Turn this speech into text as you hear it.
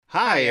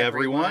Hi,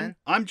 everyone.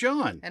 I'm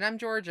John. And I'm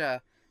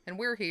Georgia. And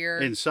we're here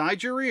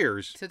Inside your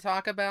ears. to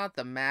talk about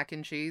the mac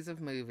and cheese of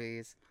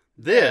movies.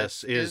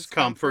 This is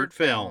Comfort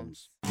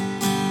Films.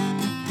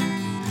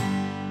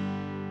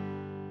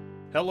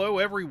 Hello,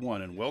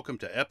 everyone, and welcome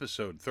to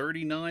episode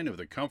 39 of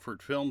the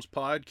Comfort Films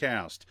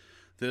podcast.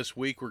 This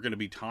week, we're going to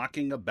be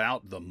talking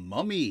about The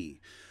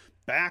Mummy,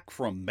 back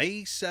from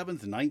May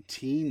 7th,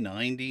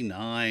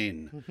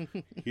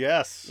 1999.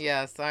 Yes.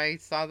 Yes, I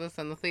saw this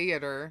in the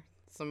theater.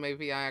 So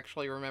maybe I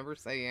actually remember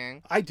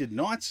seeing. I did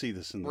not see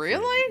this in the theater.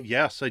 Really?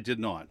 Yes, I did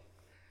not.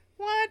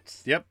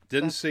 What? Yep,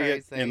 didn't That's see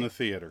crazy. it in the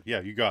theater.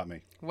 Yeah, you got me.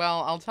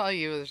 Well, I'll tell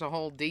you, there's a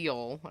whole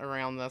deal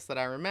around this that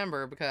I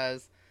remember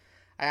because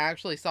I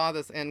actually saw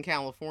this in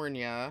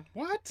California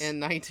What?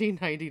 in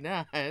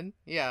 1999.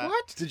 Yeah.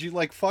 What? Did you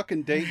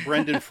fucking date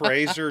Brendan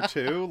Fraser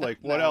too?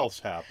 What No.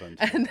 else happened?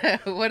 No,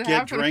 what Get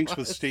happened drinks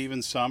was, with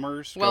Steven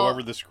Summers, Well, go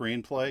over the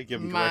screenplay,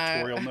 give him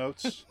directorial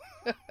notes.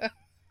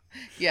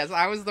 Yes,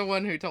 I was the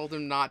one who told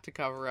him not to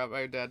cover up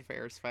Oded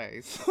Fair's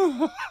face.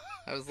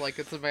 I was like,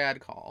 it's a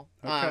bad call.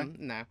 Okay.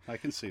 No. I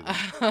can see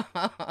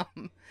that.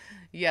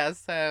 Yeah,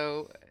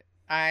 so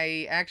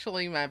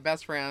my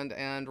best friend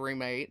and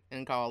roommate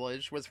in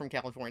college was from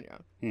California.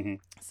 Mm-hmm.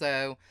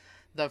 So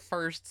the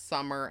first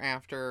summer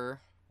after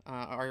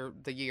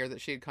the year that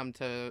she had come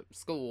to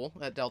school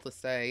at Delta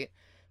State,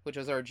 which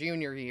was our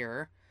junior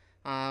year,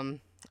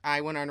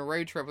 I went on a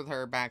road trip with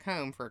her back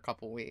home for a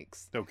couple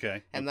weeks.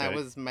 Okay. And that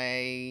was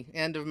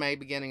end of May,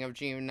 beginning of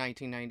June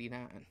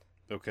 1999.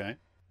 Okay.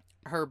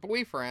 Her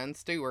boyfriend,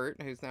 Stuart,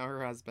 who's now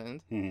her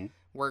husband, Mm-hmm.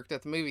 worked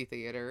at the movie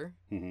theater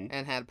Mm-hmm.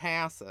 and had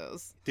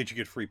passes. Did you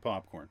get free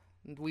popcorn?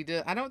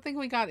 I don't think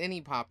we got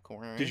any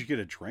popcorn. Did you get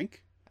a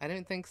drink? I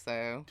didn't think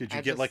so. Did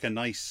you get a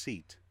nice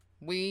seat?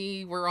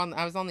 I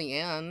was on the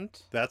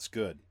end. That's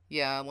good.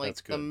 Yeah,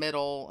 That's the good.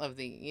 middle of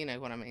the, you know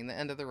what I mean, the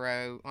end of the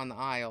row on the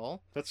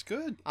aisle. That's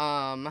good.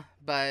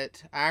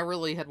 But I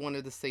really had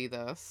wanted to see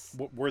this.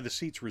 Were the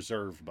seats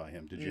reserved by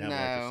him? Did you have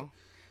No.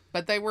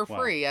 But they were Wow.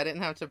 free. I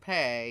didn't have to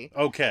pay.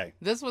 Okay.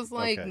 This was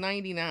Okay.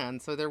 99,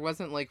 so there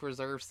wasn't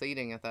reserved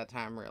seating at that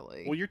time,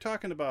 really. Well, you're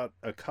talking about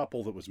a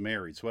couple that was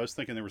married, so I was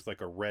thinking there was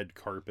a red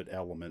carpet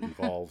element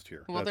involved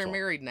here. Well, That's they're all.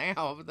 married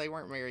now, but they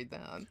weren't married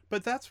then.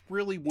 But that's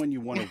really when you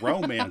want to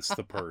romance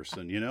the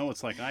person,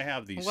 It's like, I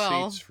have these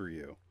Well, seats for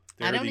you.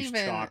 I There are don't these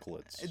even-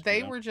 chocolates.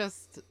 They were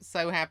just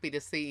so happy to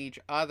see each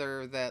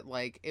other that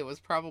it was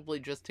probably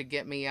just to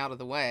get me out of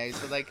the way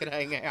so they could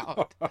hang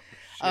out.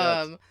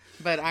 Shit.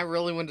 But I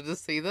really wanted to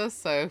see this,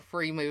 so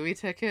free movie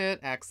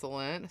ticket,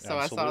 excellent. So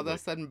I saw Absolutely.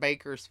 this in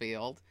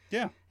Bakersfield.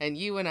 Yeah. And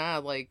you and I,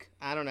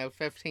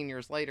 15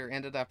 years later,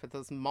 ended up at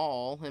this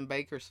mall in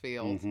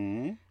Bakersfield.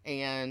 Mm-hmm.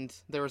 And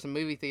there was a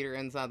movie theater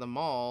inside the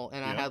mall,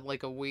 and I Yeah.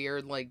 had a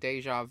weird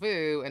deja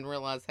vu and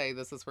realized, hey,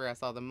 this is where I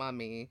saw The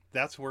Mummy.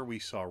 That's where we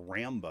saw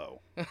Rambo.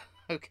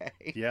 Okay.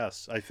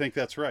 Yes, I think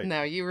that's right.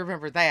 No, you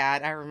remember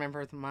that. I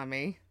remember The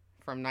Mummy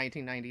from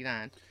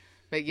 1999.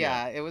 But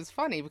yeah, it was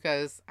funny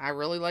because I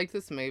really liked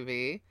this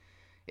movie.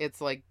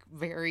 It's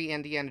very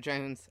Indiana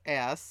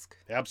Jones-esque.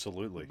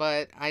 Absolutely.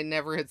 But I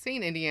never had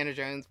seen Indiana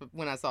Jones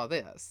when I saw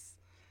this.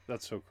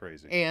 That's so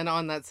crazy. And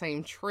on that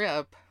same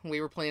trip, we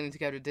were planning to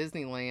go to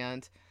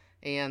Disneyland.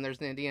 And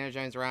there's an Indiana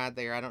Jones ride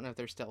there. I don't know if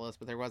there still is,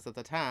 but there was at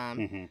the time.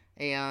 Mm-hmm.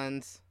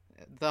 And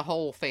the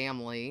whole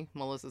family,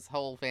 Melissa's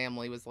whole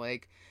family, was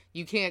like,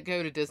 you can't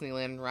go to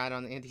Disneyland and ride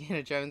on the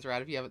Indiana Jones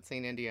ride if you haven't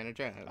seen Indiana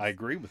Jones. I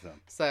agree with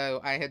them. So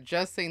I had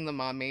just seen The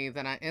Mummy,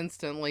 then I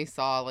instantly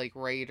saw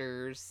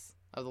Raiders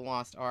of the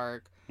Lost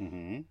Ark,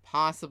 Mm-hmm.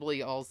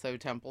 possibly also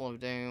Temple of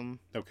Doom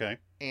Okay.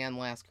 and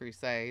Last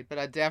Crusade, but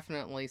I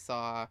definitely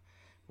saw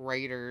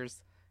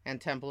Raiders and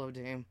Temple of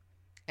Doom.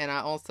 And I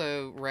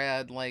also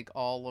read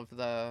all of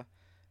the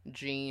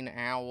Gene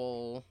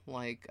Owl,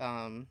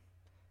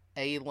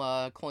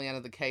 Ayla, Clan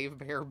of the Cave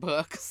Bear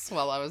books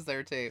while I was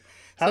there too.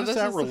 How So does this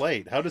that is-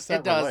 relate? How does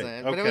that It doesn't,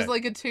 relate? but it was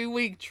Okay. a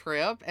 2-week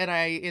trip, and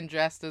I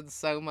ingested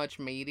so much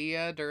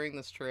media during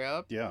this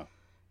trip. Yeah.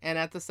 And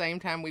at the same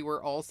time, we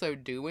were also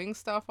doing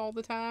stuff all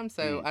the time.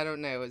 So I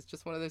don't know. It's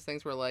just one of those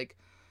things where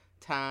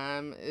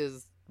time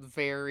is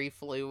very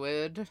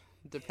fluid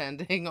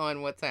depending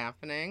on what's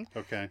happening.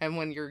 Okay. And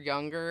when you're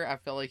younger, I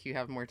feel like you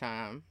have more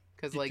time.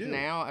 Because You do.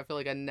 now, I feel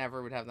like I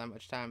never would have that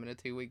much time in a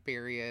 2-week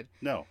period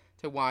No.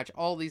 to watch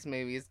all these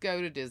movies,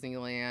 go to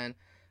Disneyland,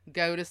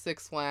 go to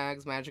Six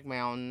Flags, Magic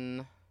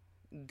Mountain,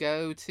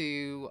 go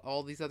to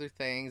all these other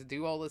things,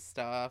 do all this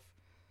stuff,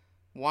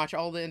 watch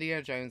all the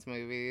Indiana Jones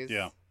movies.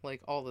 Yeah.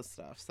 All this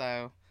stuff.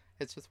 So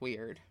it's just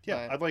weird.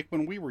 Yeah. But,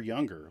 When we were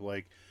younger,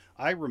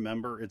 I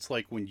remember it's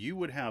when you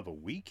would have a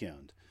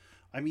weekend.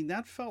 I mean,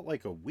 that felt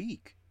like a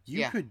week.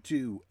 You Yeah. could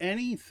do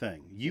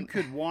anything. You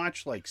could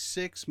watch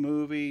 6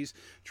 movies,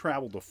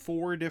 travel to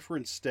 4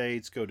 different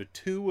states, go to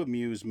 2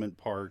 amusement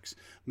parks,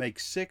 make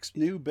 6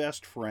 new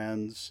best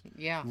friends,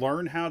 yeah.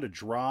 learn how to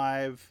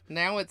drive,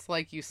 Now it's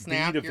you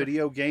snap beat a your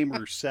video game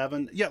or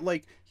 7. Yeah,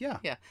 yeah.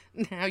 Yeah.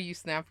 Now you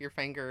snap your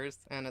fingers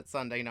and it's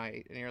Sunday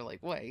night and you're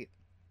like, wait,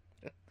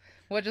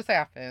 what just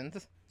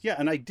happened? Yeah,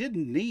 and I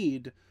didn't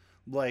need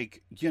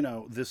like,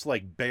 this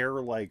like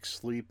bear-like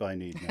sleep I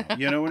need now.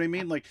 You know what I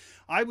mean? Like,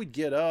 I would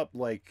get up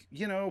like,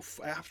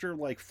 after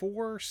like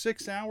 4,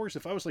 6 hours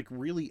if I was like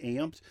really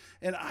amped,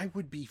 and I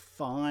would be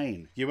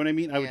fine. You know what I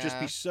mean? I would just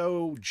be Yeah.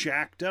 so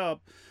jacked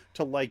up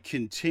to like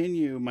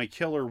continue my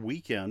killer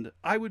weekend.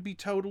 I would be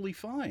totally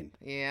fine.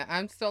 Yeah,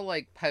 I'm still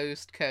like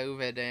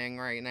post-COVIDing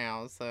right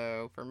now,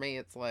 so for me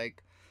it's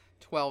like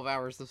 12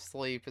 hours of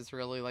sleep is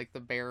really like the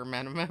bare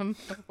minimum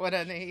of what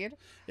I need.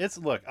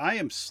 Look, I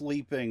am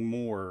sleeping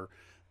more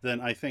than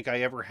I think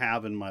I ever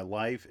have in my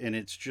life, and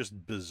it's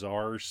just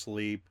bizarre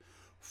sleep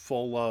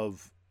full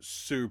of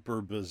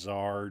super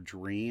bizarre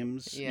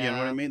dreams. You know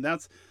what I Yeah. mean?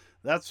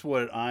 That's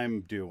what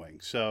I'm doing.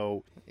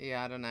 So,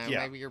 Yeah, I don't know.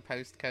 yeah. Maybe you're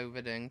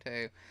post-COVIDing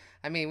too.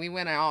 I mean, we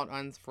went out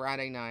on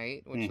Friday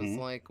night, which was Mhm.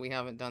 like we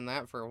haven't done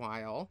that for a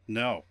while.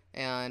 No.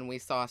 And we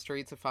saw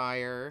Streets of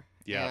Fire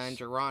and Yes.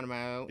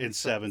 Geronimo In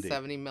 70.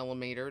 70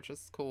 millimeter, which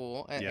is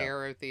cool, at Yeah.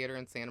 Arrow Theater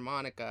in Santa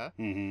Monica.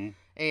 Mhm.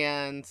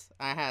 And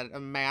I had a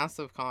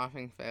massive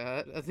coughing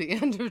fit at the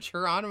end of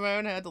Geronimo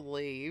and had to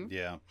leave.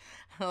 Yeah.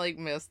 I like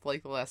missed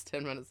like the last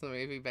 10 minutes of the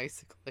movie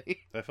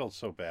basically. I felt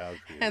so bad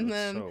for you. And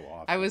That's then so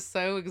awful. I was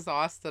so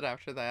exhausted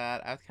after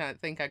that. I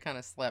kind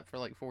of slept for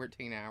like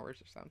 14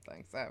 hours or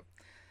something. So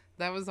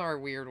that was our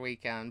weird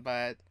weekend,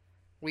 but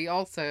we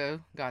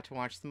also got to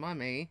watch The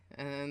Mummy,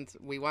 and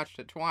we watched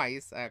it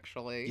twice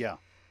actually. Yeah.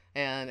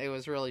 And it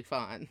was really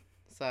fun.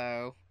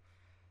 So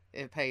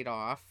it paid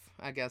off,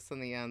 I guess, in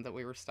the end that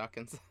we were stuck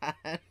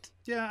inside.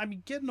 Yeah, I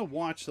mean, getting to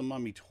watch The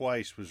Mummy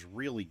twice was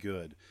really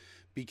good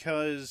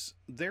because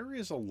there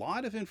is a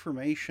lot of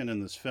information in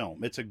this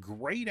film. It's a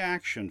great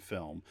action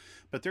film,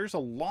 but there's a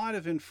lot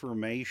of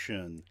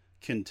information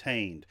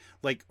contained.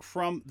 Like,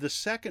 from the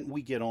second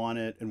we get on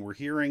it and we're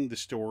hearing the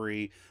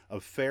story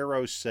of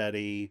Pharaoh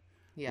Seti,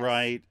 Yes.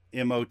 right?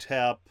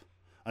 Imhotep,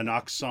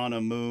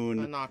 Anaxana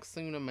Moon.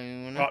 Noxuna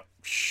Moon.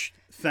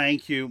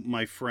 Thank you,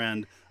 my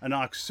friend.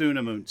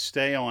 Anaxunamun,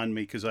 stay on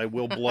me because I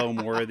will blow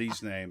more of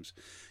these names.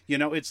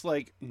 It's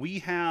like we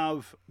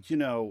have,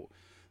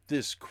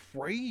 this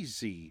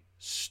crazy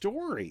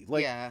story.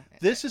 Like, Yeah.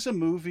 this is a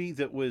movie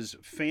that was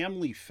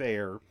family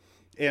fare,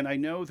 and I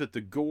know that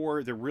the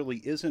gore, there really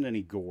isn't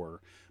any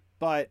gore,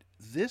 but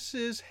this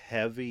is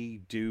heavy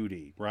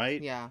duty,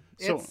 right? Yeah.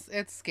 So-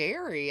 It's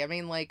scary. I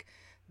mean, like,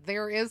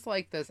 there is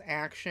like this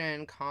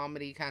action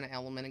comedy kind of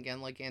element again,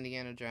 like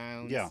Indiana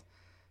Jones. Yeah.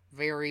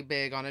 Very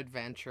big on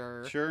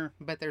adventure. Sure.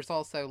 But there's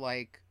also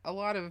like a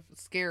lot of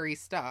scary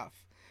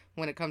stuff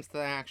when it comes to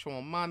the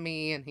actual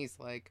mummy, and he's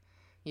like,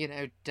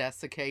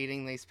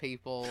 desiccating these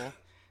people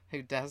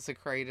who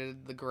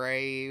desecrated the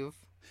grave.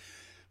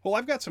 Well,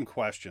 I've got some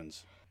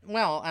questions.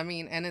 Well, I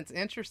mean, and it's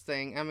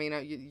interesting. I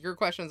mean, your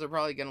questions are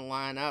probably going to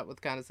line up with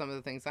kind of some of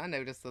the things I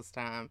noticed this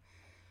time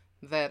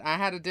that I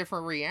had a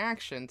different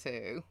reaction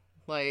to.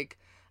 Like,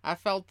 I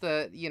felt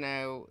that,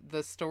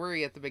 the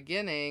story at the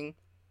beginning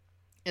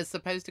is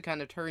supposed to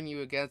kind of turn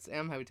you against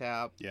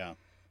Imhotep, Yeah.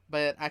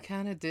 but I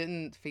kind of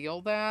didn't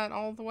feel that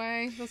all the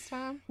way this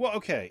time. Well,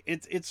 okay.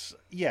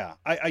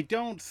 I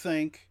don't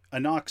think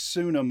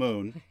Anaxuna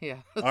Moon. Yeah.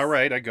 All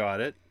right, I got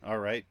it. All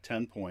right,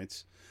 10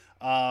 points.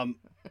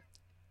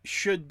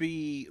 Should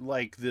be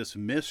like this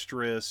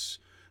mistress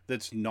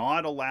that's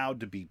not allowed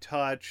to be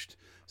touched.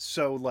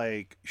 So,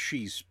 like,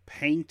 she's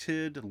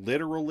painted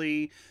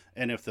literally,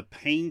 and if the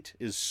paint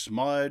is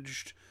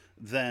smudged,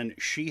 then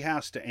she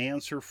has to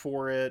answer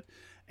for it.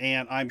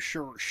 And I'm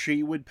sure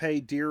she would pay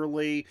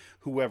dearly.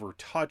 Whoever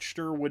touched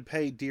her would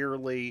pay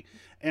dearly.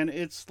 And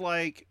it's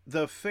like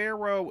the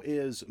Pharaoh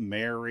is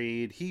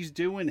married. He's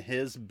doing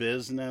his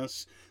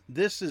business.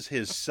 This is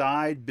his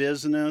side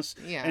business.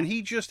 Yeah. And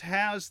he just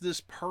has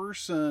this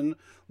person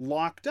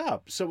locked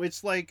up. So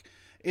it's like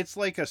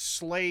a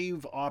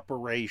slave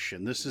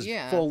operation. This is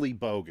Yeah. fully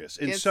bogus.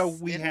 And so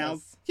we It have,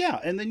 is. yeah.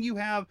 And then you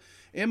have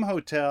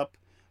Imhotep,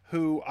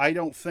 who I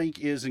don't think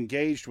is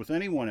engaged with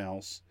anyone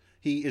else.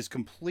 He is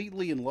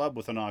completely in love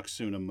with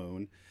Anaxuna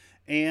Moon.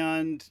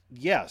 And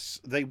yes,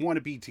 they want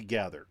to be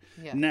together.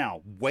 Yeah.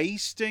 Now,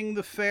 wasting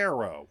the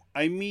Pharaoh.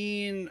 I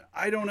mean,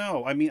 I don't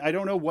know. I mean, I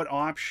don't know what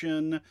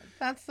option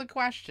That's the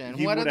question.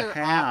 he What would other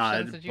have had,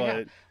 options did you but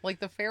have? Like,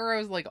 the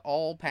Pharaoh's like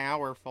all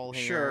powerful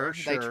here. Sure,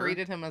 They sure.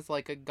 treated him as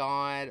like a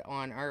god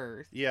on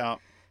earth. yeah,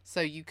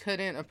 So you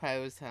couldn't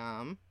oppose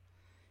him.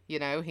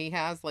 He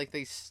has like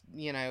these,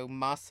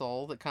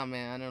 muscle that come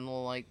in and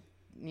will like,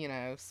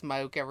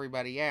 smoke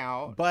everybody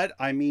out. but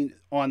I mean,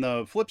 on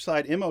the flip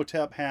side,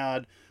 Imhotep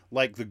had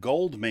like the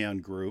Goldman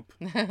group,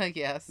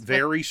 Yes.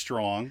 very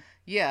strong.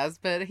 Yes,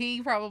 but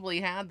he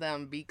probably had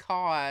them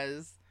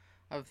because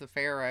of the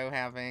Pharaoh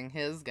having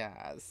his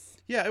guys.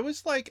 Yeah, it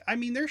was like, I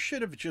mean, there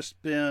should have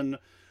just been,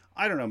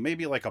 I don't know,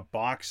 maybe like a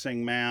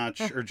boxing match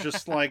or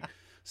just like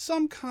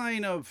some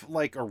kind of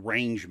like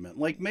arrangement.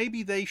 Like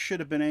maybe they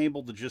should have been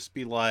able to just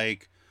be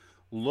like,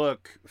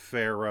 look,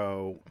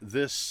 Pharaoh,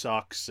 this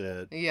sucks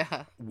it.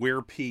 Yeah.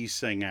 We're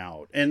piecing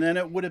out. And then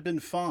it would have been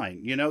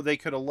fine. You know, they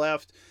could have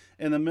left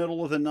in the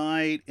middle of the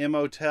night.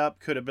 Imhotep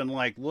could have been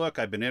like, look,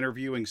 I've been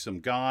interviewing some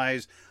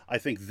guys. I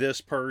think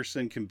this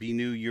person can be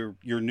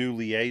your new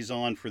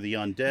liaison for the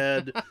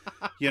undead.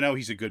 You know,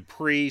 he's a good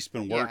priest,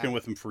 been working Yeah.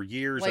 with him for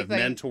years. Like I've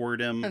mentored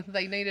him.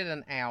 They needed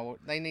an out.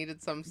 They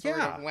needed some sort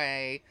Yeah. of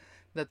way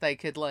that they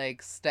could,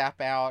 like,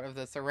 step out of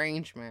this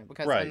arrangement.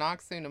 Because Right.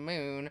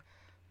 Anck-su-namun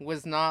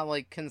was not,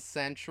 like,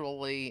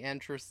 consensually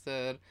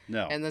interested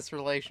No. in this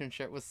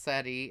relationship with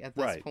Seti at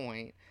this Right.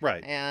 point.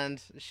 Right. And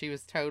she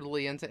was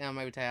totally into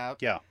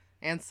Imhotep. Yeah.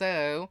 And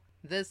so,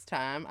 this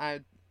time,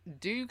 I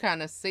do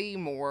kind of see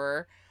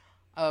more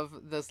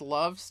of this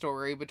love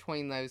story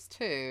between those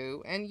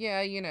two. And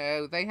yeah, you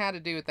know, they had to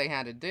do what they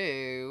had to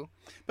do.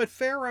 But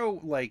Pharaoh,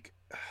 like,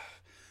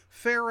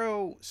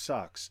 Pharaoh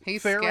sucks.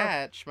 He's Pharaoh,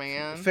 sketch,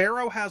 man.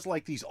 Pharaoh has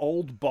like these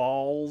old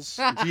balls.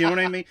 Do you know what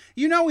I mean?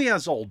 You know he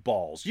has old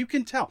balls. You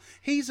can tell.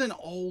 He's an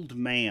old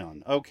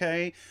man,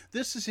 okay?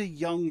 This is a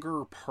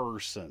younger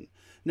person.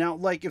 Now,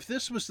 like, if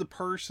this was the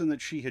person that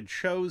she had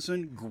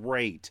chosen,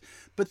 great.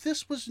 But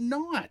this was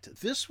not.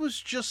 This was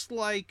just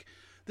like,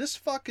 this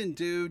fucking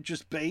dude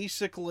just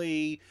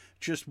basically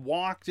just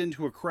walked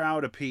into a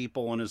crowd of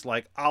people and is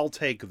like, I'll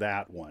take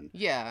that one.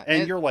 Yeah.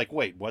 And you're like,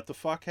 wait, what the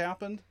fuck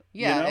happened?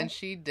 Yeah, You know? and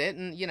she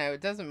didn't, you know,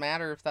 it doesn't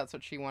matter if that's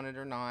what she wanted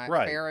or not.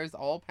 Right. Pharaoh's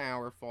all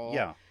powerful.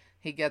 Yeah.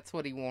 He gets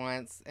what he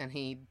wants and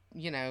he,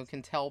 you know,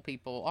 can tell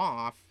people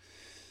off.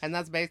 And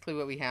that's basically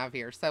what we have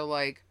here. So,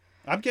 like,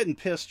 I'm getting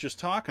pissed just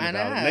talking I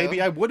about it. know.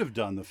 Maybe I would have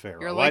done the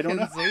Pharaoh. you're I like don't in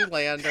know.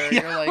 Zoolander.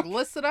 Yeah. You're like,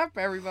 listen up,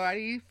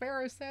 everybody.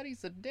 Pharaoh said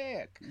he's a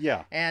dick.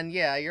 Yeah. And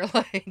yeah, you're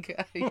like,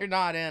 you're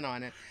not in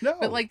on it. No.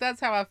 But, like,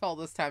 that's how I felt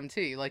this time,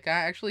 too. Like, I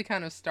actually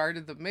kind of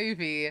started the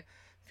movie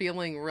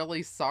feeling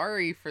really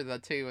sorry for the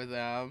two of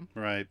them.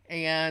 Right.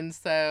 And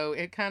so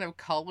it kind of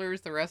colors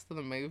the rest of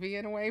the movie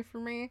in a way for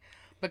me,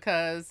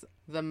 because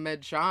the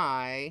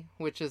Magi,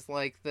 which is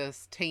like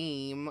this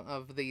team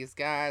of these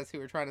guys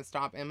who are trying to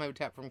stop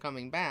Imhotep from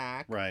coming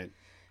back, Right.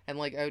 and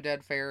like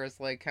Oded Fehr is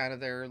like kind of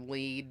their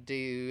lead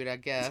dude, I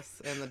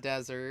guess, in the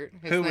desert.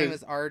 His Who name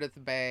is- is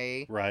Ardith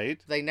Bay. Right.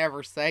 They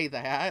never say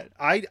that.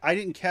 I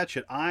didn't catch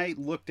it. I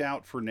looked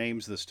out for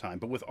names this time.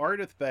 But with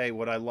Ardith Bay,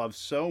 what I love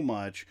so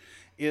much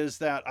is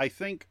that I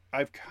think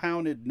I've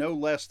counted no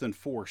less than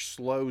 4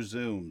 slow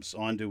zooms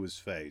onto his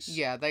face.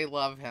 Yeah, they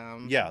love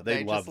him. Yeah,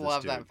 they love just this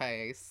love dude. that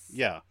face.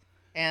 Yeah.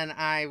 And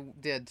I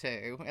did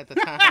too at the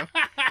time.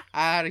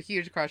 I had a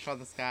huge crush on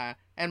this guy.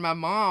 And my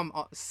mom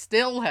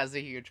still has a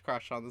huge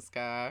crush on this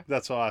guy.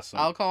 That's awesome.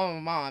 I'll call my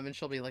mom and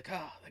she'll be like,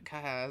 oh, that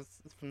guy is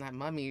from that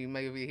Mummy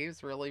movie. He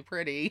was really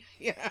pretty.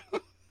 Yeah.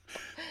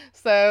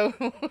 So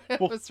it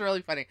was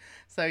really funny.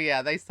 So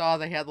yeah, they saw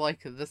they had like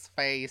this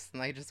face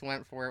and they just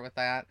went for it with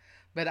that.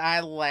 But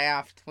I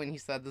laughed when you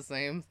said the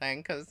same thing,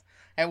 because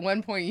at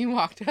one point you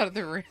walked out of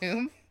the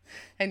room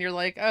and you're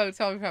like, oh,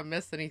 tell me if I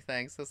missed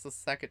anything. So it's the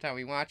second time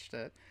we watched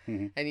it.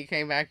 Mhm. And you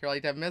came back, you're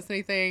like, did I miss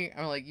anything?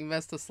 I'm like, you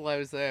missed a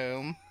slow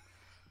zoom.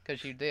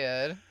 Because you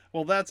did.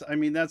 Well, that's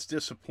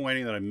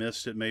disappointing that I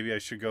missed it. Maybe I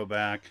should go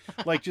back.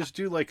 Like, just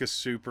do like a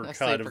super A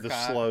cut super of the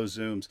cut. slow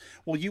zooms.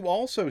 Well, you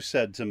also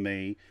said to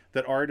me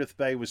that Ardith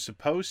Bay was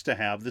supposed to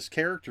have, this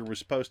character was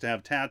supposed to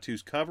have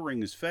tattoos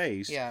covering his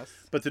face. Yes.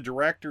 But the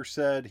director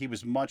said he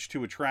was much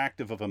too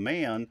attractive of a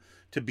man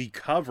to be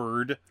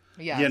covered,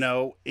 Yes. you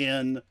know,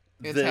 in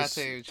In this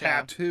tattoos,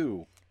 yeah.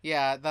 tattoo.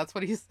 Yeah, that's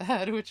what he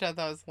said, which I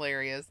thought was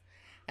hilarious.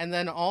 And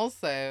then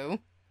also,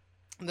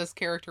 this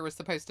character was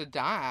supposed to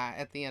die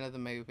at the end of the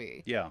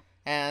movie. Yeah.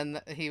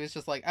 And he was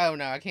just like, oh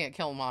no, I can't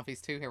kill him off. He's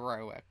too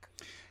heroic.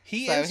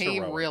 He So is he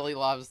heroic. really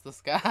loves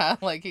this guy.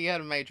 Like, he had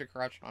a major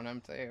crush on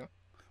him, too.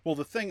 Well,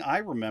 the thing I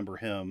remember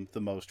him the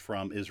most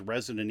from is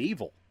Resident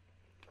Evil.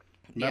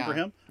 Remember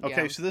Yeah, him?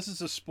 Okay, yeah. so this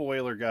is a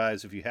spoiler,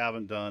 guys, if you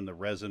haven't done the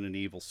Resident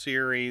Evil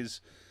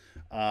series.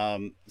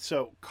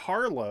 So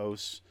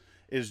Carlos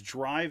is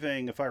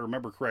driving, if I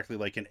remember correctly,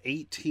 like an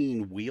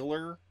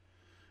 18-wheeler,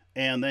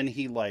 and then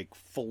he like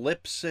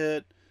flips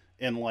it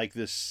in like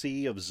this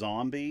sea of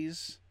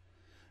zombies,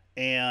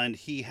 and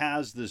he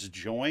has this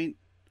joint,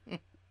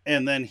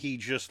 and then he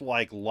just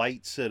like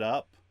lights it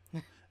up.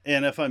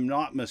 And if I'm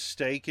not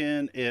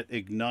mistaken, it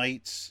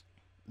ignites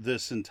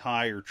this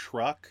entire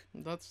truck.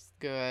 That's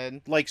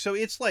good. Like, so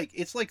it's like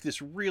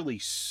this really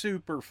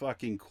super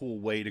fucking cool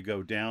way to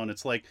go down.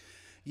 It's like,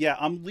 yeah,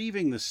 I'm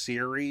leaving the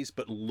series,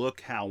 but look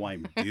how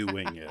I'm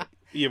doing it.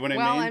 You know what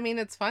Well, I mean?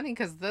 it's funny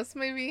because this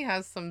movie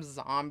has some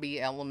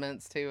zombie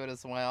elements to it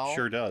as well.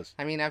 Sure does.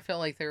 I mean, I feel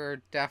like there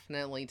are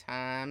definitely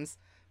times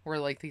where,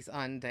 like, these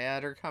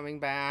undead are coming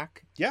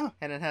back, Yeah.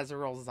 and it has a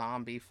real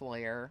zombie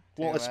flair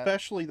to Well, it.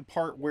 especially the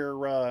part where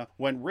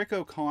when Rick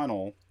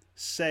O'Connell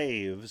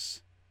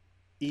saves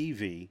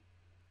Evie,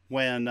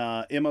 when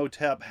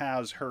Imhotep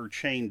has her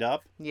chained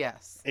up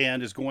Yes.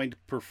 and is going to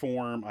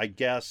perform, I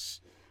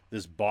guess,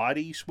 this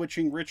body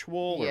switching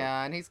ritual.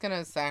 Yeah, and he's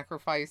gonna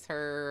sacrifice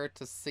her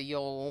to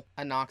seal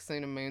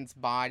Anoxina Moon's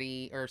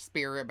body or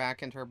spirit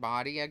back into her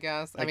body, I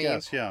guess. I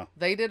guess, yeah.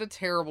 They did a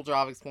terrible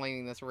job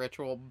explaining this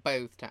ritual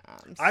both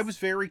times. I was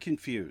very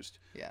confused.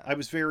 Yeah. I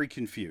was very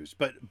confused.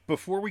 But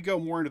before we go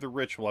more into the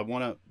ritual, I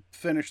want to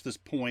finish this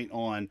point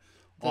on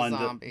The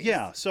zombies.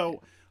 Yeah.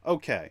 So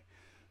okay.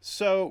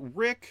 So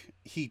Rick,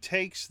 he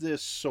takes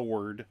this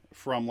sword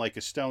from like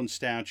a stone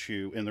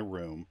statue in the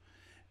room,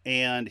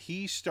 and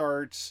he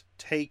starts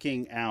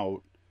taking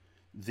out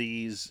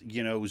these,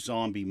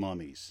 zombie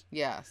mummies.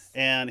 Yes.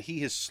 And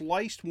he has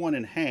sliced one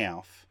in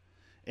half,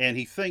 and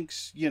he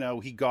thinks,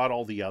 he got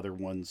all the other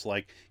ones.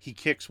 Like, he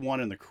kicks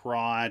one in the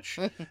crotch.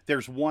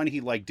 There's one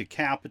he, like,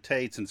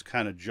 decapitates and it's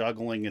kind of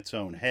juggling its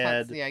own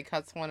head. He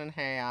cuts one in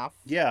half.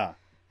 Yeah.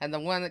 And the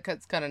one that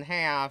gets cut in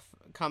half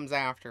comes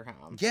after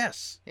him.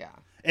 Yes. Yeah.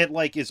 It,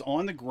 like, is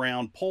on the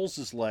ground, pulls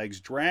his legs,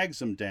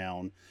 drags him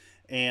down,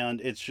 and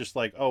it's just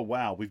like, oh,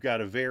 wow, we've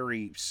got a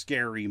very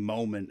scary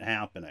moment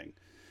happening.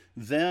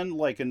 Then,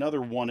 like,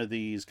 another one of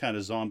these kind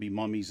of zombie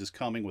mummies is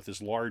coming with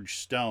this large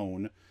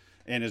stone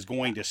and is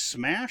going to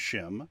smash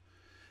him.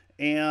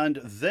 And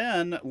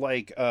then,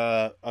 like,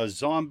 a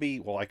zombie,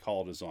 well, I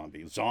call it a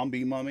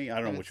zombie mummy. I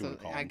don't know what you want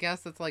to call it. I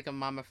guess it's like a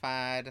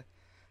mummified.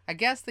 I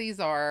guess these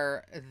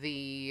are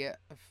the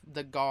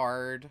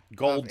guard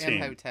Gold of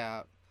team.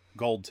 Imhotep.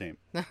 Gold team.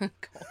 Gold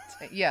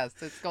team. Yes,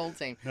 it's Gold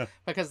team.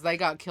 Because they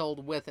got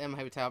killed with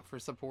Imhotep for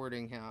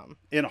supporting him.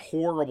 In a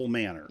horrible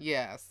manner.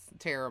 Yes.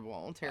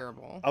 Terrible.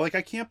 Terrible. I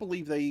can't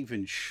believe they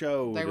even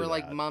showed They were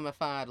like that.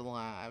 mummified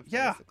alive,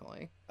 Yeah.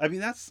 basically. I mean,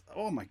 that's,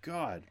 oh my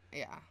God.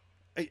 Yeah.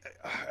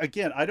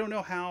 Again, I don't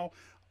know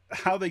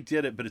how they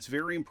did it, but it's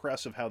very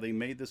impressive how they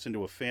made this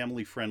into a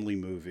family-friendly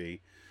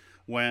movie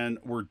when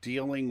we're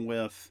dealing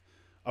with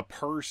a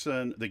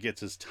person that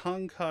gets his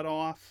tongue cut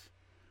off.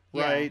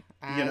 Right,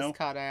 eyes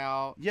cut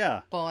out.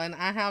 Yeah. Well, and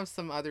I have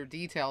some other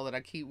detail that I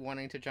keep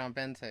wanting to jump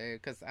into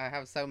because I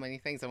have so many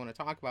things I want to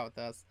talk about with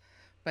this.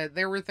 But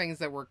there were things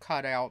that were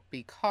cut out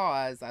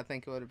because I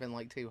think it would have been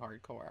like too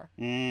hardcore.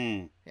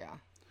 Yeah.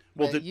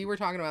 Well, you were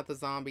talking about the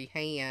zombie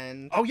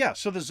hand. Oh yeah,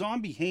 so the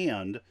zombie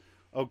hand,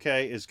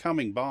 okay, is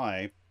coming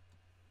by,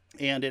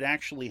 and it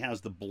actually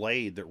has the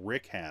blade that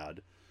Rick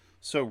had.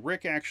 So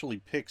Rick actually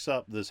picks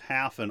up this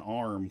half an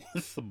arm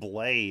with the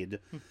blade.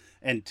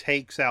 And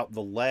takes out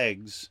the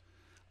legs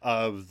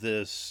of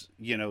this,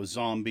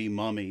 zombie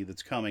mummy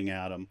that's coming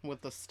at him.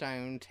 With the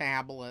stone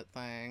tablet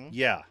thing.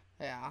 Yeah.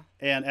 Yeah.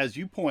 And as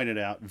you pointed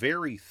out,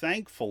 very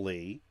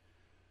thankfully,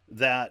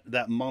 that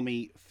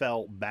mummy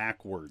fell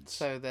backwards.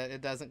 So that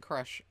it doesn't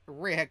crush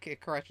Rick, it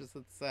crushes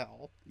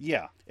itself.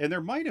 Yeah. And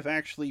there might have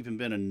actually even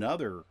been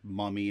another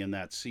mummy in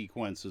that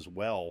sequence as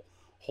well,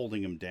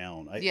 holding him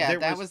down.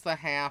 That was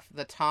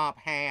the top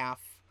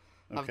half.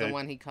 Of the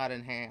one he cut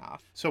in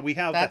half. So we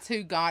have... That's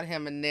who got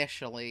him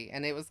initially,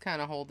 and it was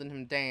kind of holding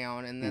him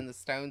down, and then the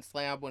stone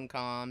slab one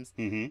comes,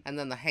 and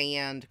then the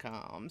hand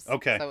comes.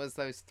 Okay. So it was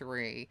those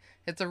three.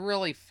 It's a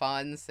really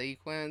fun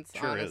sequence,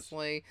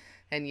 honestly. Is.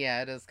 And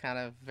yeah, it is kind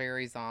of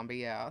very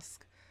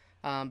zombie-esque.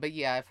 But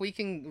yeah, if we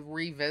can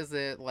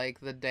revisit, like,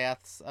 the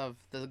deaths of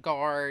the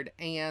guard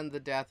and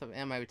the death of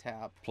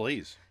Imhotep.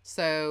 Please.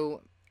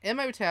 So,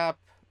 Imhotep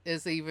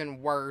is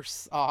even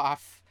worse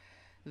off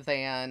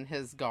than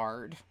his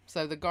guard.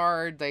 So the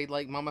guard, they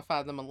like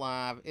mummify them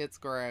alive. It's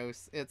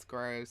gross.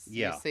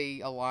 Yeah. You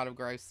see a lot of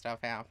gross stuff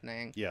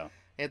happening. Yeah.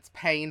 It's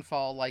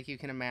painful, like you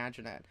can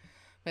imagine it.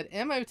 But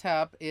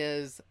Imhotep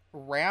is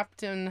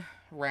wrapped in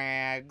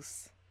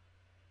rags.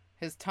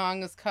 His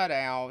tongue is cut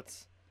out.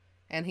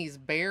 And he's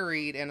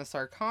buried in a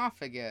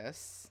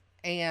sarcophagus.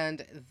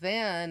 And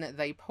then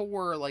they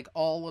pour, like,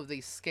 all of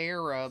these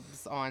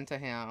scarabs onto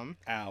him.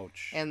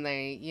 Ouch. And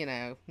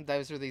they,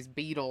 those are these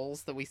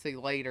beetles that we see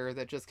later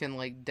that just can,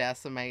 like,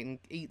 decimate and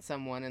eat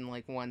someone in,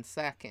 like, 1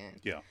 second.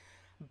 Yeah.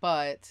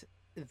 But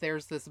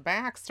there's this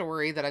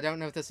backstory that I don't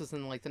know if this was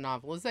in, like, the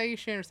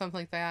novelization or something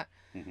like that.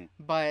 Mm-hmm.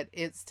 But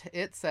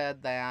it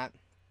said that,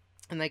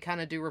 and they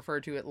kind of do refer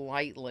to it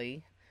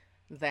lightly,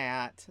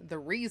 that the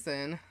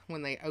reason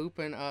when they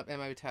open up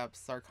Imhotep's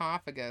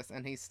sarcophagus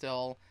and he's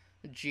still...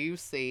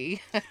 juicy,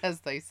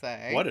 as they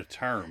say. What a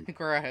term.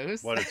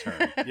 Gross. What a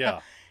term. Yeah.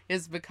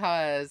 Is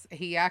because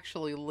he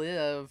actually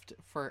lived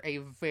for a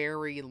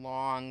very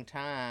long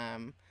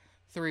time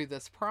through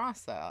this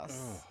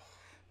process. Ugh.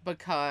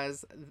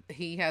 Because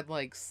he had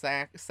like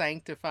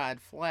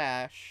sanctified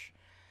flesh.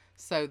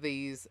 So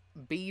these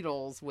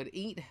beetles would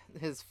eat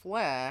his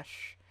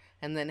flesh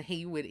and then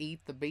he would eat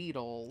the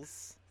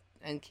beetles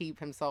and keep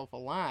himself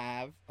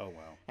alive. Oh,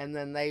 wow. And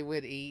then they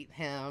would eat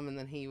him, and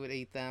then he would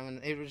eat them,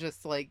 and it would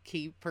just, like,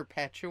 keep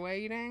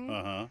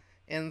perpetuating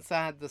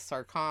inside the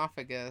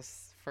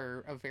sarcophagus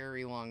for a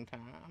very long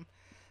time.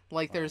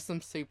 Like, there's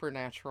some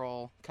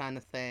supernatural kind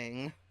of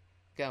thing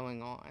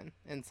going on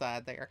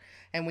inside there.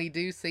 And we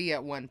do see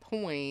at one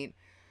point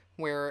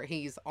where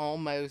he's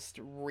almost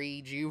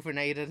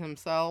rejuvenated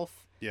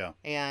himself. Yeah.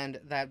 And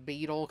that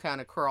beetle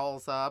kind of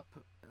crawls up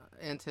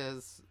into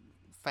his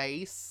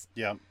face.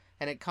 Yeah.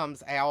 and it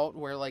comes out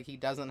where like he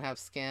doesn't have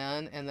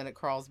skin, and then it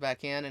crawls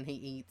back in and he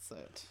eats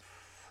it.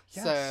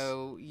 Yes.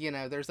 So,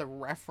 there's a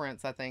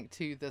reference, I think,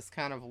 to this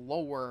kind of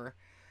lore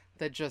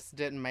that just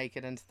didn't make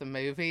it into the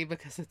movie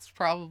because it's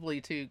probably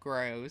too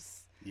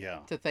gross Yeah.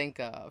 to think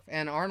of.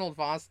 And Arnold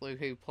Vosloo,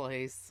 who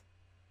plays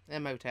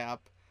Imhotep,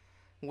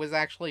 was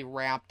actually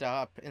wrapped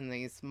up in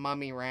these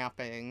mummy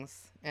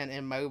wrappings and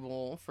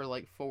immobile for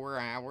like 4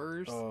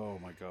 hours Oh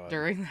my God.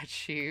 during that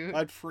shoot.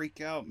 I'd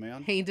freak out,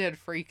 man. He did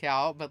freak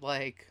out, but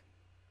like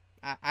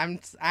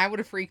I would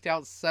have freaked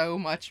out so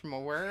much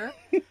more.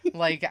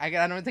 Like I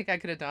don't think I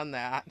could have done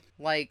that.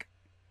 Like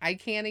I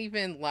can't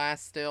even lie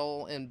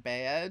still in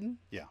bed.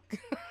 Yeah.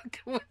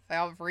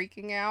 Without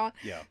freaking out.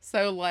 Yeah.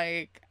 So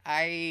like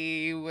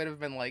I would have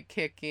been like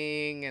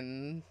kicking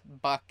and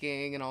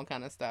bucking and all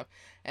kind of stuff.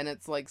 And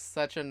it's like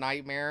such a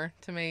nightmare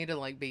to me to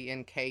like be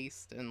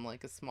encased in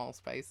like a small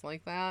space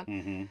like that.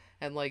 Mm-hmm.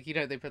 And like,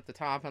 they put the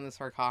top on the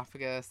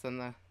sarcophagus,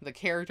 and the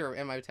character of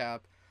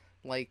Imhotep,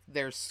 like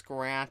there's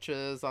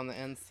scratches on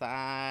the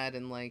inside,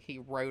 and like he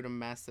wrote a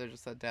message that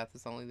said death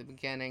is only the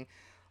beginning.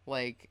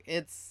 Like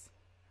it's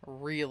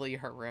really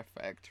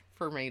horrific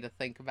for me to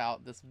think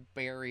about this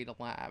buried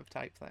alive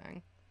type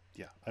thing.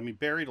 Yeah. I mean,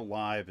 buried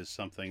alive is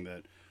something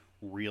that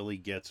really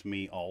gets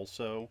me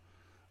also.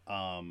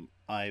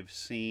 I've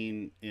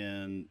seen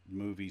in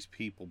movies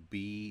people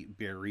be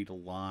buried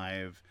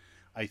alive.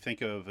 I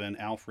think of an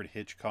Alfred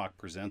Hitchcock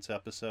Presents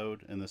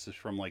episode, and this is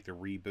from like the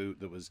reboot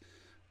that was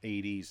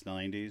 80s,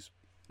 90s.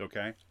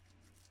 Okay.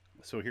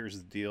 So here's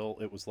the deal.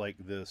 It was like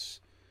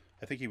this,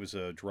 I think he was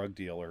a drug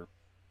dealer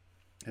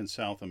in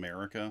South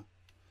America,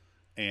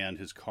 and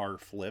his car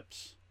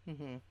flips,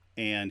 Mm-hmm.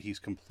 and he's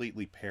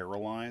completely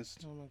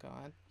paralyzed. Oh my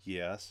God.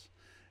 Yes.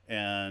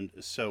 And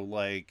so,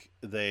 like,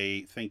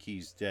 they think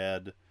he's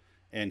dead,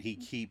 and he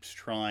keeps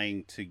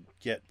trying to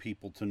get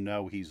people to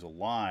know he's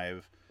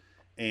alive.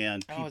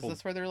 And people. Oh, is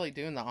this where they're like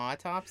doing the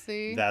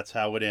autopsy? That's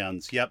how it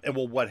ends. Yep. And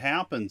well, what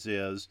happens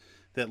is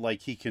that,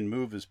 like, he can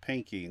move his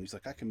pinky, and he's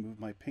like, I can move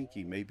my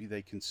pinky. Maybe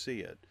they can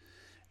see it.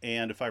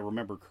 And if I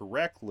remember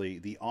correctly,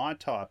 the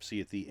autopsy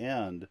at the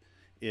end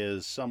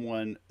is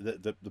someone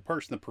that the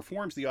person that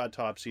performs the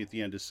autopsy at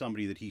the end is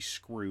somebody that he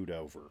screwed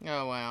over.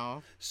 Oh,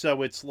 wow.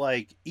 So it's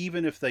like,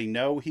 even if they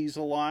know he's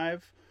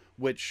alive,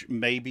 which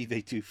maybe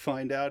they do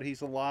find out he's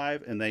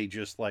alive, and they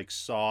just like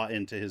saw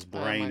into his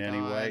brain my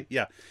anyway. God.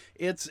 Yeah,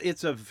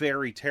 it's a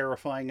very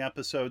terrifying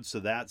episode, so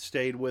that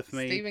stayed with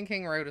me. Stephen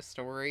King wrote a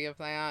story of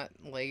that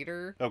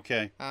later,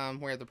 Okay.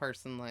 where the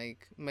person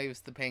like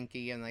moves the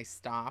pinky and they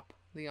stop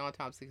the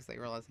autopsy because they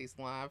realize he's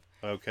alive.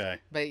 Okay.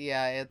 But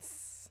yeah,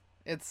 it's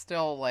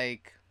still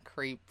like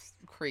creep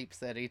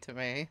city to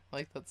me.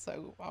 Like that's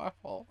so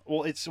awful.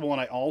 Well, it's one.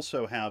 I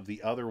also have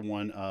the other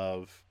one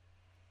of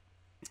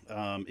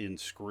in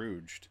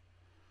Scrooged,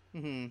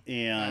 Mm-hmm.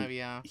 and Oh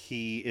yeah.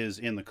 he is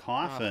in the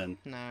coffin,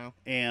 Oh, no.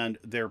 and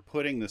they're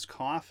putting this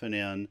coffin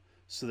in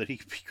so that he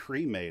can be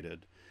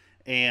cremated.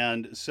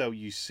 And so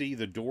you see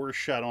the door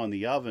shut on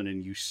the oven,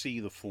 and you see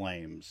the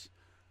flames.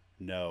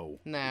 No.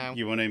 No.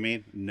 You know what I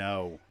mean?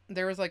 No.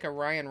 There was like a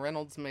Ryan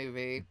Reynolds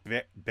movie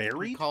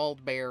Buried?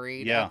 called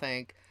Buried, Yeah. I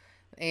think.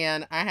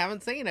 And I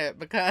haven't seen it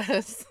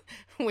because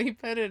we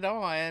put it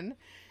on,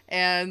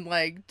 and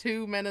like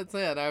 2 minutes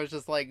in, I was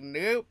just like,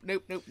 nope.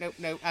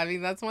 I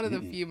mean, that's one of the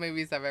few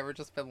movies I've ever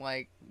just been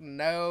like,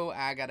 no,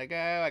 I gotta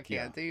go. I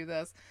can't do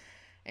this.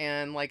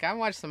 And like, I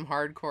watched some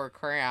hardcore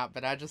crap,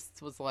 but I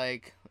just was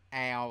like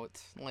out.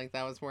 Like,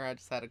 that was where I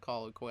just had to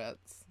call it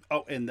quits.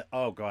 Oh, and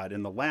oh god,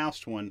 and the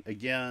last one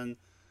again,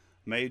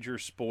 major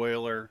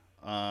spoiler.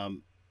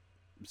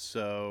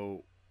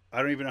 So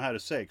I don't even know how to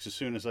say it, 'cause as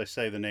soon as I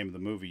say the name of the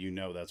movie, you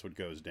know that's what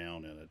goes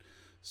down in it.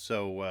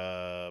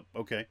 So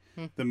okay,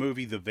 the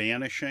movie The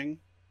Vanishing.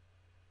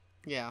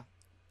 Yeah.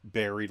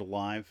 Buried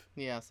alive.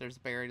 Yes, there's a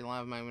buried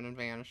alive moment in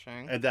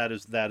Vanishing. And that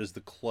is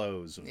the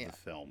close of the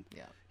film.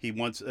 Yeah. He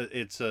wants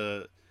it's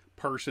a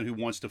person who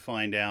wants to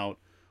find out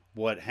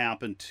what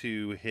happened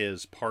to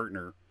his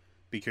partner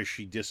because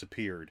she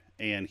disappeared,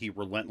 and he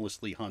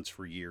relentlessly hunts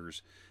for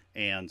years,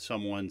 and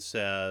someone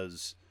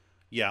says,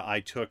 yeah, I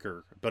took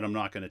her, but I'm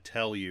not going to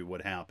tell you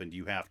what happened.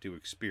 You have to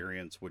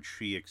experience what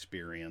she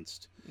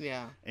experienced.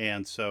 Yeah.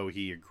 And so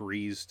he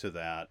agrees to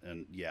that,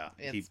 and yeah.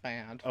 It's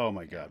bad. Oh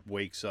my God.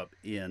 Wakes up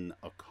in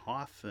a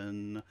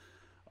coffin.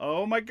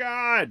 Oh my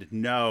God.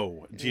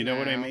 No. Do you know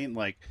what I No. mean?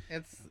 Like,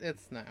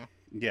 It's no.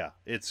 yeah,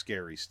 it's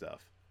scary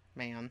stuff.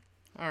 Man.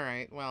 All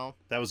right. Well.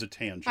 That was a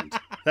tangent.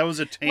 That was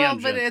a Well,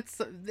 tangent.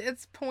 but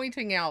it's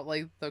pointing out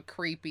like the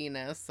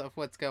creepiness of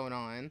what's going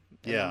on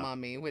in Yeah. The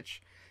Mummy,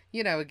 which,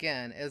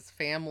 again, is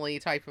family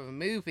type of a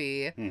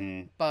movie,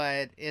 Mhm.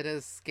 but it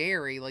is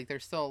scary. Like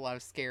there's still a lot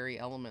of scary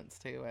elements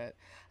to it.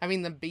 I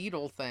mean, the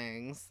beetle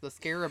things, the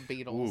scarab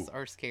beetles Ooh.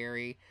 are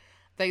scary.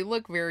 They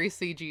look very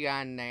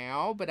CGI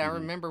now, but I Mhm.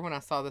 remember when I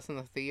saw this in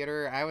the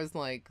theater, I was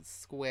like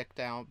squicked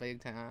out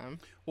big time.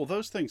 Well,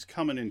 those things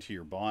coming into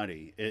your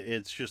body,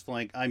 it's just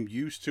like, I'm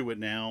used to it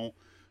now.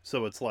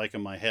 So it's like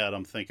in my head,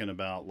 I'm thinking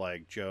about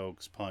like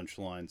jokes,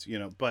 punchlines,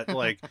 but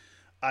like,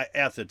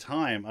 at the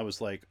time I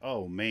was like,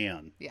 oh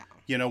man, Yeah.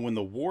 when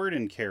the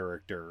Warden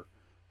character,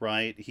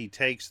 right, he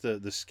takes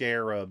the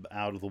scarab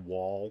out of the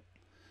wall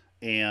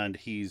and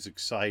he's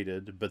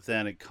excited, but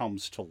then it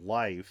comes to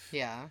life,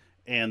 Yeah.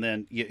 and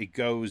then it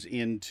goes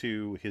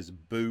into his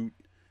boot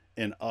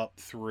and up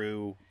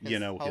through His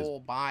his whole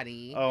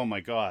body. oh my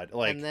god,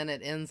 like, and then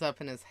it ends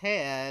up in his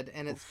head,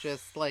 and it's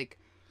just like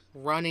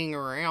running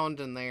around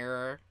in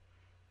there.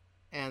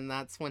 And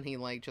that's when he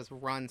like just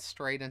runs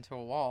straight into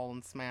a wall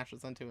and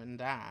smashes into it and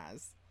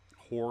dies.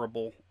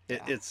 horrible.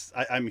 Yeah.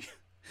 I mean,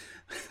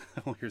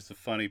 well, here's the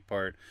funny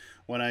part.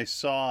 When I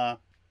saw,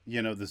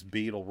 this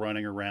beetle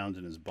running around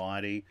in his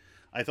body,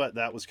 I thought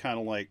that was kind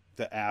of like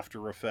the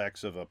after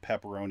effects of a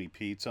pepperoni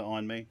pizza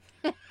on me.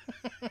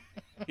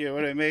 You know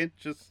what I mean?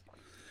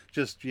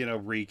 Just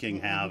wreaking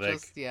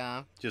havoc.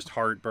 Just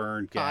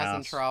heartburn,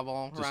 causing gas,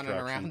 trouble, running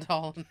around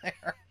all in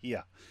there.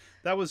 Yeah,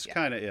 that was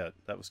kind of it.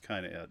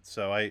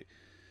 So I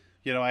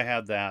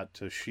had that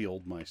to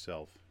shield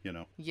myself.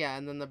 Yeah,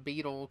 and then the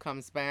beetle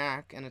comes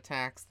back and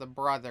attacks the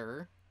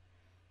brother.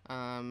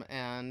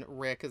 And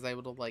Rick is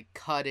able to like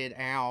cut it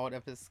out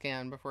of his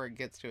skin before it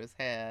gets to his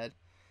head,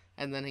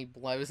 and then he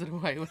blows it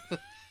away with the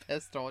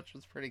pistol, which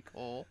was pretty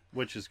cool.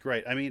 Which is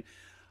great. I mean,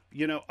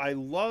 I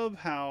love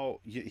how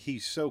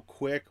he's so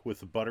quick with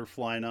the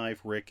butterfly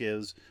knife, Rick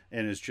is,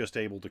 and is just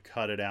able to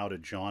cut it out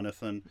of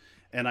Jonathan.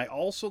 And I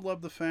also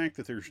love the fact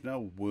that there's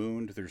no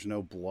wound, there's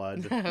no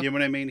blood. You know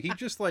what I mean? He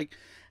just like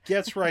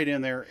gets right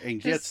in there and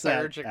gets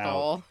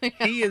surgical. That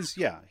out. He is,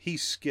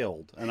 he's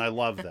skilled, and I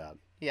love that.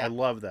 Yeah. I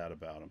love that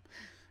about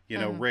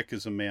him. Rick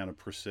is a man of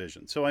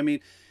precision. So I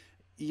mean,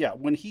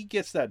 when he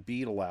gets that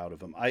beetle out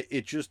of him,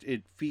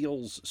 it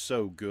feels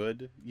so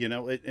good, in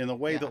the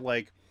way that,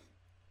 like,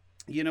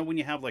 when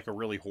you have like a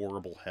really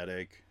horrible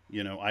headache,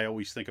 I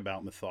always think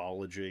about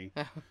mythology.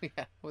 Oh,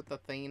 yeah, with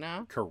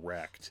Athena.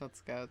 Correct.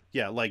 That's good.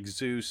 Yeah, like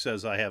Zeus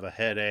says, I have a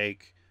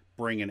headache,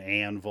 bring an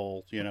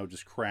anvil,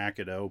 just crack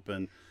it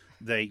open.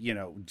 They,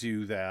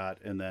 do that,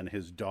 and then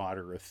his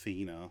daughter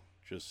Athena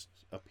just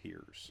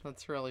appears.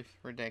 That's really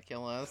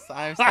ridiculous.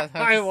 I've said that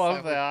I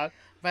love that.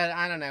 But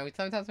I don't know.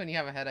 Sometimes when you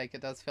have a headache,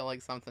 it does feel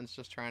like something's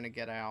just trying to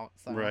get out.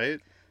 So right?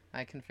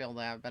 I can feel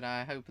that, but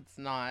I hope it's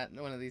not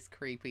one of these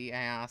creepy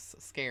ass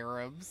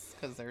scarabs,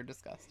 because they're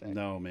disgusting.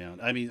 No, man.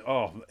 I mean,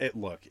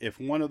 look, if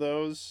one of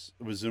those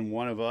was in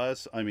one of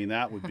us, I mean,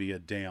 that would be a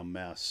damn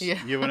mess.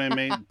 Yeah. You know what I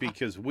mean?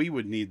 Because we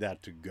would need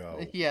that to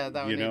go. Yeah,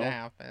 that would need to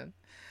happen.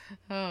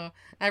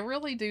 I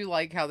really do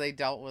like how they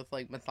dealt with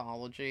like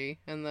mythology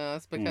in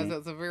this, because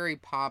it's a very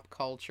pop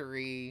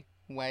culture-y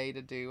way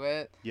to do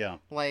it. Yeah.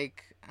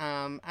 Like,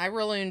 I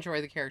really enjoy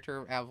the character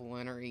of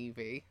Evelyn, or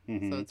Evie.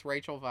 So it's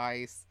Rachel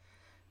Weisz.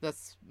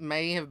 This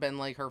may have been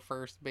like her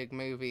first big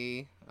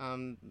movie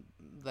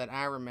that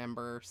I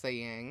remember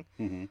seeing.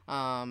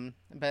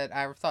 But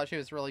I thought she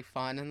was really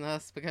fun in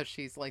this because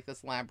she's like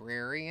this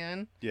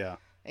librarian. Yeah.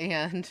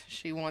 And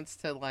she wants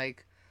to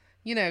like,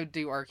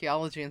 do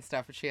archaeology and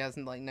stuff, but she has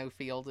like no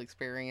field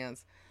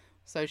experience.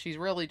 So she's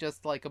really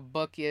just like a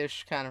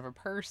bookish kind of a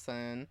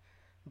person.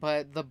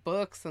 But the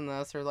books in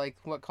this are like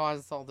what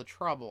causes all the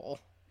trouble.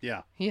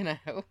 Yeah.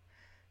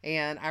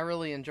 And I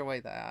really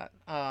enjoy that.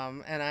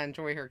 And I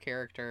enjoy her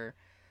character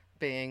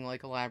being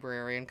like a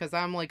librarian, because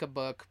I'm like a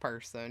book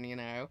person,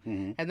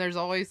 And there's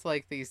always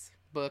like these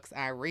books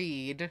I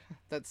read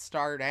that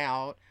start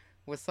out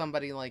with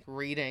somebody like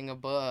reading a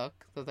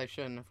book that they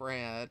shouldn't have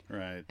read.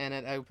 Right. And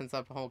it opens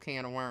up a whole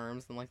can of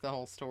worms, and like the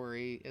whole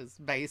story is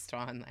based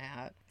on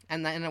that.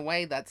 And in a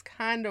way, that's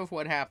kind of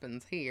what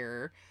happens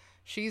here.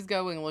 She's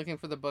going looking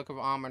for the Book of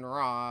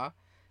Amun-Ra,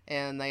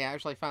 and they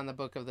actually find the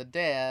Book of the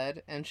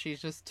Dead, and she's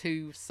just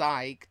too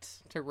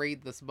psyched to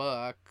read this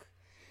book,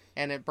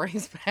 and it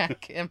brings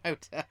back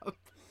Imhotep,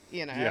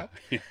 Yeah.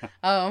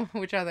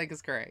 which I think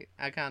is great.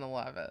 I kind of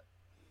love it.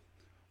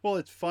 Well,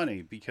 it's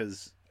funny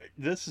because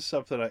this is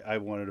something I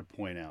wanted to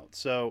point out.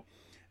 So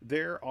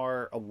there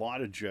are a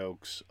lot of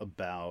jokes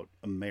about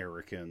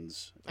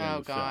Americans in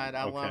the God,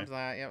 film. I loved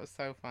that. Yeah, it was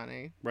so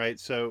funny. Right,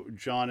 so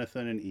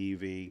Jonathan and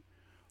Evie,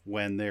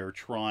 when they're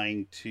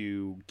trying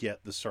to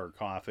get the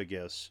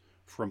sarcophagus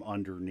from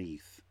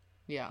underneath.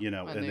 Yeah,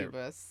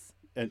 Anubis.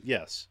 And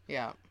yes.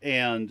 Yeah.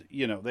 And,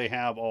 they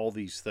have all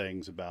these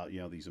things about,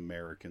 these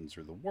Americans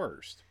are the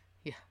worst.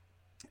 Yeah.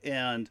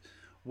 And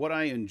what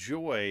I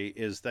enjoy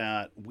is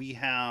that we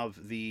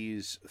have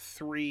these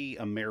three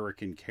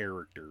American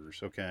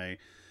characters, okay?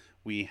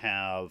 We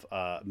have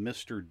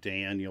Mr.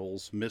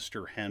 Daniels,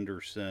 Mr.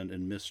 Henderson,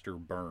 and Mr.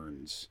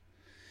 Burns.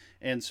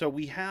 And so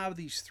we have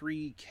these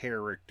three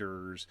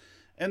characters,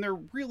 and they're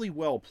really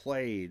well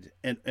played,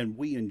 and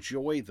we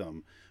enjoy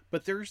them.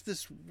 But there's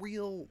this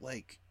real,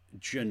 like,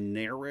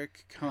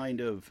 generic kind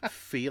of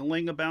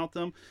feeling about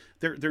them.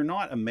 They're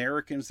not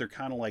Americans. They're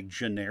kind of like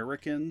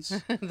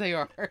genericans. They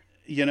are.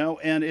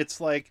 And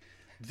it's like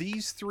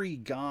these three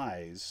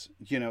guys,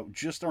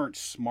 just aren't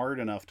smart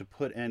enough to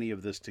put any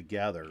of this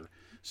together.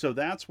 So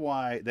that's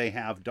why they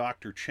have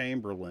Dr.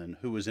 Chamberlain,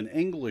 who is an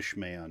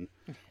Englishman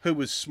who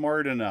was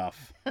smart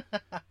enough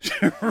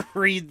to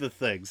read the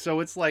thing.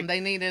 So it's like, They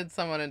needed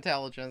someone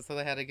intelligent, so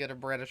they had to get a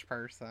British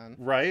person.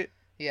 right?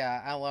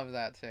 Yeah, I love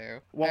that too.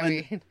 Well, I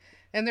mean,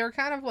 and they're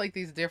kind of like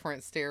these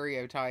different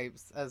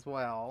stereotypes as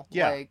well.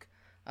 Yeah. Like,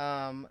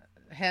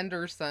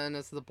 Henderson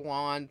is the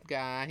blonde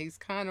guy. He's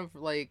kind of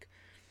like,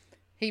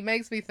 he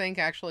makes me think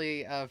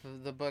actually of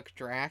the book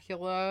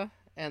Dracula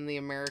and the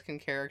American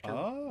character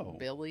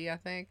Billy, I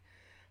think,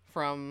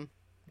 from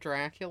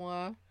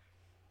Dracula.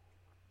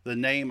 The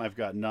name I've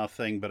got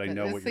nothing, but I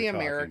know what you're talking about. It's the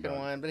American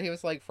one, but he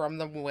was like from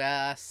the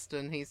West,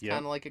 and he's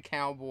kind of like a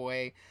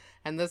cowboy.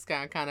 And this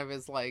guy kind of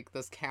is like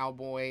this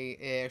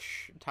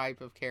cowboy-ish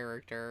type of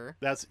character.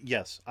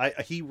 Yes.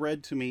 He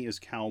read to me as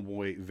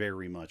cowboy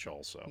very much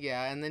also.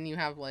 Yeah, and then you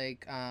have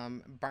like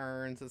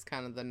Burns is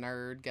kind of the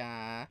nerd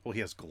guy. Well, he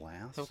has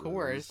glasses. Of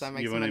course, that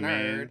makes him a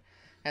nerd. Mean?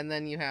 And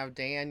then you have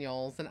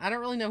Daniels, and I don't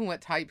really know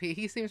what type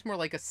he seems more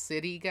like a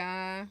city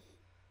guy.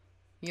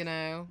 You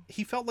know,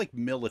 he felt like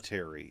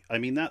military. I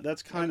mean,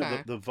 that's kind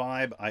of the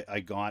vibe I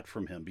got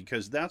from him,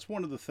 because that's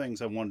one of the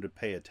things I wanted to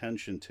pay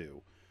attention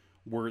to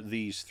were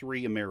these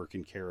three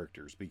American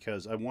characters,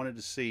 because I wanted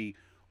to see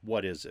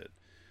what is it.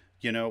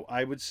 You know,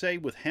 I would say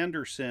with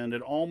Henderson,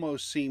 it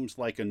almost seems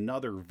like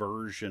another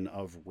version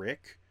of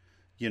Rick,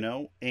 you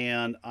know,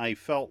 and I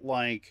felt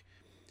like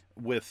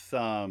with,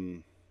 I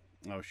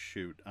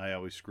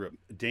always screw up,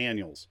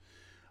 Daniels.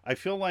 I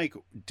feel like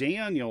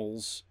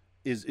Daniels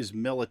is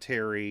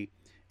military,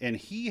 and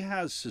he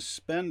has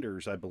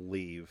suspenders, I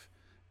believe,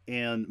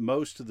 in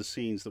most of the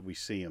scenes that we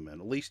see him in.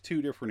 At least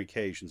 2 different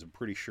occasions, I'm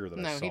pretty sure that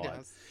I saw it. No, he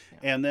does.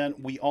 Yeah. And then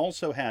we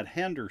also had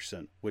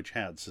Henderson, which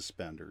had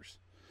suspenders.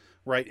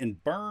 Right,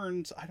 and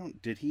Burns,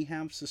 did he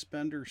have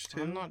suspenders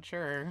too? I'm not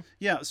sure.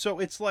 Yeah, so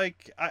it's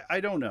like, I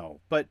don't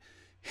know, but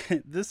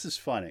this is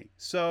funny.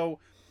 So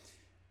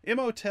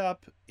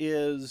Imhotep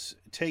is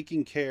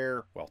taking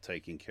care,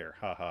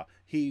 haha.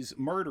 He's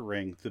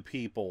murdering the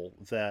people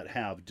that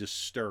have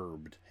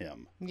disturbed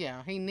him.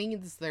 Yeah, he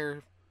needs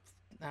their,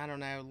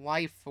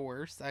 life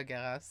force, I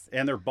guess.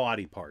 And their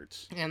body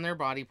parts.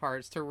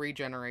 To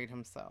regenerate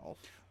himself.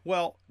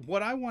 Well,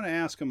 what I want to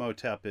ask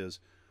Imhotep is,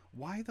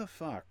 why the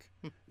fuck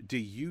do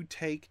you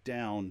take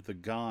down the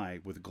guy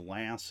with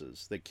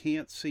glasses that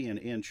can't see an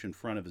inch in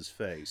front of his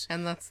face?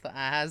 And that's the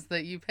eyes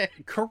that you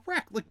pick.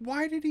 Correct. Like,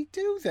 why did he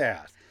do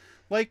that?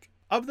 Like,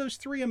 of those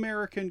 3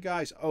 American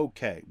guys,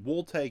 okay,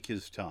 we'll take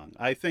his tongue.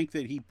 I think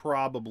that he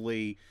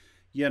probably,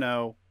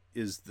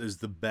 is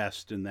the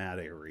best in that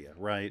area,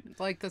 right?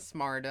 Like the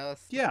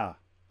smartest. Yeah.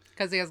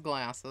 Because he has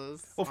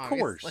glasses. Of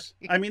course.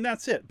 I mean,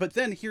 that's it. But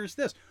then here's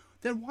this.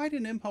 Then why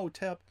didn't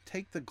Imhotep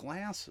take the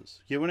glasses?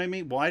 You know what I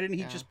mean? Why didn't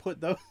he just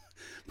put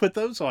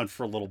those on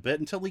for a little bit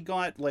until he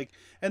got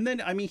and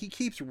then, I mean, he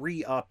keeps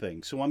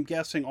re-upping. So I'm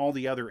guessing all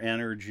the other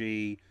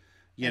energy,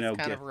 kind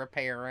of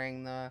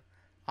repairing the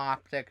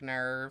optic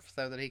nerve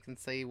so that he can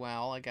see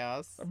well, I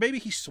guess. Or maybe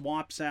he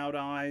swaps out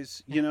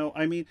eyes,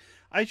 I mean,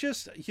 I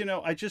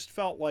just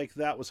felt like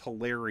that was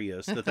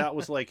hilarious, that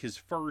was like his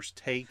first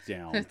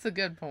takedown. It's a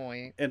good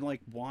point. And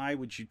why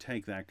would you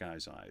take that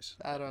guy's eyes?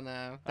 I don't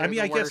know. They're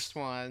the worst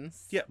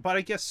ones. Yeah, but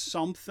I guess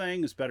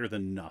something is better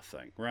than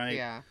nothing, right?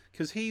 Yeah.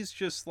 Because he's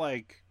just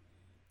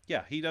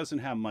he doesn't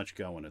have much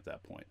going at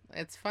that point.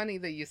 It's funny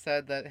that you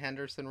said that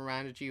Henderson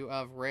reminded you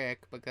of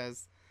Rick,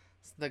 because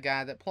the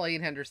guy that played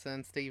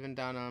Henderson, Stephen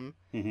Dunham,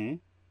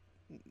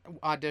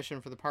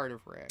 auditioned for the part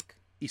of Rick.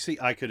 You see,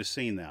 I could have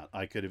seen that.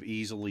 I could have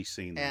easily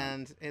seen that.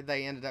 And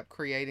they ended up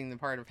creating the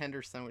part of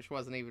Henderson, which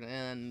wasn't even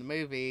in the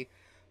movie,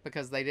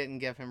 because they didn't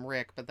give him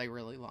Rick, but they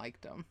really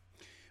liked him.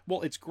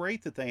 Well, it's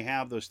great that they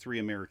have those 3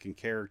 American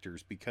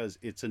characters, because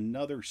it's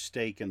another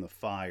stake in the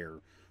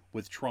fire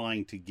with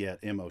trying to get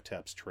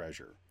Imhotep's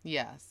treasure.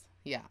 Yes.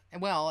 Yeah.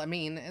 Well, I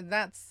mean,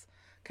 that's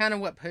kind of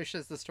what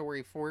pushes the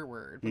story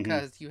forward,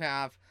 because you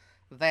have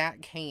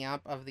that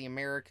camp of the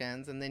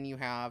Americans, and then you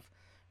have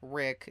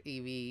Rick,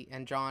 Evie,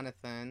 and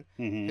Jonathan,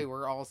 who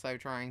were also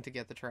trying to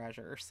get the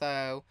treasure.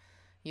 So,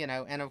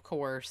 and of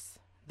course,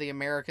 the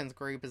Americans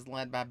group is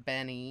led by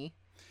Benny.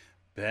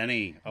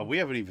 Benny. Oh, we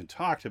haven't even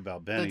talked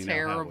about Benny. The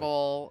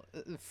terrible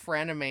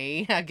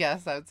frenemy, I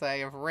guess I'd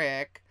say, of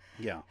Rick.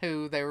 Yeah.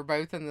 Who they were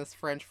both in this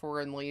French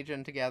Foreign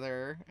Legion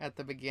together at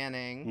the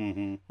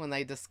beginning when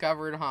they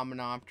discovered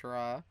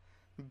Hominoptera.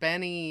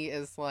 Benny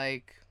is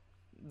like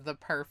the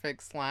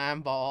perfect slime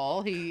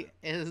ball. He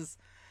is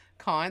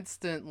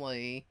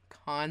constantly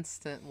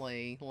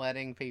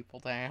letting people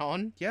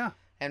down. Yeah.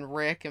 And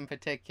Rick in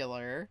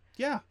particular.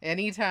 Yeah.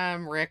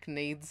 Anytime Rick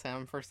needs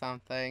him for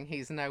something,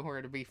 he's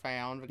nowhere to be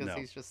found, because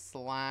he's just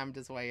slimed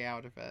his way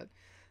out of it.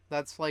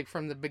 That's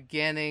from the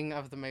beginning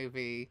of the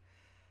movie.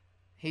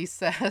 He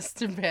says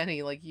to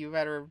Benny, you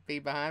better be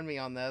behind me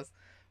on this.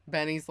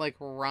 Benny's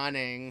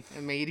running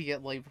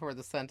immediately before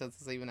the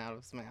sentence is even out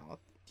of his mouth.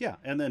 Yeah,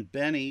 and then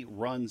Benny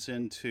runs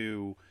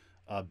into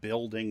a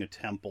building, a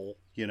temple,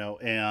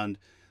 and,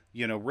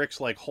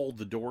 Rick's hold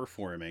the door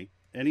for me.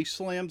 And he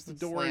slams the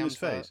door in his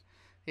face.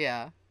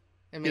 Yeah.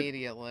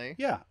 immediately.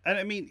 Yeah, and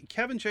I mean,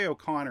 Kevin J.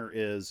 O'Connor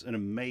is an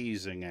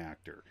amazing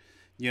actor.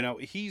 You know,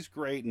 he's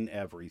great in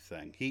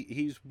everything.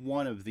 He's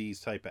one of these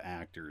type of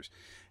actors,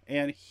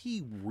 and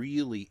he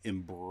really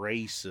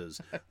embraces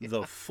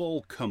the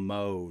full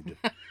commode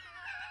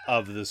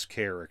of this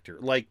character.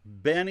 Like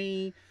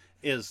Benny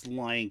is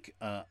like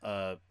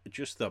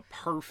just the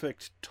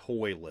perfect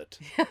toilet,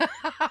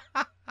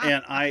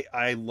 and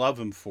I love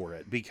him for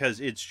it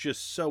because it's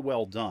just so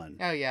well done.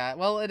 Oh yeah.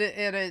 Well,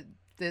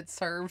 it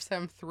serves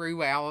him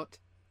throughout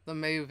the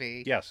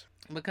movie. Yes.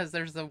 Because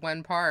there's the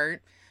one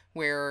part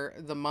where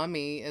the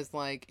mummy is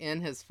like in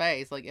his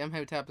face, like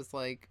Imhotep is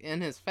like in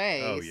his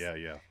face. Oh yeah,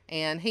 yeah.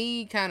 And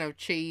he kind of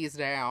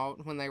cheesed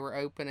out when they were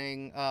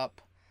opening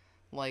up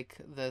like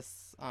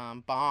this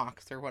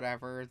box or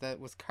whatever that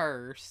was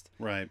cursed.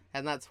 Right.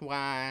 And that's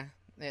why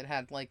it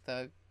had like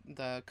the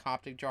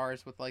Coptic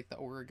jars with like the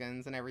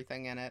organs and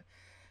everything in it.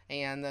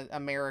 And the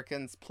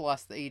Americans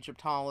plus the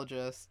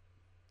Egyptologists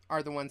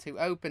are the ones who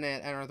open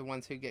it and are the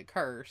ones who get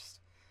cursed.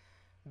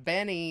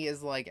 Benny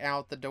is like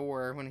out the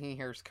door when he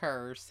hears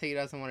curse. He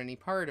doesn't want any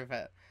part of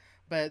it.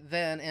 But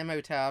then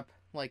Imhotep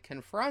like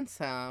confronts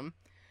him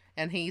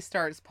and he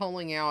starts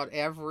pulling out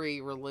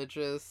every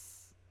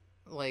religious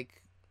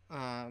like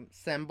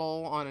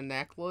symbol on a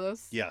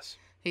necklace. Yes.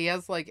 He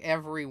has like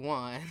every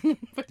one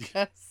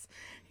because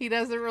he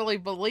doesn't really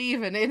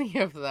believe in any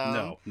of them.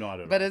 No, not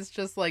at all. But it's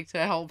just like to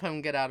help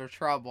him get out of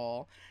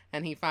trouble.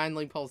 And he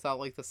finally pulls out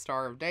like the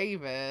Star of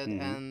David. Mhm.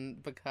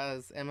 And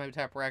because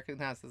Imhotep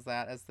recognizes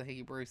that as the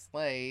Hebrew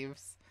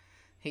slaves,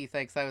 he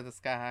thinks, oh, this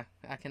guy,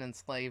 I can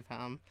enslave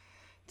him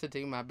to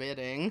do my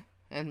bidding.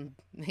 And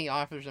he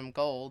offers him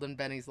gold. And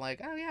Benny's like,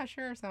 oh, yeah,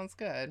 sure, sounds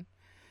good.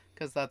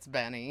 Because that's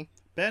Benny.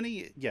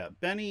 Benny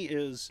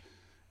is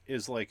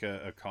like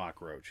a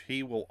cockroach.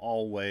 He will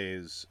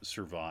always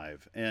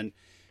survive. And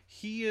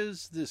he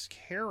is this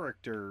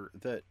character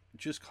that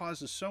just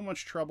causes so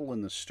much trouble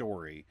in the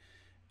story.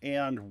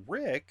 And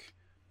Rick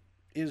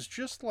is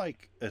just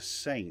like a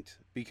saint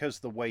because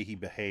the way he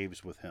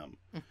behaves with him.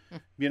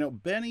 You know,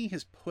 Benny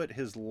has put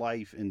his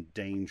life in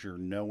danger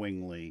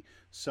knowingly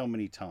so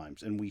many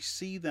times. And we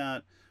see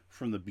that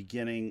from the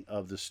beginning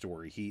of the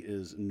story. He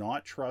is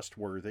not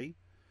trustworthy.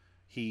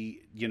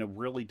 He,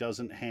 really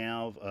doesn't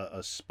have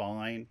a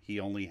spine. He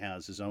only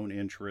has his own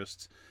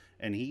interests.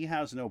 And he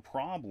has no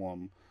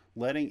problem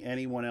letting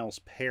anyone else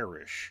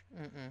perish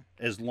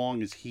as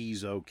long as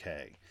he's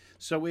okay.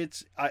 So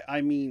it's,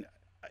 I'm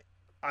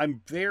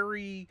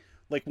very,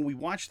 like when we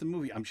watch the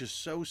movie, I'm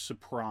just so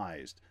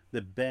surprised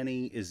that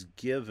Benny is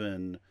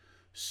given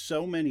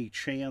so many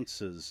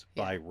chances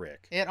by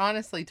Rick. It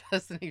honestly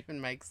doesn't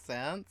even make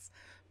sense,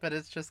 but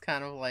it's just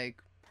kind of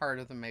like part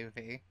of the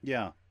movie.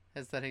 Yeah.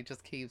 Is that he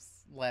just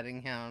keeps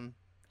letting him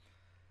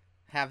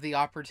have the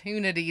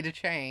opportunity to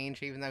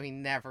change, even though he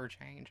never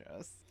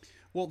changes.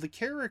 Well, the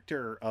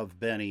character of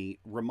Benny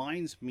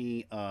reminds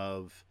me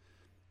of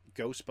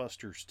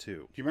Ghostbusters 2.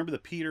 Do you remember the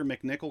Peter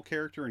MacNicol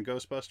character in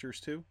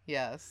Ghostbusters 2?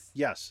 Yes.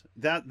 Yes,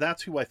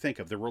 that's who I think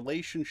of. The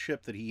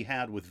relationship that he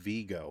had with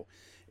Vigo,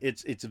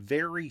 it's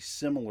very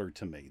similar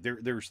to me.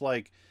 There's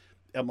like,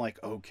 I'm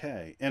like,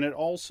 okay. And it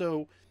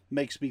also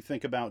makes me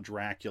think about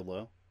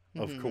Dracula,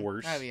 of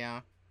course. Oh,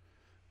 yeah.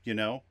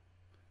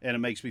 And it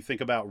makes me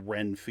think about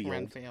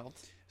Renfield.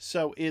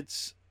 So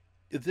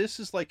this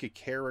is like a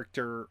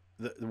character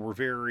that we're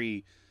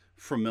very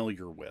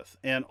familiar with.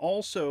 And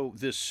also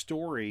this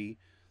story,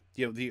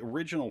 the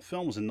original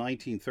film was in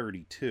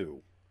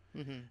 1932.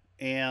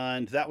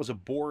 And that was a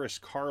Boris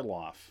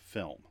Karloff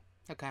film.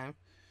 Okay.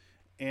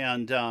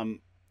 And,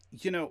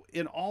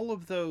 in all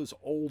of those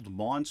old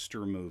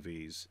monster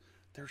movies,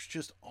 there's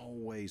just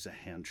always a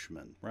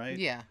henchman, right?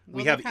 Yeah.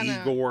 Well, we have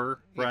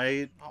Igor,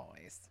 right?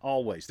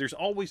 Always. There's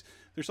always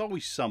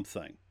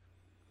something.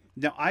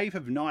 Now, I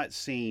have not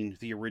seen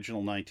the original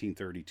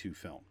 1932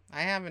 film.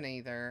 I haven't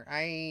either.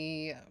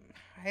 I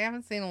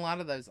haven't seen a lot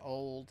of those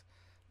old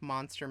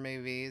monster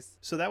movies.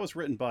 So that was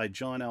written by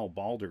John L.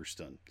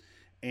 Balderston.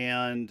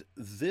 And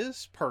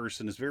this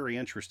person is very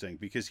interesting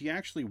because he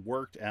actually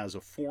worked as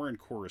a foreign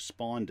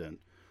correspondent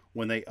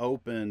when they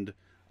opened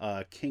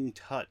King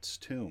Tut's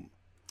tomb.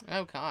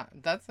 Oh, God.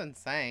 That's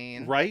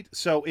insane. Right?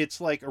 So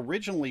it's like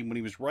originally when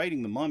he was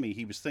writing The Mummy,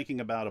 he was thinking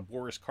about a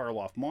Boris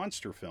Karloff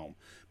monster film.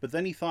 But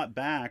then he thought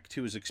back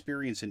to his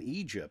experience in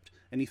Egypt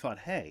and he thought,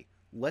 hey,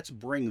 let's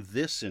bring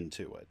this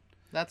into it.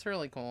 That's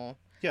really cool.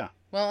 Yeah.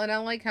 Well, and I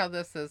like how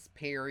this is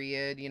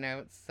period,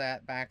 it's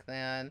set back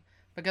then.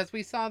 Because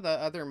we saw the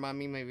other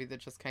Mummy movie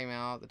that just came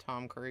out, the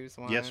Tom Cruise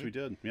one. Yes, we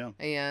did, yeah.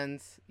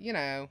 And,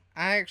 I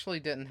actually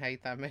didn't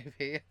hate that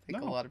movie. I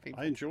think a lot of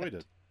people I enjoyed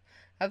it.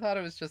 I thought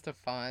it was just a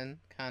fun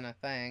kind of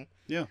thing.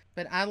 Yeah.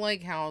 But I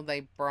like how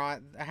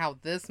how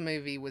this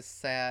movie was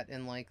set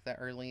in like the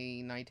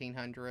early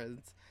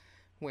 1900s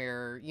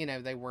where,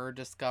 they were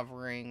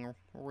discovering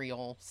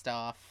real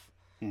stuff,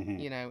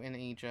 in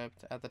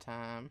Egypt at the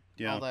time.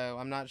 Yeah. Although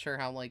I'm not sure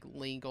how like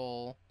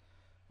legal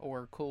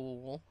or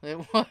cool. It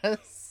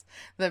was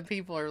that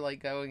people are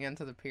like going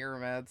into the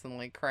pyramids and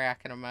like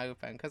cracking them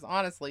open. Because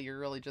honestly, you're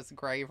really just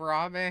grave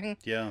robbing.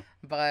 Yeah.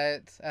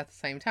 But at the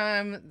same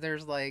time,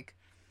 there's like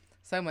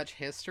so much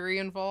history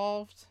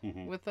involved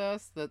Hmm. with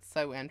this that's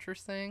so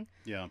interesting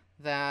Yeah.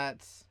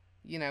 that,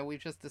 you know, we've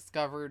just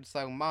discovered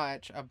so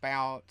much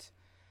about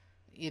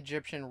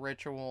Egyptian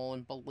ritual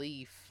and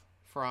belief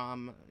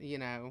from, you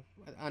know,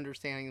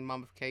 understanding the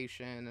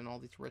mummification and all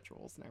these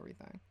rituals and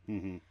everything,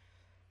 Hmm.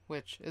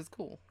 which is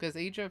cool because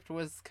Egypt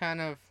was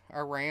kind of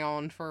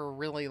around for a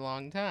really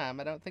long time.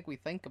 I don't think we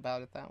think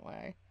about it that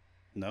way,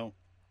 No.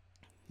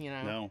 you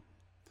know? No.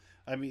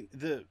 I mean,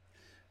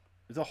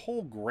 the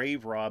whole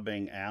grave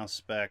robbing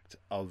aspect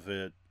of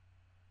it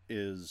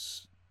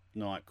is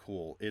not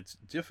cool. It's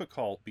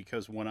difficult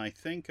because when I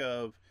think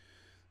of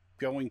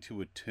going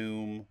to a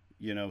tomb,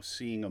 you know,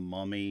 seeing a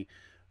mummy,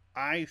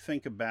 I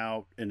think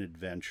about an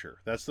adventure.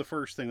 That's the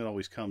first thing that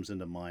always comes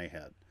into my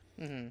head.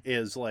 Mm-hmm.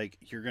 Is like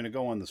you're going to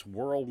go on this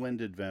whirlwind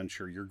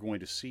adventure. You're going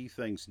to see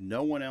things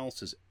no one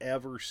else has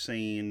ever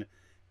seen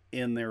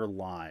in their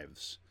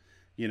lives.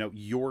 You know,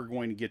 you're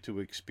going to get to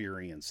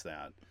experience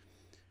that.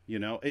 You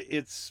know,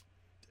 it's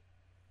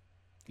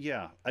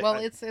yeah. Well,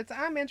 it's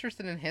I'm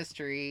interested in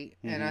history,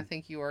 and I Mhm.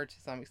 think you are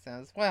to some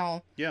extent as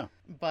well. Yeah.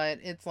 But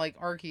it's like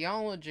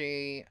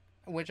archaeology,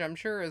 which I'm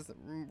sure is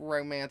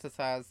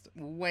romanticized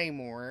way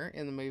more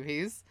in the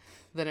movies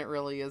than it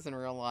really is in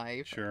real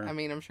life. Sure. I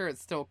mean, I'm sure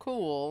it's still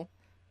cool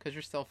because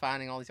you're still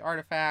finding all these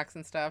artifacts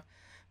and stuff.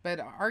 But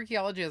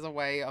archaeology is a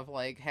way of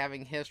like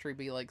having history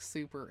be like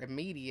super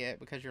immediate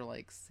because you're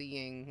like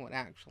seeing what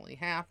actually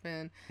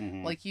happened.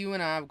 Mhm. Like you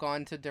and I have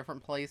gone to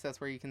different places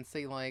where you can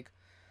see like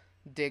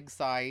dig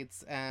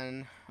sites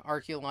and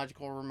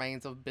archaeological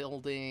remains of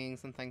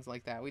buildings and things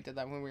like that. We did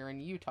that when we were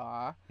in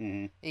Utah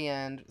Mhm.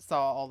 and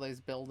saw all those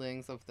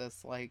buildings of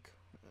this like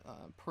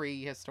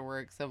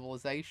prehistoric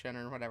civilization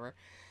or whatever.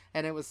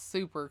 And it was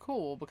super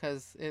cool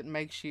because it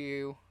makes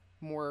you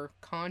more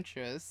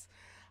conscious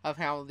of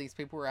how these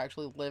people were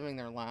actually living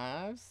their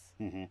lives.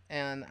 Mhm.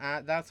 And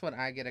that's what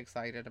I get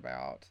excited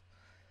about.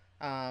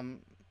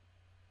 Um,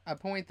 a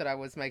point that I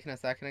was making a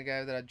second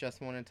ago that I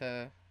just wanted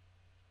to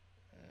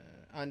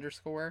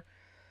underscore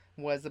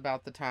was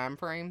about the time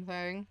frame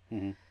thing.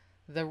 Mhm.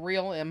 The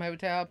real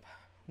Imhotep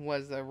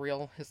was a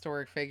real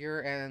historic figure,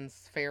 and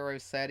Pharaoh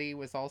Seti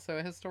was also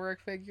a historic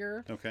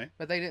figure, Okay.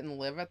 but they didn't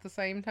live at the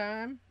same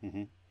time.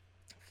 Mhm.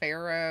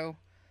 Pharaoh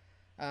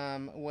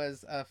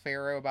was a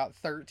pharaoh about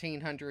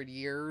 1,300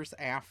 years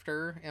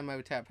after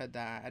Imhotep had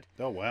died.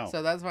 Oh wow.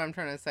 So that's what I'm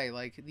trying to say.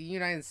 Like, the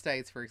United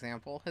States, for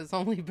example, has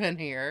only been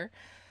here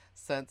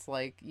since,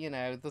 like, you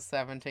know, the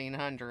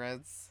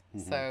 1700s.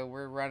 Mhm. So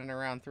we're running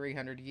around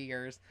 300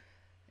 years.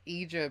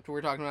 Egypt,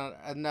 we're talking about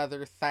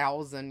another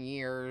 1,000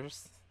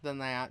 years than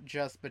that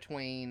just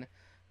between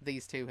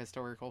these two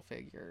historical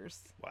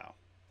figures. Wow.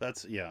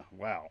 That's yeah.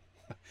 Wow.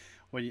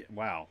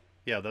 Wow.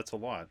 Yeah, that's a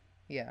lot.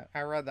 Yeah,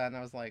 I read that and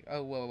I was like,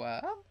 oh, whoa,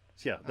 whoa.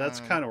 Yeah, that's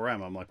Um, kind of where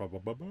I'm like, "Bah, bah,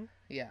 bah, bah."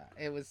 Yeah,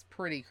 it was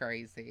pretty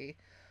crazy.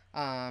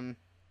 Um,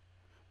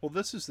 Well,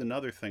 this is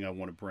another thing I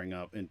want to bring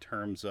up in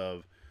terms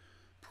of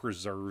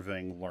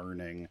preserving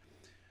learning.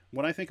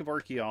 When I think of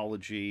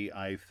archaeology,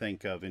 I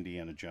think of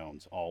Indiana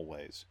Jones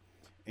always.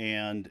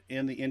 And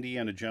in the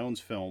Indiana Jones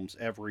films,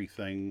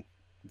 everything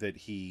that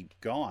he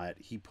got,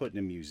 he put in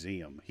a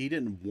museum. He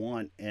didn't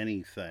want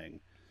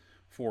anything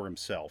for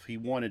himself. He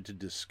wanted to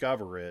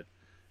discover it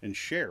and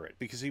share it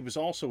because he was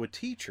also a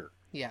teacher.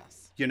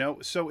 yes. You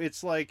know, so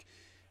it's like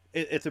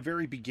at the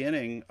very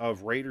beginning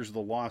of Raiders of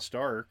the Lost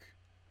Ark,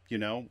 you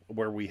know,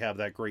 where we have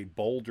that great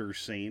boulder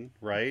scene,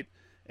 right?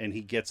 And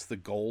he gets the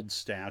gold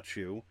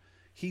statue.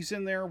 He's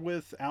in there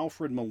with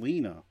Alfred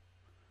Molina,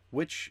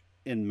 which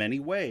in many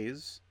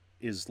ways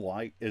is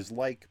like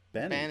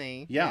Benny.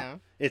 Benny. Yeah, Yeah.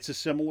 it's a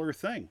similar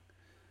thing.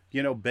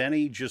 You know,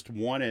 Benny just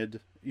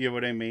wanted, you know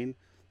what I mean,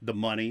 the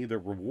money, the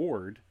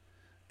reward,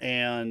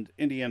 and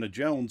Indiana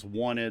Jones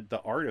wanted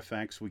the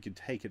artifacts so we could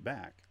take it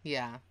back.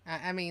 Yeah.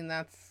 I mean,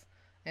 that's.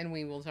 And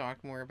we will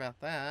talk more about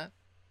that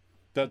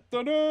Da,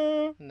 da,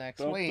 da, next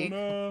da, week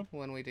da, da.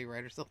 when we do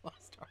Raiders of the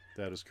Lost Ark.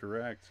 That is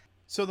correct.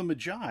 So the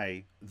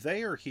Magi,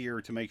 they are here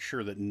to make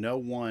sure that no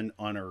one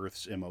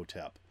unearths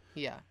Imhotep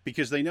Yeah.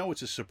 because they know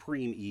it's a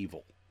supreme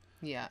evil.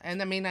 Yeah.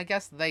 And I mean, I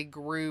guess they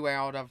grew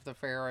out of the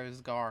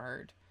Pharaoh's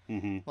guard.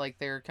 Mm-hmm. Like,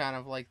 they're kind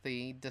of like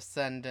the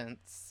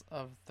descendants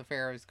of the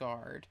Pharaoh's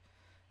guard.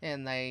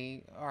 And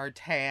they are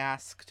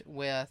tasked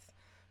with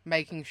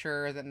making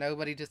sure that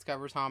nobody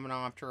discovers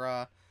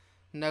Hymenoptera,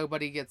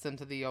 nobody gets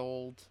into the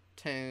old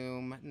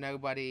tomb,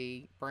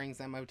 nobody brings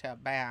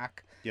Imhotep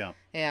back. Yeah.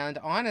 And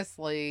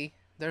honestly,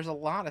 there's a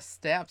lot of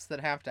steps that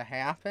have to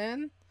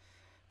happen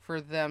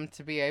for them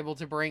to be able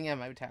to bring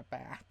Imhotep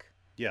back.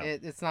 Yeah.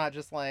 It's not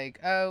just like,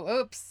 oh,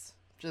 oops,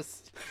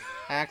 just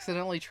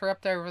accidentally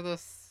tripped over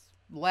this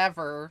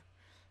lever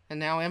and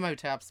now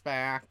Imhotep's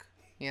back.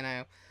 You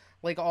know,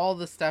 like all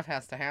this stuff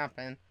has to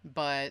happen.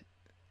 But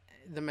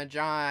the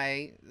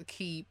Magi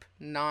keep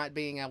not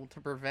being able to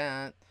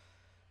prevent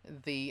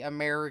the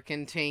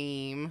American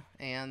team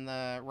and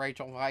the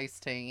Rachel Weisz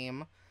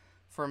team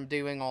from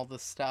doing all the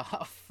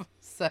stuff.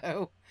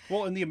 So,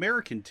 Well, and the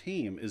American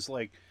team is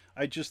like,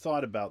 I just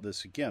thought about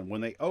this again.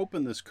 When they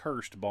open this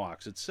cursed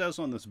box, it says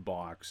on this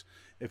box,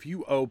 if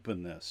you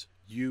open this,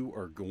 you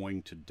are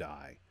going to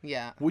die.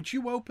 yeah. Would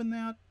you open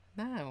that?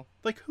 No.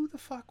 Like, who the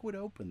fuck would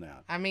open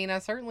that? I mean, I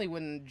certainly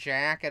wouldn't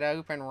jack it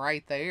open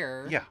right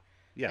there. Yeah,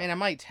 yeah. And I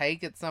might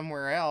take it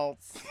somewhere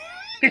else.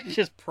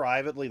 Just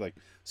privately, like,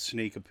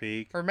 sneak a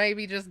peek. Or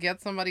maybe just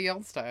get somebody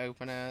else to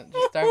open it.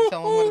 Just don't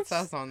tell them what it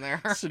says on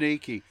there.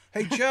 Sneaky.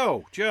 Hey,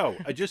 Joe,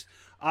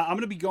 I'm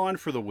going to be gone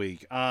for the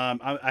week.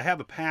 I have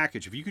a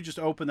package. If you could just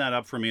open that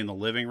up for me in the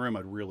living room,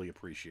 I'd really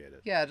appreciate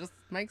it. Yeah, just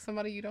make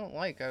somebody you don't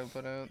like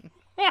open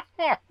it.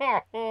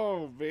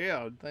 Oh,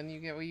 man. Then you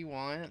get what you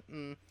want.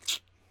 And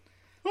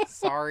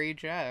sorry,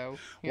 Joe.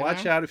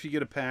 Watch out if you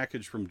get a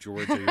package from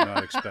Georgia you're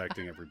not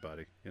expecting,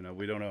 everybody.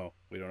 We don't know.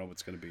 We don't know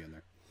what's going to be in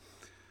there.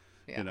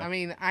 Yeah, I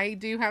mean, I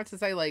do have to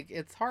say, like,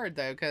 it's hard,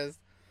 though, because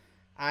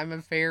I'm a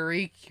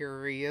very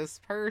curious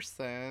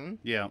person.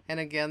 Yeah. And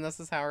again,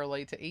 this is how I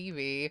relate to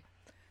Evie.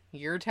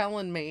 You're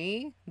telling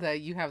me that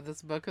you have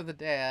this Book of the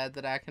Dead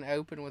that I can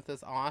open with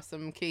this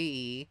awesome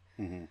key,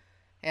 Mm-hmm.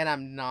 and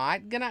I'm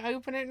not going to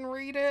open it and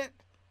read it?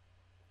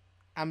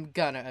 I'm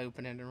going to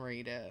open it and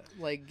read it.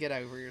 Like, get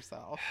over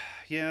yourself.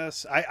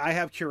 Yes, I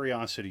have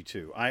curiosity,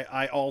 too.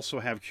 I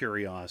also have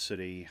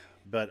curiosity,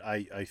 but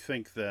I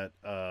think that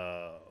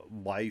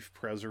life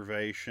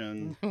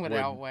preservation would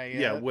outweigh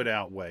it. Yeah, would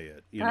outweigh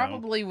it.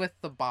 Probably with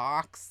the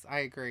box, I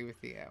agree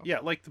with you. Yeah,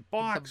 like the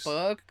box. The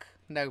book,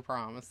 no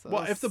promises.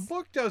 Well, if the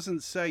book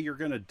doesn't say you're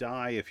going to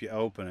die if you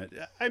open it,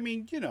 I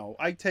mean,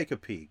 I take a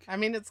peek. I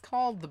mean, it's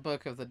called the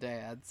Book of the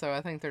Dead, so I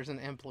think there's an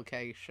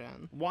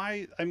implication.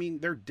 Why? I mean,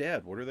 they're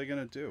dead. What are they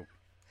going to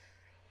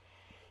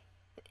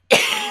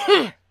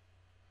do?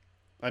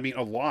 I mean,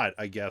 a lot,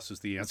 I guess, is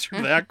the answer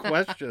to that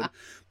question.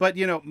 But,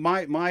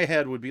 my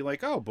head would be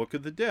like, oh, Book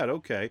of the Dead.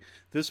 Okay.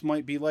 This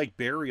might be like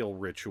burial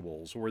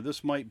rituals, or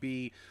this might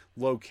be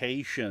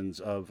locations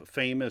of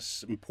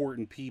famous,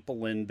 important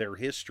people in their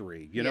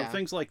history,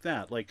 things like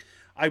that. Like,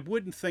 I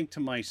wouldn't think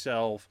to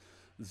myself,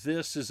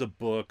 this is a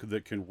book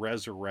that can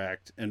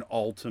resurrect an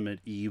ultimate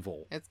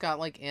evil. It's got,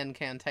 like,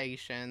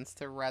 incantations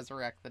to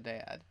resurrect the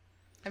dead.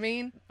 I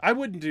mean, I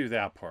wouldn't do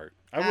that part.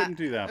 I wouldn't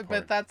do that part.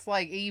 But that's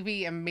like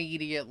Evie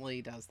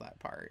immediately does that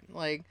part.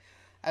 Like,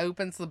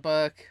 opens the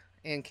book,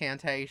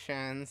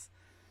 incantations,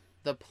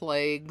 the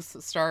plagues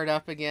start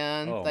up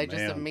again. Oh, they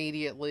just man.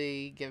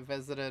 immediately get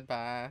visited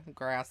by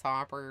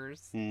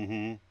grasshoppers.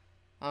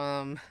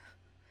 Mm-hmm.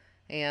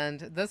 And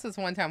this is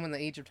one time when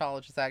the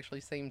Egyptologists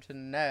actually seemed to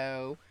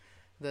know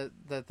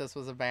that this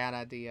was a bad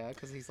idea,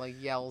 because he's like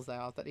yells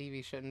out that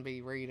Evie shouldn't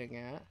be reading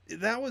it.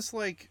 That was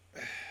like.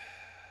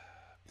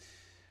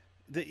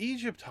 The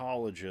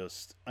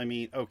Egyptologist, I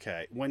mean,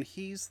 okay, when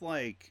he's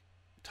like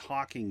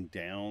talking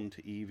down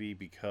to Evie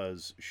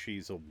because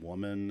she's a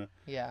woman,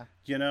 yeah,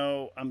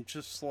 I'm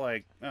just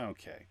like,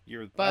 okay,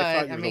 but I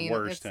thought you were mean, the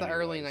worst. it's the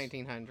early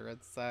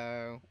 1900s,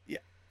 so yeah,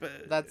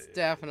 but that's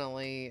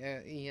definitely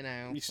you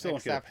still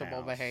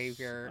acceptable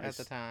behavior at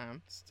the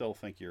time. Still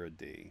think you're a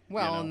D.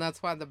 Well, and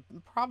that's why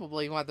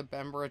probably why the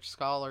Bembridge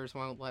scholars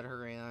won't let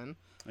her in.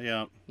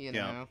 Yeah,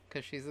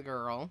 because she's a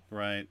girl,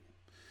 right.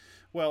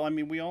 Well, I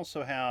mean, we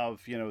also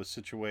have, a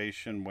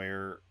situation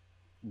where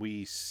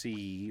we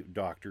see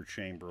Dr.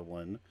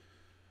 Chamberlain.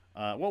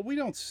 Well, we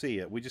don't see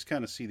it. We just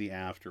kind of see the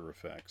after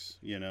effects,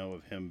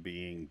 of him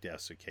being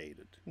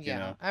desiccated.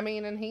 Yeah. I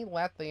mean, and he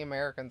let the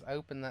Americans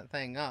open that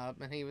thing up,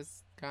 and he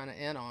was kind of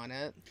in on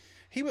it.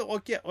 He would,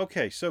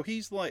 okay, so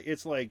he's like,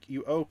 it's like,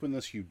 you open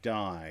this, you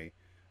die.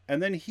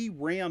 And then he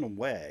ran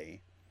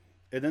away.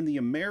 And then the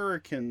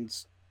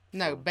Americans...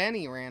 No,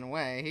 Benny ran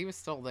away. He was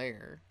still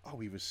there. Oh,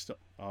 he was still...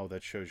 Oh,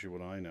 that shows you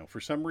what I know. For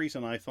some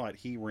reason, I thought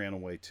he ran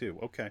away, too.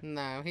 Okay.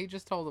 No, he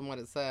just told them what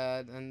it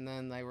said, and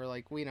then they were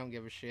like, we don't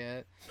give a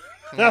shit.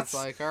 And it's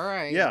like, all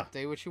right,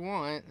 do what you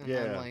want. And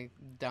then, like,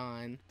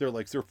 done.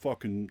 They're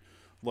fucking,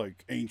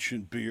 like,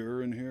 ancient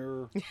beer in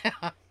here.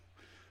 Yeah.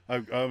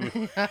 I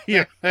mean,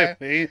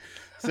 is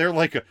there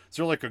like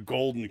a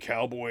golden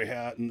cowboy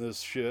hat in this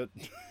shit?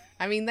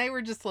 I mean, they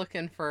were just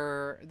looking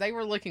for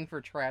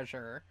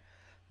treasure.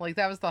 Like,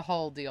 that was the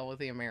whole deal with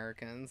the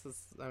Americans.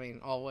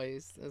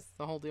 Always is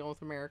the whole deal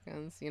with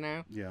Americans,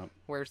 Yeah.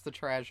 Where's the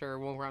treasure?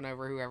 We'll run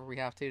over whoever we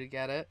have to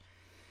get it.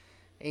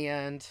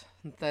 And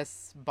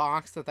this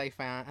box that they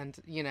found,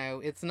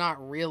 it's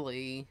not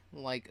really,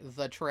 like,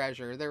 the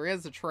treasure. There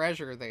is a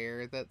treasure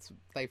there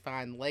they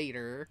find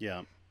later.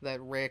 Yeah.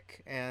 That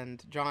Rick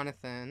and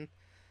Jonathan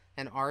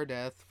and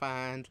Ardith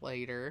find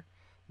later.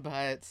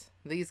 But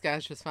these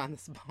guys just find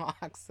this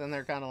box, and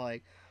they're kind of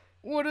like,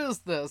 what is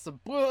this, a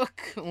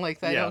book? Like,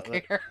 they don't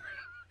care.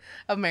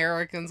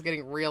 Americans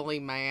getting really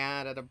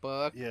mad at a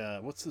book. Yeah,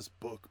 what's this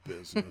book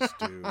business,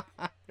 dude?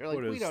 They're like,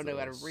 we don't know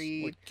how to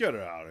read. Like, get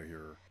it out of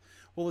here.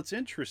 Well, it's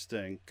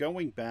interesting,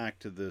 going back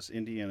to this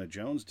Indiana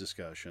Jones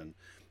discussion,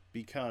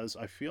 because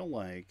I feel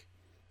like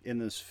in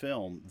this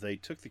film, they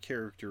took the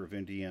character of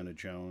Indiana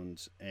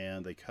Jones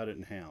and they cut it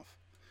in half.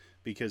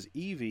 because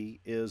Evie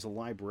is a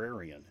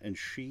librarian and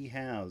she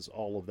has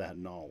all of that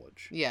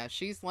knowledge. Yeah,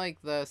 she's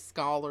like the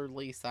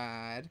scholarly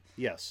side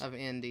Yes. of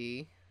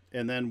Indy.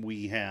 And then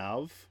we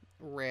have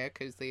Rick,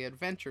 who's the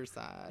adventure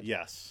side.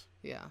 yes.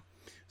 Yeah.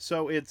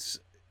 So it's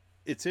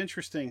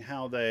interesting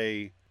how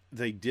they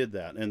did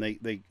that and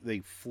they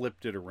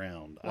flipped it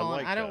around. Well,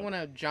 I don't want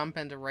to jump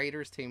into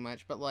Raiders too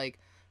much, but like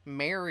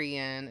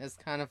Marion is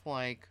kind of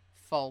like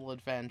full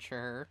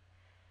adventure.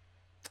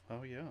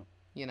 Oh yeah.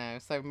 You know,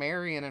 so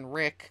Marion and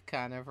Rick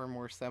kind of are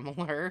more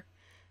similar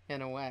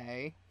in a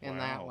way, in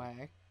that Wow.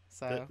 way.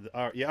 So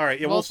Yeah, all right.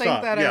 Yeah, we'll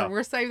stop. Yeah.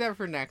 We'll save that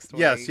for next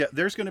week. Yes, yeah.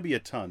 There's going to be a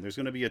ton. There's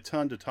going to be a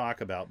ton to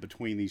talk about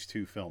between these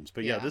two films.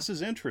 But yeah, Yeah. this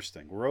is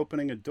interesting. We're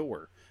opening a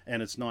door,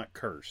 and it's not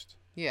cursed.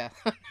 Yeah.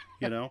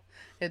 You know?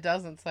 It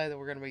doesn't say that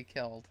we're going to be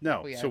killed.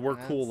 No. if So we we're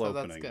open it, cool so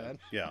opening that's good. it.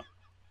 Yeah.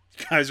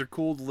 You guys are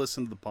cool to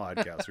listen to the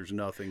podcast. There's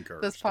nothing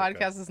cursed. This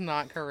podcast is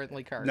not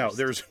currently cursed. No,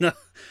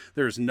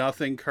 there's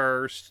nothing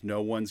cursed.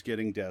 No one's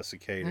getting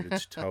desiccated.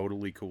 It's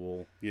totally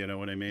cool. You know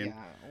what I mean?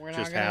 Yeah, we're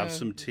Just not gonna, have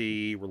some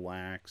tea,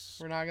 relax.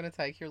 We're not going to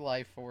take your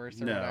life force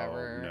or No,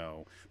 whatever.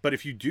 no. But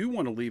if you do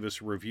want to leave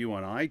us a review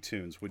on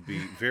iTunes, would be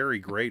very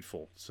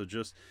grateful. So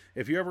just,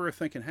 if you ever are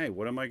thinking, hey,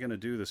 what am I going to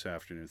do this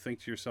afternoon?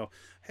 Think to yourself,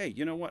 hey,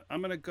 you know what?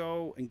 I'm going to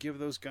go and give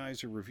those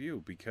guys a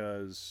review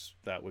because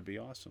that would be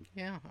awesome.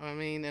 Yeah, I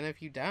mean, and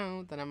if you don't,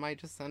 then I might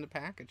just send a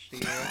package to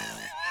you.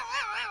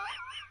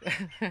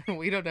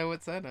 We don't know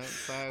what's in it,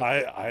 so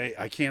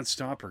I can't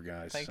stop her,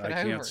 guys. Think it I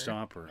can't over.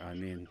 stop her. I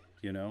mean,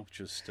 you know,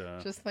 just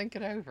think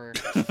it over.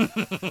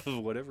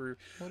 whatever.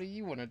 What do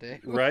you want to do?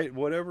 Right,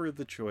 whatever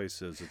the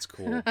choice is, it's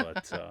cool.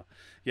 But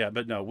yeah,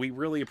 but no, we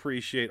really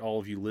appreciate all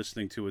of you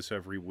listening to us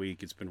every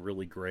week. It's been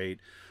really great.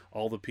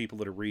 All the people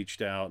that have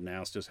reached out and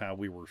asked us how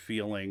we were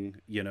feeling,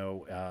 you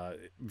know,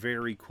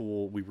 very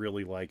cool. We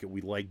really like it.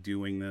 We like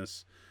doing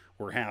this.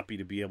 We're happy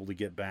to be able to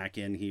get back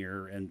in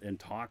here and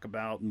talk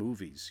about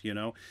movies. You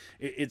know,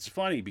 it's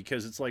funny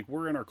because it's like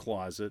we're in our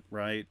closet,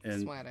 right?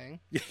 And Sweating.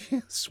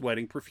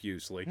 sweating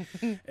profusely,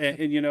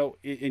 and you know,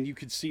 and you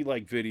could see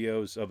like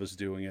videos of us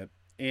doing it,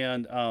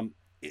 and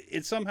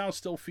it somehow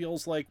still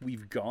feels like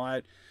we've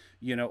got,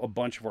 you know, a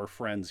bunch of our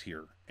friends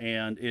here,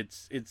 and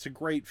it's a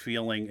great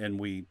feeling, and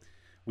we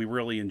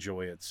really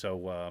enjoy it.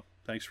 So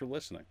thanks for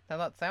listening. Now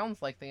that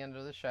sounds like the end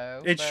of the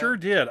show. It but- sure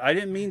did. I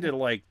didn't mean to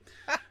like.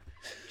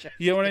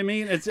 You know what I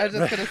mean? It's, I was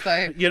just gonna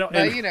say, you know,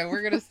 but and- you know,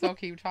 we're gonna still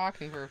keep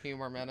talking for a few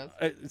more minutes.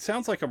 It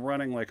sounds like I'm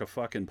running like a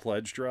fucking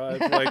pledge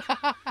drive. Like,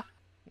 All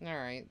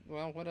right.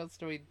 Well, what else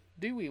do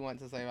we want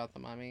to say about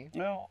the Mummy?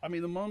 well, I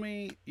mean, the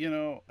Mummy, you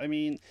know, I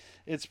mean,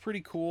 it's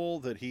pretty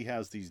cool that he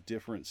has these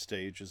different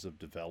stages of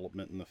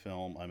development in the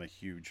film. I'm a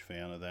huge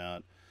fan of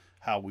that.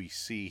 How we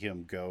see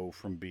him go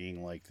from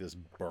being like this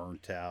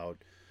burnt out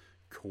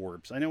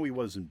corpse. I know he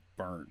wasn't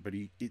burnt, but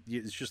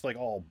it's just like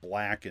all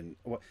black and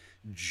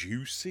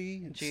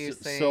juicy.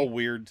 Juicy. So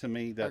weird to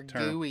me, that Or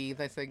term. gooey.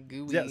 They say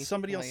gooey. Yeah,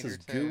 somebody else later,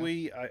 says too.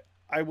 gooey.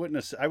 I would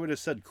have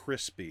said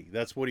crispy.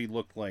 That's what he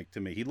looked like to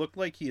me. He looked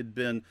like he had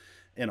been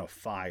in a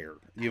fire.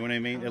 You know what I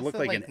mean? I It looked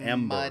said, like an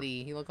ember.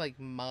 Muddy. He looked like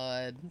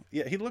mud.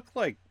 Yeah, he looked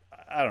like,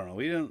 I don't know.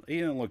 He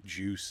didn't look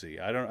juicy.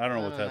 I don't know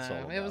what that's all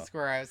about. It was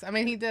gross. I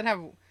mean, he did have.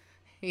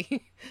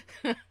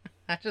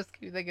 I just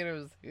keep thinking it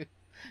was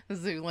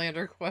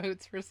Zoolander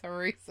quotes for some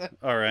reason.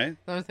 All right.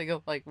 I'm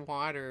thinking like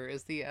water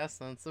is the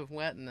essence of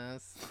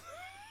wetness.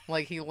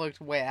 Like he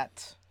looked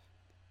wet.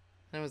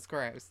 It was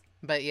gross.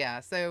 But yeah,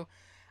 so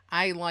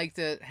I liked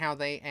it how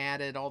they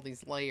added all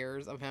these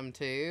layers of him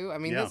too. I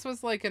mean, Yeah. this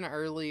was like an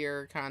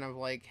earlier kind of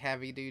like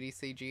heavy duty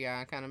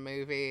CGI kind of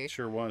movie.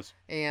 Sure was.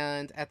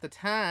 And at the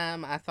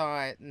time, I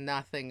thought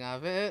nothing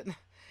of it.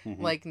 Mhm.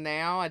 Like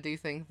now, I do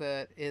think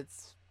that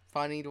it's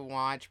funny to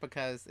watch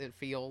because it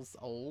feels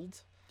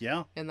old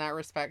Yeah. in that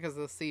respect because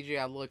the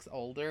CGI looks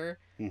older.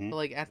 Mhm. But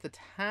like at the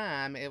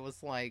time, it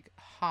was like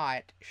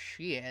hot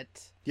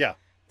shit. Yeah.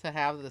 To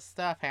have this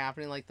stuff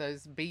happening, like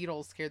those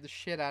beetles scared the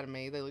shit out of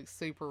me. They looked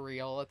super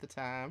real at the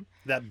time.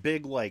 That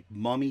big like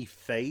mummy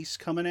face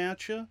coming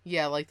at you.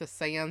 Yeah, like the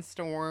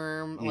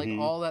sandstorm, like Mhm.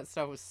 all that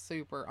stuff was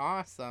super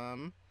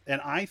awesome.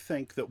 And I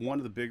think that one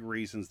of the big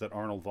reasons that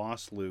Arnold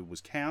Vosloo was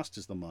cast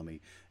as the Mummy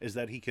is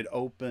that he could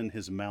open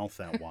his mouth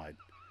that wide.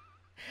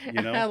 You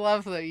know? I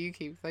love that you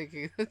keep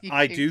thinking.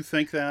 I do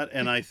think that,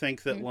 and I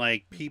think that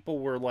like people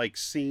were like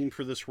seen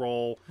for this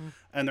role,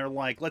 and they're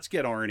like, let's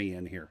get Arnie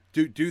in here.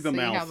 Do the See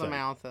mouth how thing. the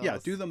mouth is. Yeah,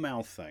 do the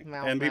mouth thing.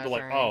 Mouth and people are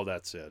like, measuring. oh,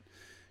 that's it.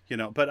 You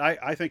know, but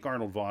I think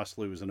Arnold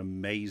Vosloo is an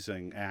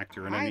amazing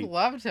actor, and I I mean,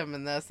 loved him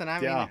in this, and I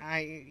Yeah.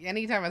 mean,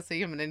 anytime I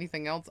see him in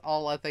anything else,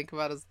 all I think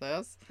about is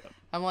this.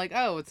 I'm like,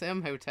 oh, it's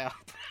Imhotep.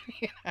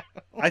 You know?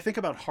 I think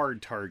about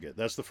Hard Target.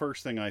 That's the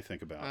first thing I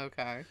think about.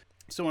 Okay.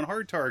 So in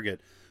Hard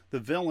Target, the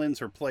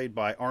villains are played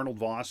by Arnold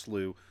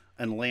Vosloo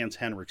and Lance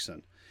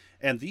Henriksen.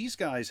 And these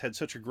guys had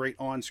such a great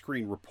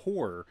on-screen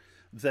rapport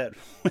that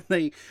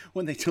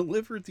when they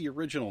delivered the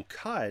original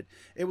cut,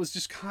 it was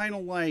just kind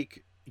of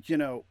like, you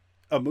know,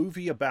 a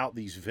movie about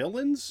these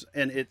villains,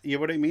 and it, you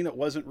know what I mean? It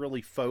wasn't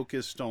really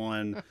focused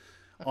on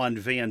on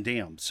Van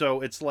Damme.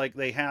 So it's like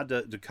they had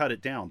to cut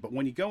it down. But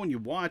when you go and you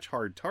watch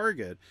Hard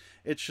Target,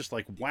 it's just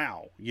like,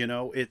 wow,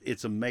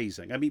 it's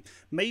amazing. I mean,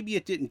 maybe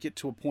it didn't get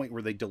to a point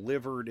where they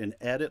delivered an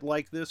edit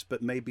like this,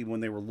 but maybe when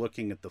they were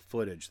looking at the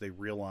footage, they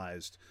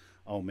realized,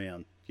 oh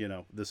man,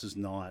 this is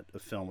not a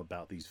film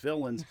about these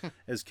villains,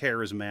 as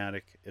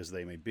charismatic as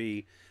they may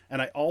be.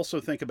 And I also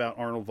think about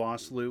Arnold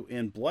Vosloo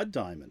in Blood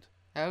Diamond.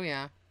 Oh,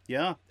 yeah.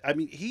 Yeah. I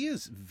mean, he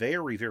is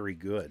very, very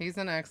good. He's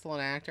an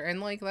excellent actor.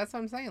 And, that's what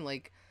I'm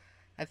saying.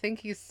 I think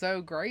he's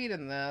so great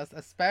in this,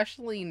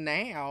 especially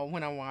now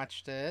when I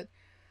watched it.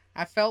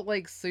 I felt,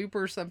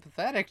 super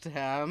sympathetic to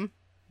him,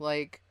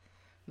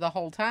 the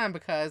whole time,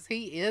 because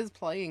he is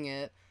playing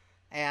it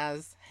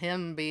as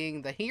him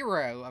being the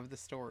hero of the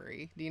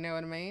story. Do you know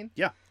what I mean?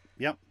 Yeah.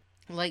 Yep.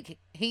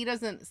 He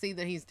doesn't see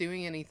that he's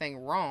doing anything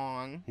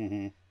wrong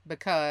Mm-hmm.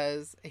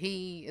 because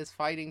he is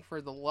fighting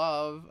for the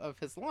love of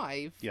his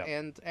life Yep.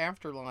 and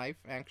afterlife,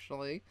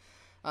 actually.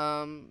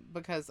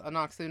 Because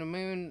Anck-su-namun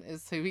Moon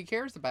is who he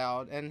cares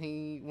about, and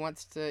he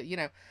wants to,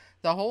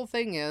 the whole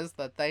thing is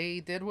that they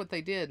did what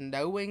they did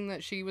knowing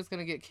that she was going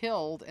to get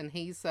killed, and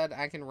he said,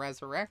 I can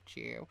resurrect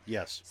you.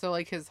 Yes. So,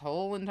 his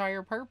whole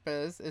entire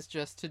purpose is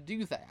just to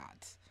do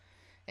that.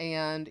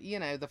 And,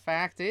 the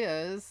fact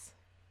is,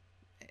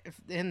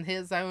 in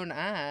his own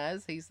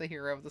eyes, he's the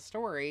hero of the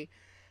story.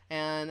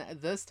 And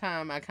this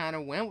time I kind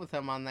of went with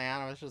him on that.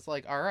 I was just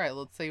like, all right,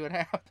 let's see what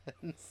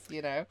happens,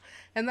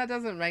 And that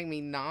doesn't make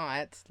me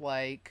not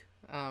like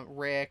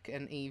Rick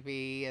and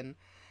Evie and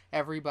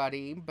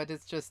everybody, but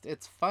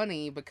it's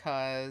funny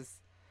because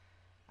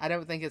I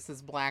don't think it's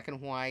as black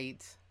and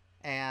white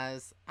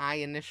as I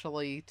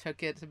initially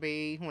took it to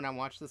be when I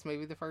watched this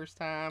movie the first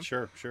time.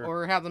 Sure.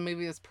 Or how the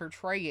movie is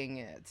portraying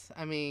it.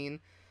 I mean,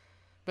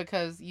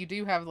 because you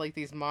do have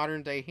these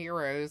modern day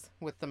heroes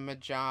with the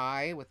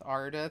Magi, with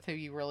Ardith, who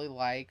you really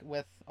like,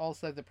 with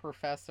also the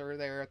professor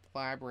there at the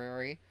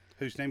library,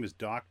 whose name is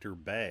Dr.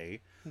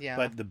 Bay. Yeah.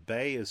 But the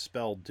Bay is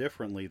spelled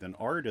differently than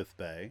Ardith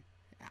Bay.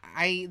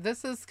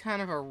 This is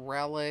kind of a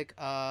relic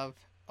of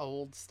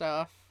old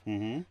stuff.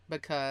 Mm-hmm.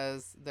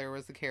 Because there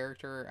was a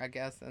character, I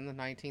guess, in the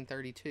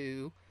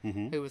 1932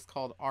 Mm-hmm. who was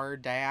called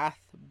Ardath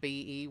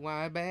Bey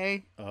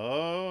Bay.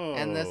 Oh.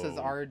 And this is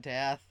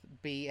Ardath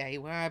Bay.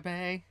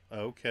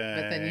 Okay.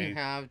 But then you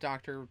have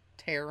Dr.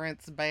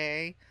 Terrence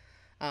Bay,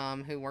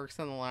 who works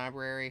in the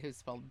library, who's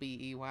spelled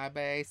Bey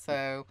Bay.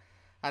 So,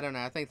 I don't know.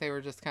 I think they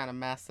were just kind of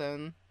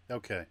messing.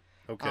 Okay.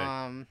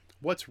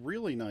 What's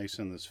really nice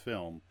in this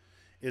film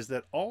is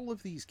that all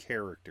of these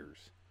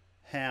characters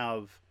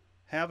have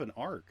an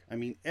arc. I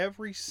mean,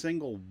 every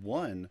single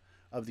one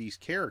of these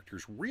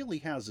characters really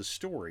has a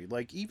story.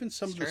 Even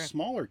some of the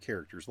smaller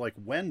characters, like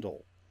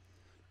Wendell,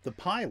 the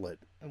pilot.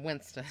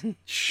 Winston.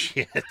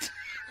 Shit.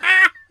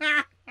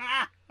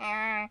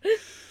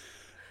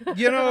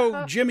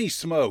 Jimmy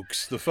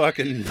Smokes, the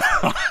fucking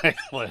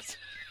pilot.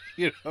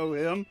 You know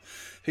him?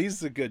 He's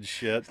the good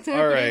shit.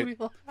 All right.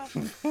 Oh,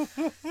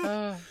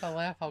 if I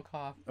laugh, I'll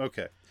cough.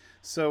 Okay.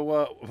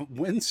 So,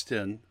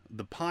 Winston,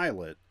 the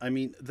pilot, I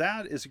mean,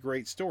 that is a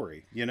great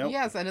story,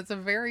 Yes, and it's a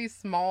very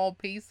small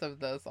piece of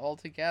this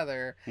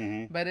altogether,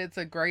 Mm-hmm. but it's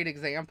a great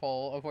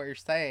example of what you're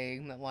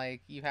saying, that,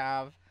 you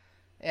have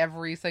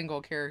every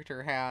single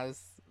character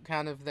has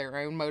kind of their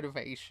own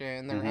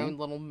motivation, their Mm-hmm. own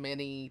little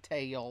mini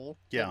tale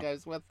Yeah. that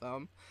goes with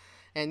them.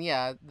 And,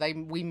 yeah,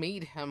 we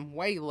meet him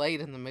way late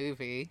in the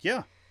movie.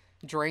 Yeah.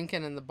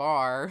 Drinking in the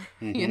bar,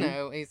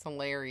 Mhm. he's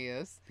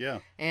hilarious. Yeah.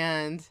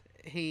 And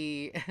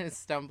he is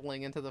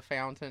stumbling into the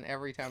fountain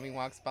every time he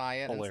walks by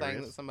it and saying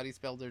Hilarious. that somebody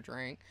spilled their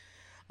drink.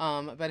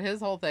 But his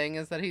whole thing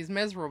is that he's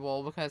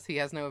miserable because he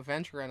has no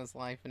adventure in his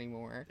life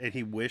anymore. And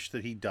he wished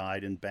that he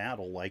died in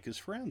battle like his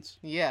friends.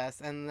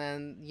 Yes, and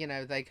then,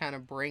 they kind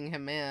of bring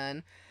him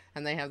in,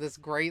 and they have this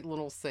great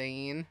little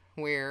scene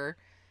where,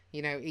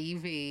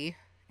 Evie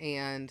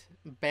and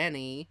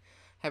Benny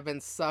have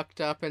been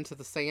sucked up into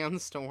the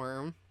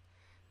sandstorm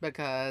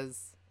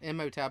because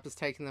Imhotep is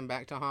taking them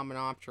back to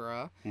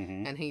Hamunaptra,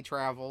 Mm-hmm. and he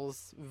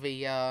travels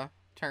via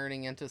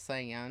turning into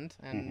sand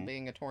and Mhm.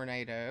 being a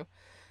tornado.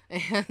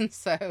 And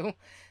so,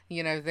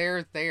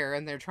 they're there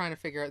and they're trying to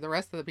figure out, the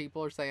rest of the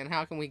people are saying,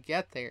 how can we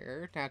get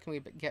there? How can we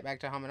get back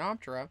to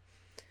Hamunaptra?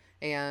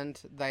 And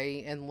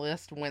they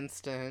enlist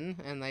Winston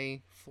and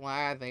they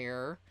fly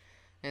there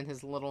in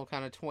his little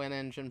kind of twin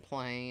engine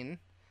plane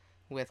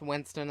with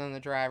Winston in the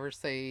driver's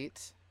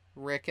seat,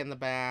 Rick in the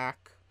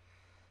back,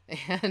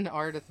 and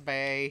Ardith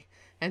Bay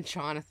and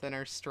Jonathan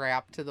are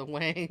strapped to the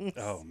wings.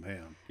 Oh,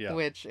 man. Yeah.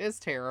 Which is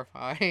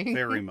terrifying.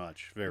 Very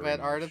much. Very But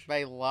much. Ardith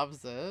Bay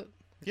loves it.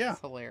 Yeah.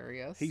 It's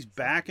hilarious. He's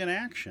back in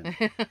action.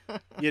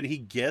 Yet he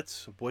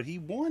gets what he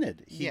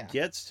wanted. He Yeah.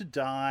 gets to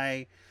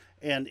die.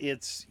 And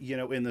it's,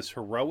 in this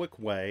heroic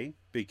way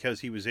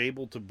because he was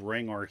able to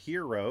bring our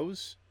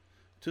heroes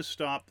to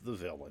stop the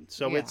villain.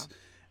 So Yeah.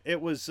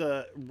 it was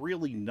a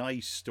really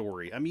nice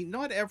story. I mean,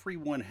 not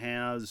everyone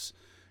has,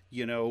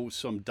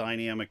 some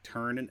dynamic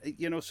turn.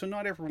 And, so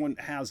not everyone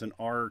has an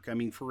arc. I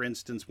mean, for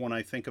instance, when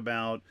I think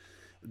about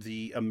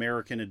the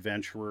American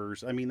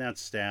Adventurers, I mean,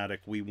 that's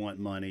static. We want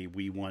money.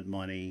 We want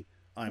money.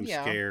 I'm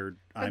Yeah. scared,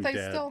 But I'm they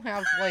dead. still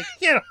have, like,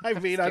 You know, I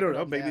I'm mean, I don't scared,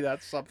 know. I'm Maybe dead.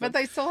 that's something. But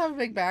they still have a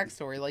big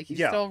backstory. Like, you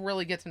Yeah. still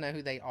really get to know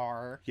who they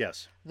are.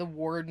 Yes. The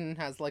warden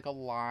has, like, a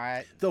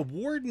lot. The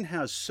warden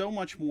has so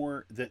much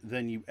more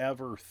than you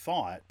ever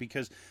thought,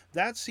 because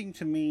that seemed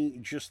to me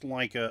just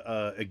like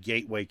a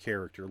gateway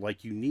character.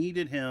 Like, you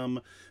needed him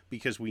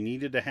because we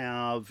needed to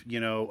have, you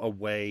know, a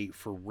way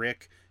for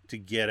Rick to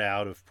get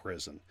out of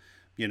prison,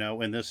 you know,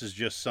 and this is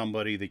just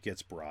somebody that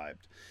gets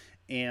bribed.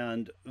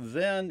 And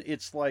then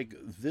it's like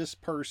this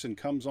person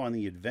comes on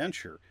the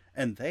adventure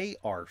and they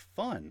are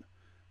fun.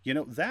 You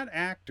know, that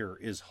actor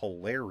is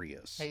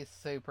hilarious. He's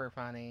super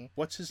funny.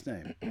 What's his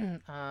name?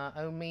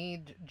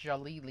 Omid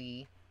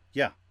Jalili.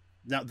 Yeah.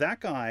 Now, that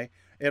guy,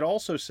 it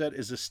also said,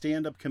 is a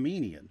stand up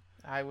comedian.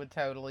 I would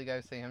totally go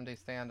see him do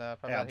stand up.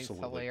 I bet he's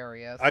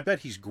hilarious. I bet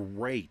he's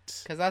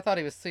great. Because I thought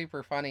he was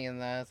super funny in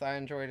this. I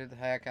enjoyed the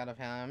heck out of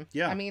him.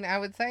 Yeah. I mean, I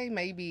would say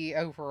maybe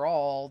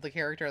overall, the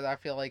character that I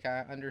feel like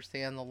I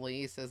understand the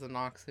least is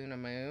Noxuna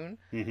Moon.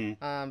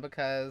 Mm-hmm.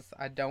 Because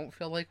I don't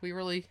feel like we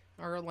really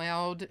are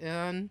allowed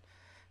in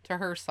to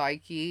her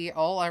psyche.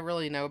 All I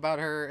really know about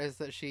her is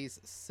that she's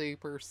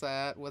super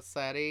set with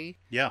SETI.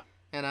 Yeah.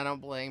 And I don't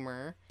blame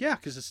her. Yeah,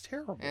 because it's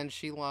terrible. And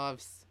she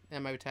loves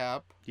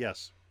Imhotep.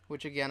 Yes.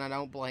 Which, again, I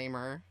don't blame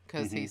her,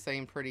 because Mm-hmm. he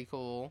seemed pretty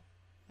cool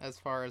as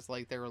far as,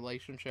 like, their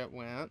relationship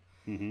went,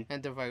 Mm-hmm.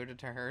 and devoted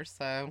to her,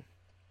 so,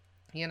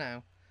 you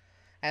know.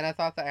 And I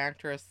thought the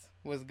actress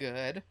was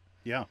good.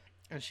 Yeah.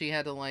 And she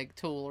had to, like,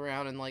 tool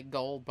around in, like,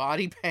 gold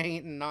body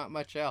paint and not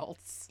much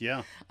else.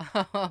 Yeah.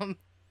 And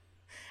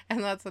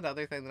that's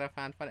another thing that I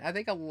find funny. I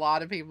think a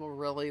lot of people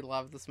really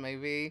love this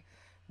movie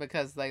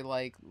because they,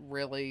 like,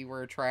 really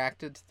were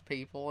attracted to the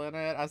people in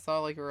it. I saw,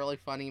 like, a really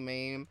funny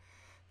meme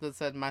that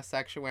said my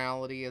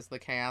sexuality is the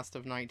cast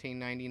of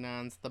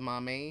 1999's The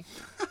Mummy.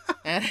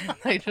 And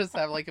they just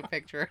have, like, a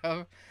picture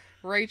of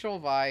Rachel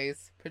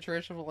Weisz,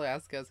 Patricia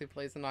Velasquez, who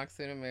plays the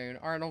Noxuna Moon,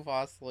 Arnold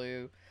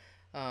Vosloo,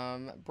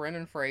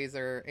 Brendan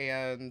Fraser,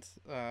 and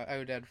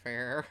Oded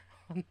Fair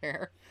on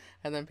there.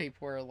 And then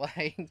people were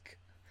like,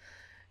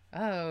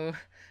 oh,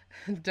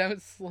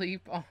 don't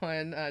sleep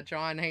on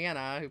John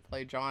Hannah, who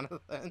played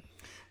Jonathan.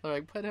 They're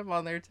like, put him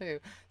on there too.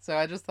 So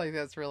I just think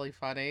that's really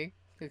funny,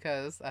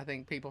 because I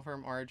think people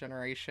from our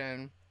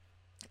generation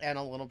and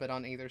a little bit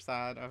on either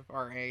side of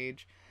our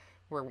age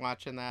were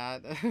watching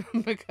that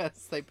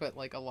because they put,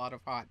 like, a lot of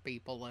hot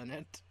people in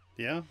it.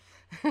 Yeah.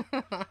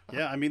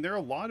 Yeah, I mean, there are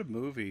a lot of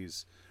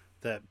movies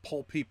that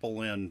pull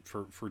people in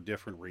for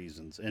different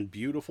reasons, and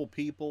beautiful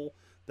people,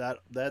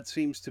 that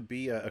seems to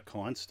be a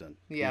constant.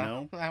 Yeah.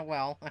 You know?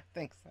 Well, I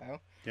think so.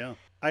 Yeah.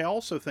 I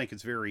also think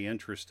it's very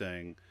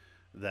interesting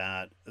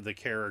that the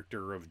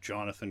character of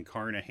Jonathan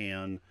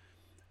Carnahan,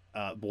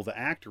 well, the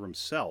actor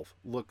himself,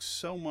 looks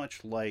so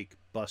much like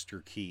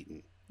Buster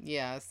Keaton.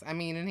 Yes. I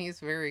mean, and he's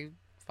very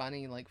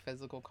funny, like,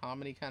 physical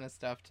comedy kind of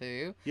stuff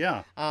too.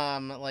 Yeah.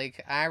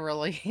 Like, I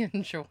really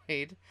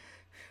enjoyed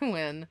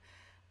when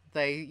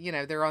they, you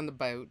know, they're on the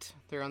boat.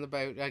 They're on the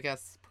boat, I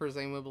guess,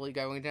 presumably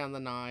going down the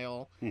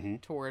Nile Mm-hmm.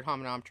 toward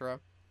Hamunaptra.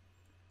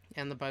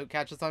 And the boat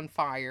catches on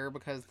fire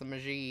because the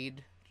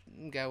Majid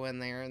go in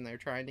there and they're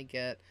trying to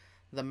get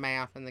the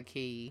map and the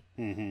key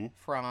Mm-hmm.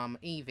 from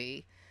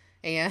Evie.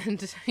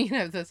 And, you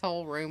know, this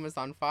whole room is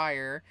on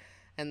fire.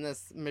 And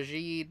this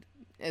Majid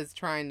is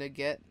trying to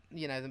get,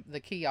 you know, the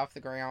key off the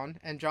ground.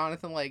 And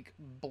Jonathan, like,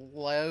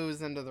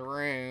 blows into the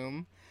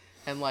room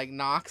and, like,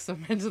 knocks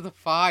him into the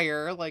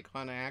fire, like,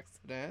 on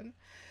accident.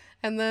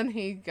 And then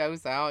he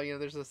goes out, you know,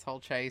 there's this whole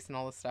chase and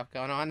all this stuff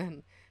going on.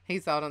 And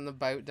he's out on the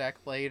boat deck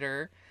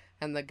later.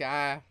 And the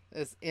guy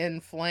is in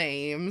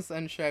flames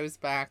and shows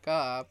back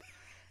up.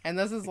 And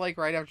this is, like,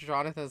 right after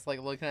Jonathan's,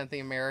 like, looking at the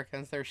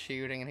Americans they're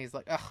shooting. And he's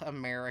like, ugh,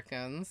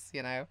 Americans,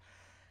 you know.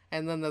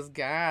 And then this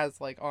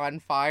guy's, like, on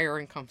fire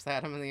and comes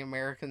at him and the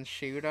Americans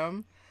shoot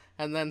him.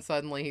 And then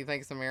suddenly he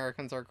thinks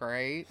Americans are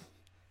great.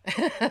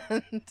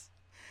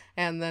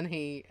 And then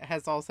he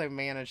has also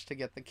managed to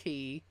get the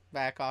key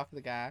back off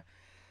the guy.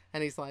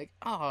 And he's like,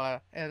 oh,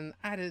 and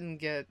I didn't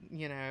get,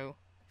 you know,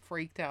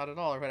 freaked out at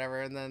all or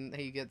whatever. And then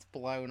he gets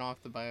blown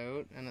off the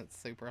boat. And it's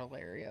super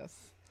hilarious.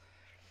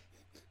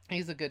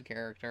 He's a good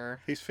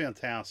character. He's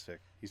fantastic.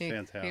 He's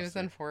fantastic. He was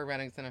in Four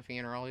Weddings and a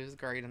Funeral. He was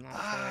great in that too.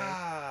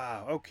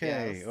 Ah,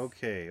 okay, Yes.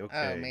 okay.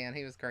 Oh man,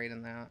 he was great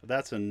in that.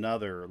 That's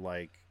another,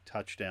 like,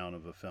 touchdown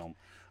of a film.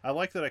 I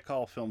like that I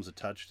call films a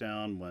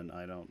touchdown when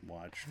I don't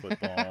watch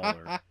football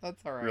or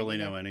That's all right. really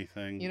know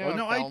anything. You know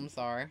Well, what films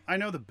are. I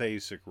know the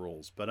basic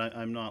rules, but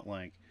I'm not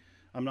like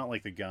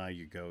the guy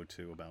you go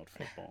to about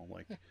football.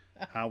 Like,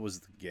 how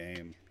was the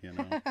game? You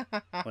know,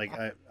 like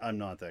I'm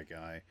not that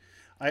guy.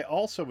 I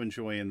also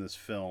enjoy in this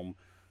film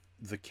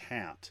the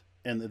cat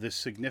and the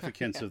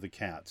significance Yeah. of the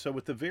cat. So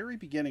at the very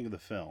beginning of the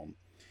film,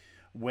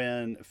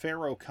 when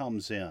Pharaoh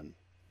comes in,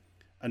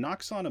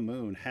 Noxana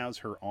Moon has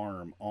her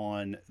arm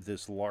on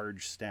this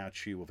large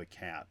statue of a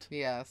cat.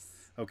 Yes.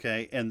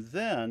 Okay, and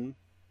then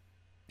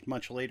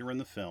much later in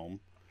the film,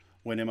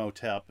 when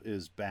Imhotep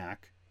is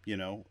back, you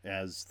know,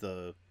 as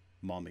the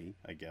mummy,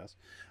 I guess,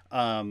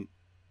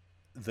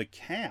 the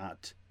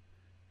cat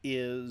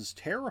is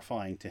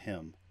terrifying to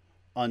him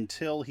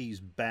until he's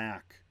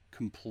back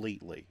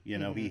completely. You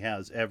know, he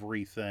has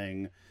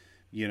everything,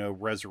 you know,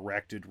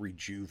 resurrected,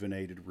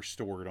 rejuvenated,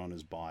 restored on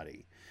his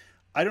body.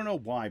 I don't know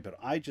why, but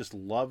I just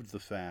loved the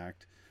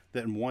fact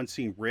that in one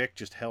scene, Rick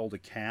just held a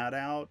cat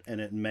out and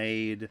it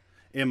made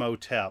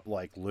Imhotep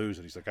like lose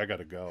it. He's like, I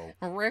gotta go.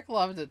 Rick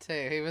loved it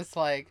too. He was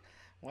like,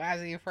 why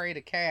is he afraid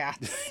of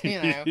cats?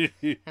 You know?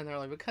 And they're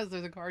like, because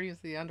they're the guardians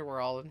of the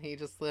underworld. And he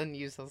just then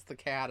uses the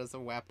cat as a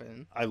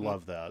weapon. I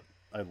love that.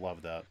 I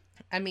love that.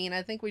 I mean,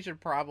 I think we should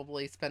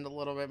probably spend a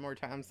little bit more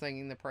time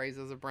singing the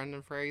praises of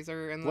Brendan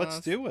Fraser in this. Let's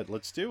do it.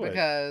 Let's do it.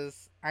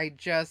 Because I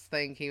just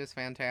think he was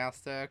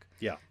fantastic.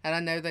 Yeah. And I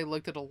know they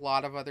looked at a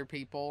lot of other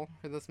people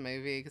for this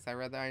movie because I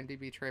read the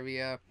IMDb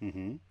trivia.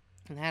 Mm-hmm.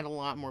 And had a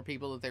lot more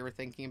people that they were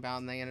thinking about,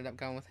 and they ended up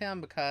going with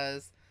him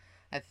because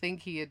I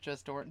think he had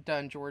just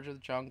done George of the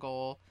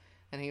Jungle,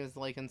 and he was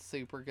like in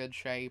super good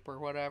shape or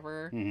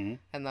whatever. Mm-hmm.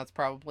 And that's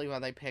probably why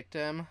they picked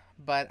him.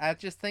 But I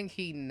just think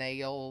he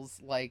nails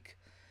like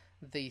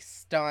the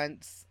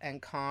stunts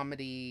and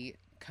comedy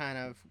kind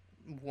of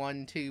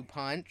 1-2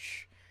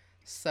 punch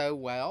so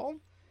well.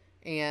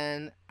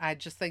 And I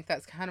just think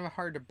that's kind of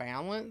hard to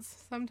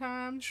balance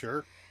sometimes.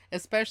 Sure.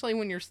 Especially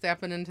when you're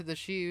stepping into the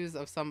shoes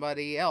of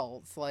somebody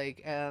else.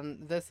 Like,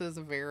 and this is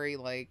a very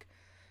like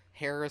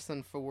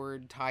Harrison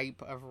Ford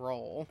type of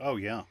role. Oh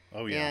yeah.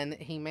 Oh yeah. And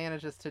he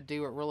manages to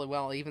do it really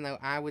well, even though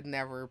I would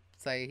never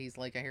say he's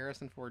like a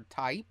Harrison Ford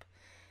type.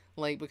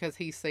 Like, because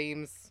he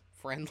seems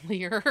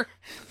friendlier,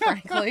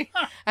 frankly.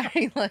 I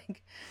mean,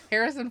 like,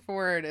 Harrison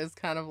Ford is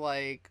kind of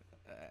like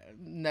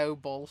no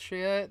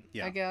bullshit,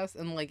 Yeah. I guess.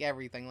 And like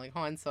everything, like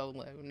Han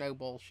Solo, no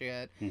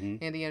bullshit.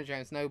 Mm-hmm. Indiana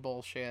Jones, no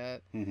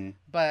bullshit. Mm-hmm.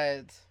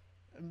 But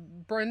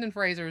Brendan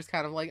Fraser is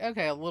kind of like,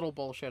 okay, a little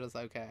bullshit is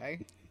okay,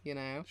 you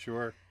know?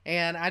 Sure.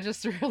 And I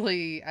just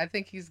really, I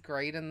think he's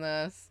great in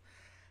this.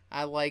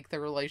 I like the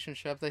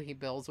relationship that he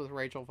builds with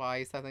Rachel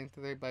Weisz. I think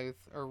that they both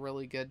are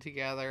really good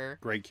together.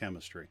 Great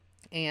chemistry.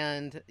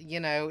 And,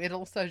 you know, it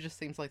also just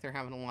seems like they're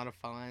having a lot of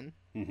fun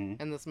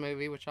Mm-hmm. in this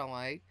movie, which I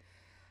like.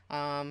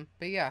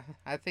 But yeah,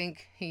 I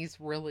think he's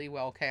really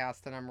well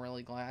cast, and I'm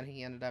really glad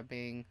he ended up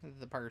being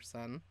the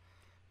person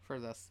for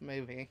this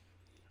movie.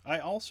 I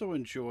also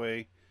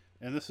enjoy,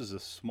 and this is a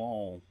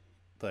small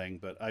thing,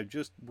 but I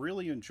just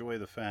really enjoy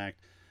the fact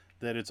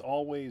that it's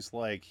always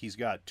like he's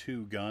got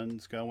two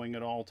guns going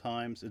at all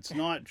times. It's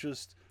not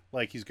just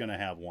like he's going to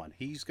have one.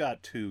 He's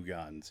got two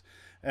guns.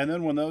 And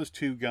then when those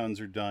two guns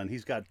are done,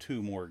 he's got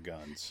two more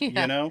guns,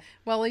 Yeah. you know?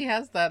 Well, he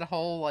has that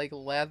whole, like,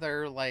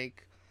 leather,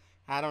 like,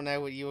 I don't know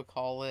what you would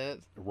call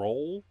it.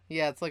 Roll?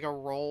 Yeah, it's like a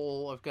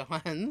roll of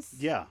guns.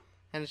 Yeah.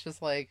 And it's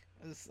just, like,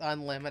 it's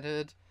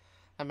unlimited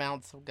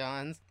amounts of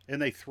guns. And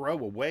they throw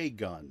away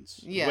guns,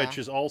 Yeah. which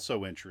is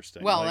also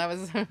interesting. Well, Like, that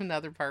was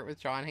another part with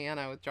John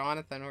Hannah, with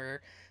Jonathan,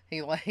 where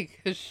he,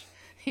 like,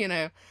 you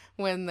know,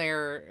 when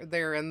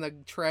they're in the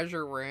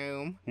treasure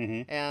room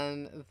mhm.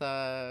 and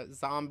the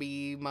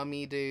zombie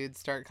mummy dudes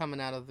start coming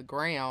out of the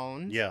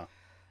ground. Yeah.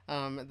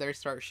 They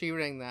start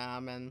shooting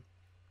them, and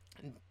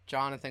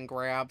Jonathan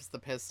grabs the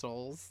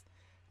pistols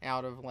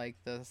out of like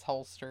the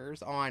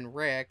holsters on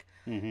Rick,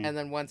 Mhm. and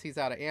then once he's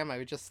out of ammo,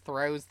 he just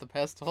throws the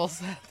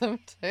pistols at them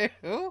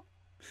too.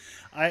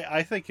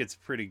 I think it's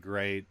pretty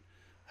great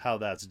how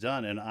that's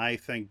done. And I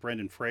think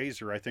Brendan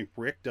Fraser, I think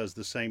Rick does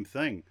the same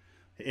thing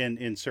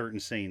in certain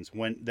scenes.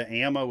 When the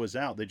ammo is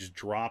out, they just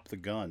drop the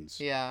guns.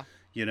 Yeah,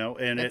 You know,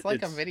 and it's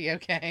like a video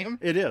game.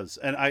 It is,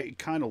 and I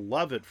kind of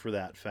love it for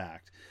that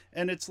fact.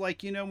 And it's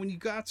like, you know, when you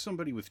got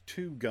somebody with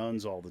two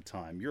guns all the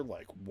time, you're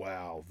like,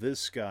 wow,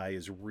 this guy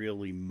is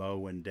really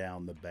mowing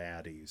down the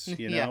baddies.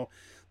 You Yeah. know,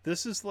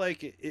 this is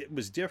like, it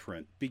was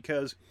different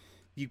because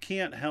you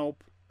can't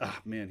help. Ah,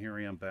 man, here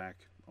I am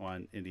back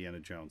on Indiana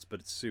Jones,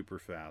 but it's super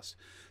fast.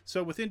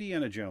 So with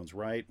Indiana Jones,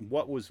 right?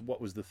 What was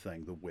the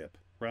thing? The whip,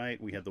 right?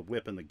 We had the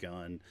whip and the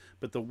gun,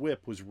 but the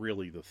whip was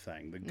really the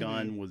thing. The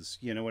gun was,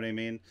 you know what I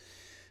mean?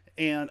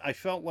 And I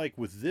felt like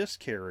with this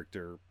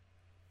character,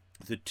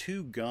 the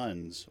two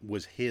guns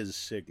was his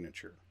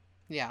signature.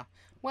 Yeah.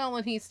 Well,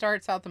 and he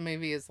starts out the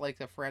movie as like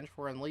the French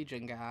Foreign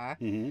Legion guy,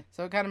 Mm-hmm.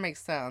 so it kind of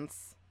makes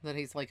sense that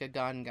he's like a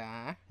gun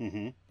guy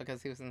Mm-hmm.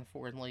 because he was in the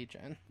Foreign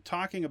Legion.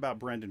 Talking about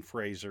Brendan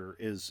Fraser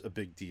is a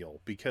big deal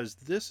because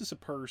this is a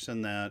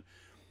person that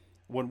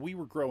when we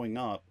were growing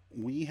up,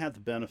 we had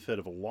the benefit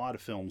of a lot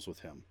of films with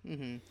him.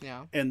 Mm-hmm.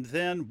 Yeah. And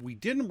then we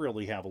didn't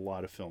really have a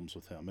lot of films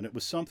with him. And it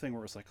was something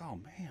where it's like, oh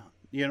man,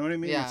 you know what I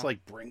mean? Yeah. It's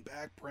like, bring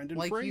back Brendan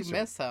Like Fraser. you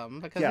miss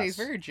him because Yes. he's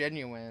very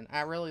genuine.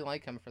 I really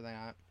like him for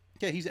that.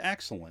 Yeah, he's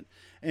excellent.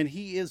 And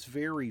he is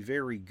very,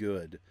 very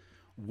good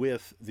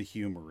with the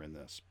humor in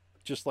this.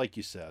 Just like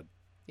you said.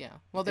 Yeah.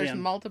 Well, there's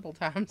And- multiple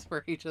times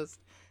where he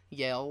just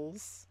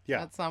yells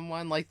Yeah. at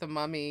someone, like the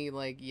mummy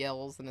like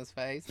yells in his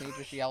face, and he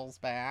just yells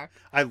back.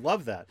 I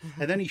love that.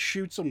 And then he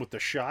shoots him with the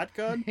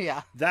shotgun.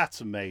 Yeah,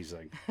 That's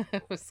amazing.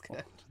 it was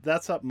good.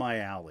 That's up my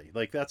alley.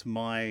 Like that's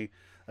my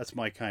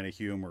kind of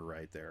humor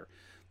right there.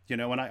 You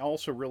know, and I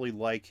also really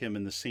like him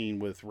in the scene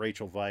with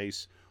Rachel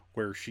Weisz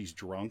where she's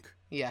drunk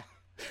Yeah,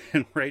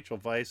 and Rachel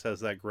Weisz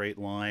has that great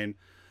line,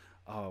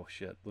 Oh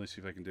shit! Let me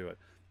see if I can do it.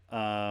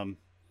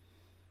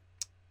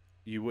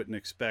 You wouldn't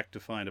expect to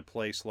find a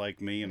place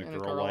like me and a And a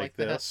girl girl like like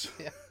this.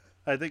 this. Yeah.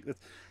 I think that's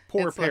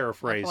poor It's like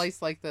paraphrase. a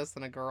place like this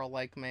and a girl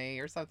like me,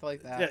 or something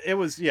like Yeah, that. it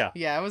was. Yeah,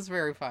 Yeah, it was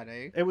very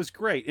funny. it was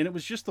great, and it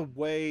was just the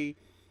way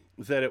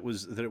that it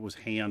was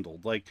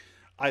handled. Like,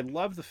 I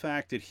love the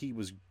fact that he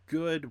was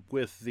good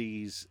with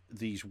these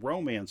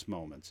romance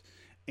moments,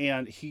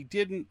 and he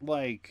didn't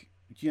like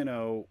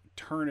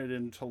turn it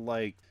into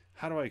like,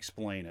 how do I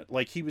explain it?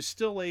 Like, he was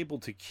still able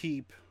to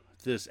keep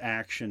this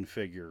action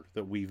figure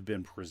that we've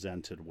been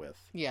presented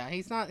with. Yeah,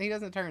 he's not. He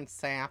doesn't turn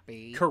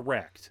sappy.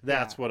 Correct.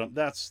 That's Yeah. what I'm.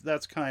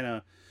 That's kind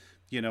of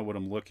what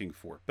I'm looking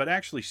for. But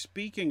actually,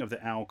 speaking of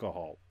the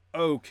alcohol,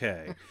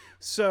 okay,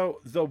 so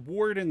the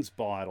warden's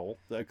bottle,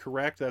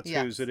 correct? That's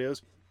whose Yes. it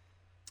is.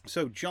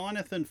 So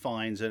Jonathan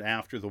finds it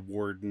after the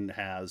warden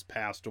has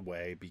passed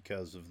away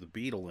because of the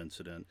beetle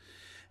incident,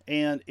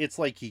 and it's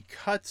like he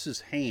cuts his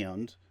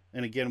hand,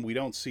 and again we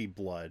don't see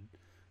blood.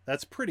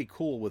 That's pretty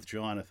cool with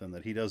Jonathan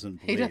that he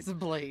doesn't He bleed. doesn't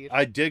bleed.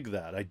 I dig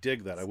that. I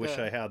dig that. I It's wish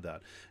I good. had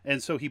that.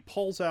 And so he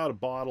pulls out a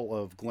bottle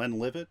of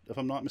Glenlivet, if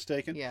I'm not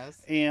mistaken.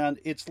 Yes. And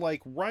it's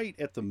like right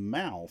at the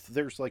mouth,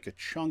 there's like a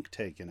chunk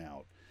taken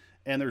out,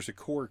 and there's a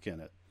cork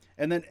in it.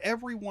 And then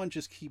everyone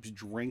just keeps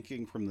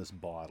drinking from this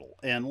bottle.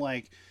 And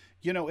like,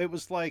 it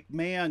was like,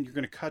 man, you're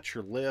going to cut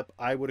your lip.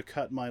 I would have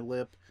cut my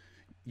lip.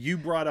 You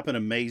brought up an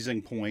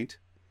amazing point,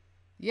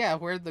 Yeah,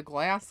 where'd the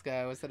glass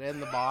go? Is it in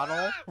the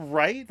bottle?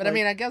 right? But I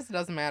mean, I guess it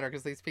doesn't matter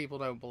because these people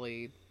don't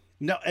bleed.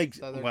 no,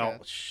 So they're well,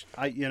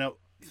 good.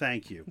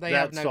 thank you. They That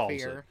have no solves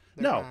fear. it.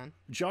 They're No, fine.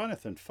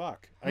 Jonathan,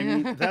 fuck.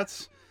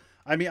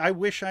 I mean, I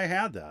wish I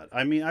had that.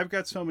 I mean, I've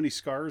got so many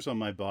scars on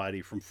my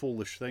body from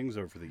foolish things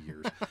over the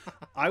years.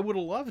 I would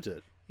have loved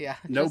it. Yeah.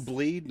 No just-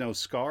 bleed, no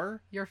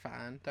scar. You're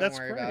fine. Don't That's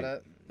worry great. about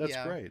it. That's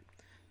Yeah. great.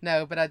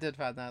 No, but I did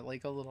find that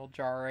like a little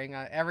jarring.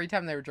 Every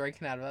time they were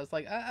drinking out of it, I was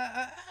like,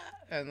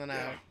 and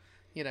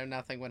then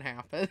nothing would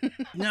happen.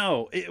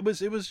 No, it was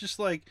just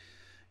like,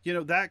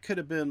 that could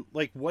have been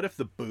like, what if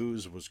the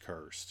booze was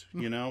cursed?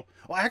 Well,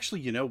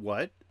 actually, you know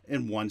what?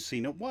 In one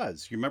scene, it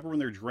was. You remember when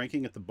they're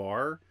drinking at the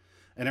bar,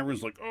 and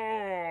everyone's like,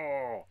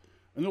 oh,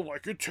 and they're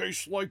like, it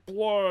tastes like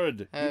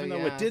blood, Oh, even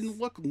though it didn't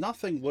look.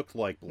 Nothing looked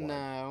like blood.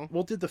 No.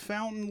 Well, did the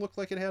fountain look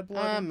like it had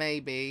blood?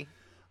 Maybe.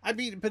 I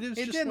mean, but it was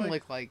It just didn't like,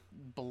 look like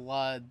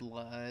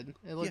blood.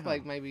 It looked Yeah.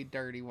 like maybe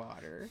dirty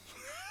water.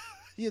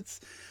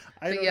 it's.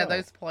 I But don't yeah, know.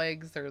 those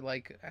plagues are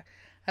like,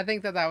 I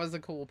think that was a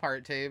cool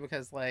part too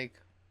because like,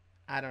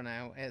 I don't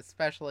know,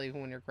 especially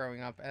when you're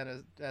growing up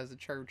as a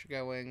church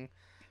going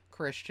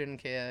Christian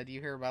kid, you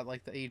hear about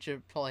like the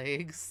Egypt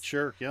plagues.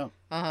 Sure, yeah.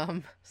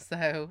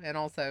 So, and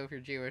also if you're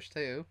Jewish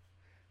too,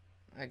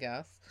 I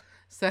guess.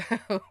 So,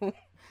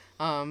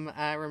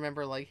 I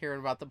remember like hearing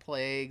about the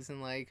plagues and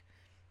like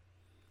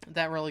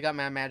that really got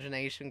my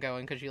imagination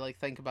going because you like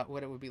think about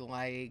what it would be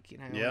like,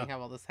 when you Yeah. have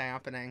all this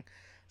happening.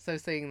 So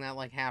seeing that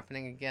like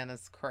happening again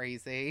is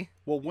crazy.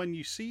 Well, when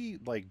you see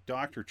like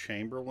Dr.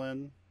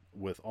 Chamberlain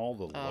with all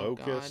the Oh,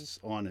 God. locusts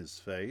on his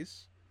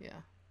face,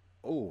 Yeah.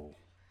 oh.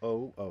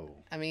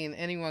 I mean,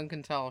 anyone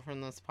can tell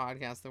from this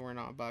podcast that we're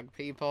not bug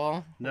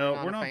people. No,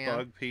 not we're a not fan.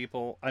 bug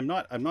people. I'm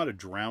not a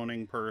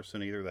drowning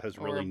person either. That has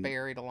Or really a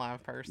buried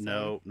alive person.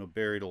 no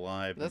buried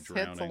alive. No This hits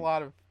a drowning.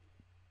 lot of.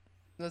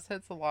 This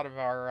hits a lot of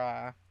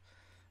our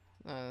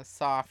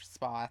soft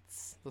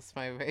spots. This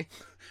movie,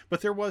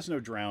 But there was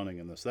no drowning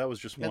in this. That was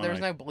just but one. there's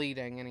no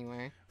bleeding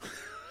anyway.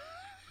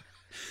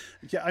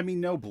 Yeah, I mean,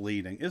 no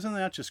bleeding. Isn't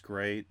that just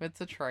great? It's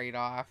a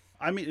trade-off.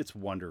 I mean, it's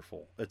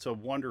wonderful. It's a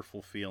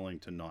wonderful feeling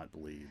to not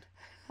bleed.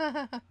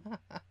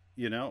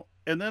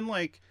 And then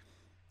like,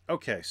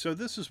 okay, so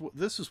this is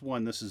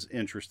one. This is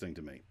interesting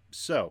to me.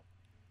 So,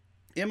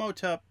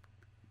 Imhotep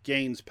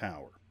gains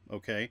power.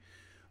 Okay,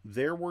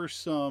 there were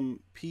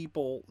some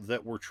people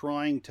that were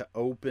trying to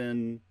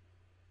open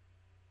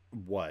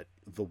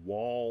the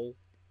wall,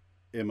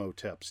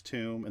 Imhotep's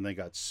tomb, and they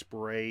got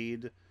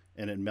sprayed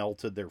and it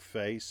melted their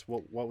face.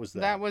 What was that?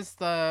 That was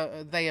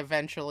they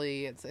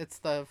eventually. It's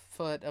the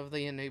foot of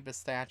the Anubis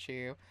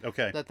statue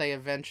Okay. that they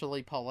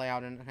eventually pull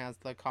out, and it has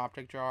the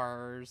Coptic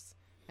jars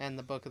and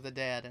the Book of the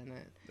Dead in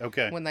it.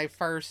 Okay. When they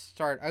first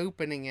start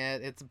opening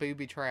it, it's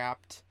booby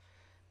trapped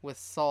with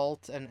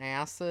salt and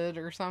acid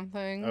or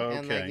something,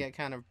 and they Okay. get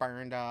kind of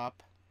burned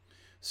up.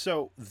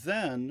 So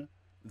then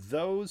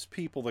those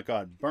people that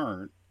got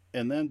burnt,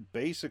 and then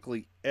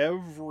basically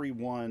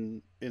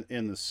everyone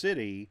in the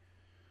city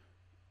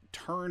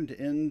turned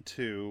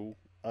into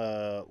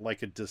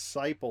like a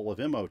disciple of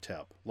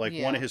Imhotep, like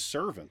one Yeah. of his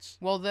servants.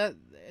 Well,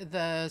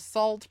 the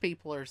salt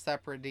people are a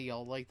separate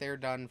deal. Like, they're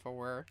done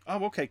for.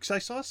 Oh, okay. Because I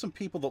saw some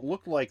people that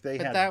looked like they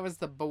But had. that was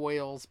the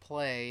boils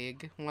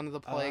plague. One of the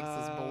plagues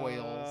is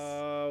boils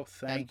Oh, and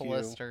thank you.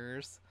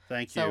 blisters.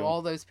 Thank So you.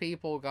 all those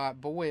people got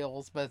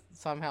boils, but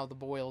somehow the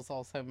boils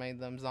also made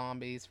them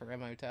zombies for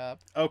Imhotep.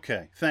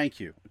 Okay, thank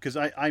you. Because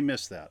I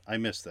missed that. I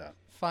missed that.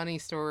 Funny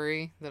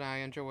story that I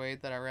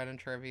enjoyed that I read in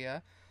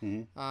trivia.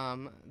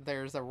 Mhm.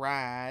 There's a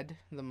ride,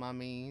 the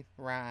Mummy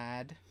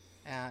ride,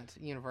 at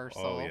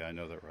Universal. Oh yeah, I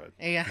know that right.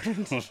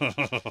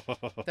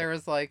 And there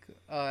was like,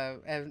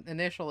 and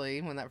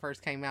initially when that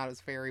first came out, it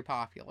was very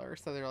popular.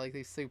 So there were like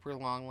these super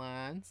long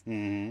lines,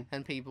 Mm-hmm.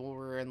 and people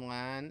were in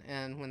line.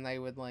 And when they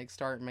would like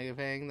start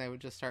moving, they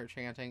would just start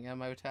chanting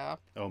Imhotep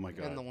Oh my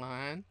in the god.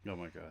 line. Oh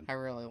my god. I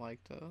really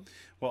liked it.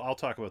 Well, I'll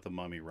talk about the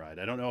Mummy ride.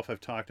 I don't know if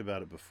I've talked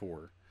about it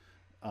before.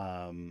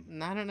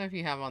 And I don't know if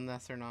you have on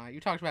this or not.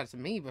 You talked about it to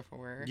me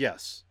before.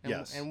 Yes. And,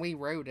 Yes. and we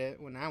rode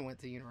it when I went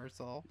to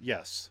Universal.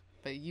 Yes.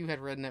 But you had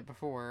ridden it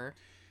before.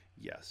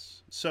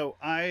 Yes. So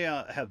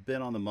I have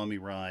been on the Mummy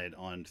ride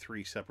on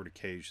 3 separate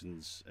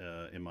occasions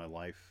in my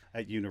life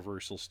at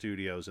Universal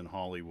Studios in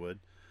Hollywood.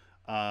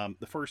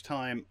 The first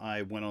time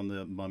I went on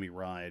the Mummy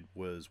ride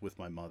was with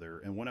my mother,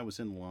 and when I was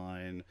in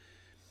line,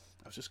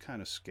 I was just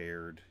kind of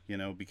scared,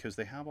 because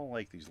they have all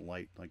like these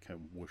light, like kind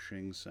of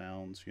whooshing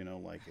sounds,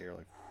 like air,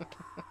 like,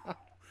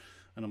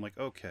 and I'm like,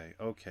 okay,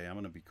 I'm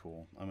gonna be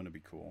cool. I'm gonna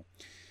be cool.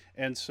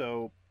 And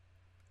so,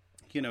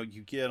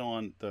 you get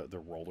on the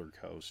roller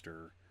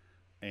coaster,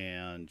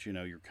 and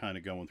you're kind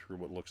of going through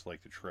what looks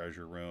like the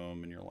treasure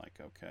room, and you're like,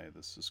 okay,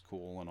 this is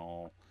cool and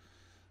all.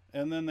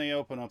 And then they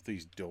open up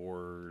these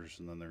doors,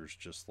 and then there's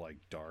just like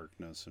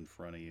darkness in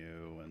front of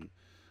you, and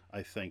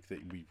I think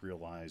that we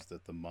realize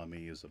that the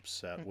mummy is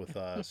upset with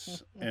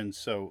us. And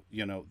so,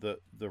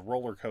 the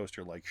roller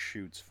coaster like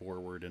shoots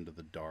forward into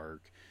the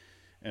dark,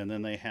 and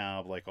then they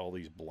have like all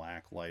these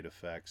black light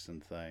effects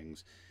and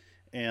things.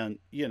 And,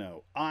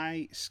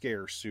 I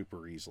scare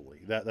super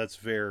easily. That's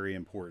very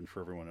important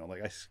for everyone to know.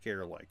 Like, I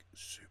scare like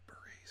super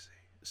easy.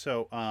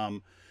 So,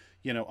 I'm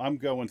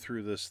going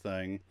through this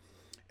thing,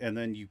 and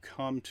then you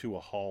come to a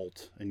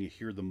halt and you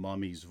hear the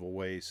mummy's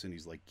voice, and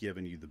he's like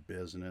giving you the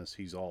business.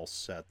 He's all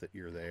set that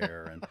you're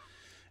there.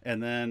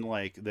 And then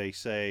like he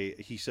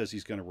says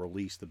he's going to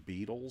release the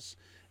Beatles.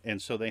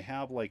 And so they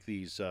have like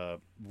these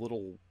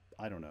little,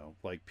 I don't know,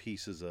 like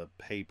pieces of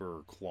paper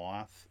or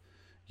cloth,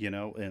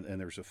 and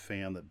there's a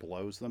fan that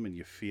blows them, and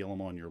you feel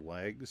them on your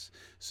legs.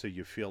 So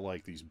you feel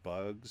like these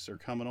bugs are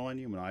coming on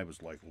you. And I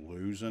was like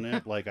losing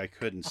it. Like I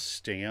couldn't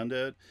stand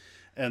it.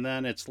 And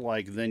then it's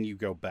like, then you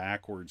go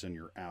backwards and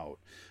you're out.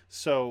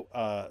 So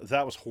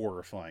that was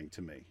horrifying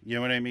to me. You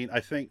know what I mean? I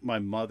think my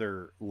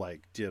mother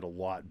like did a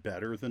lot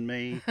better than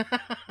me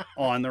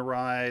on the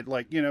ride.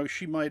 Like,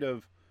 she might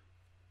have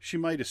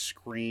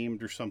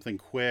screamed or something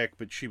quick,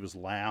 but she was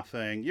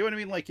laughing. You know what I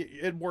mean? Like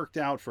it worked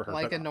out for her.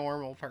 Like a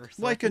normal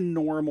person. Like a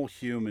normal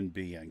human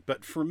being.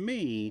 But for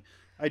me,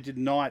 I did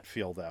not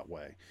feel that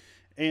way.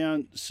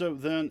 And so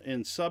then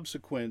in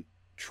subsequent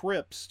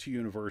trips to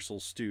Universal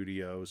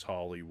Studios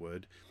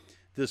Hollywood,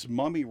 this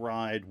mummy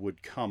ride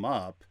would come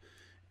up,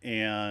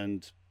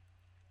 and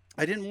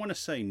I didn't want to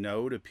say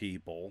no to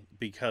people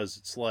because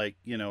it's like,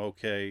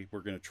 okay,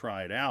 we're going to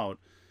try it out.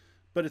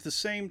 But at the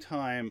same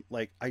time,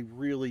 like, I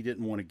really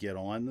didn't want to get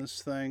on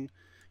this thing.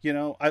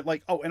 I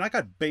like, oh, and I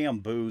got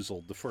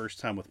bamboozled the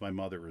first time with my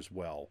mother as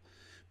well,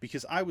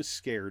 because I was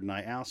scared, and I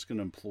asked an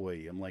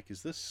employee, I'm like,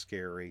 is this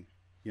scary?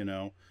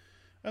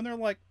 And they're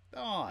like,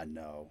 oh,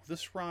 no,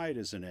 this ride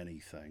isn't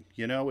anything.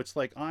 It's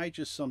like I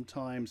just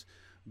sometimes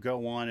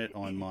go on it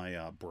on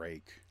my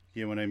break.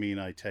 You know what I mean?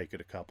 I take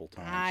it a couple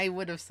times. I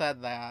would have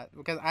said that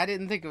because I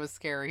didn't think it was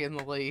scary in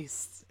the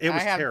least. It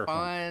was I had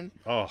terrifying.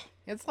 fun. Oh.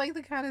 It's like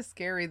the kind of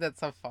scary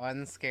that's a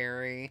fun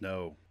scary.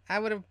 No. I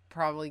would have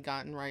probably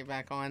gotten right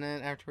back on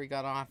it after we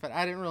got off, but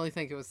I didn't really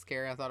think it was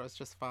scary. I thought it was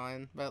just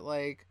fun. But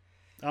like,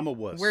 I'm a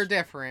wuss. we're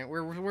different.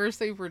 We're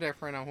super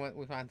different on what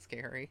we find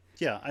scary.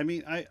 Yeah, I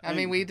mean, I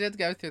mean, we did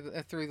go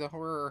through the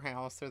horror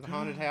house or the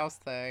haunted house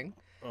thing.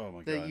 Oh my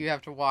god. That you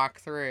have to walk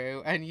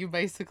through, and you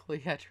basically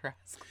had your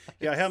eyes closed.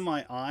 Yeah, I had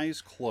my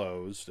eyes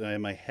closed, I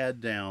had my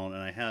head down,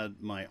 and I had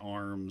my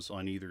arms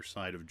on either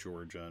side of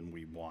Georgia, and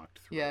we walked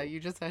through. Yeah, you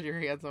just had your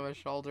hands on my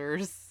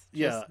shoulders.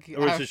 Yeah, it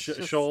was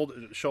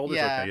shoulders.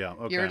 Yeah, okay, yeah,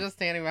 okay. You were just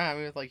standing behind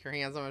me with like your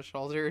hands on my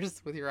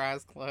shoulders with your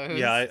eyes closed.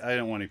 Yeah, I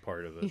didn't want any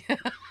part of it. Yeah.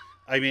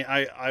 I mean,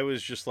 I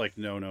was just like,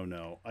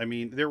 no. I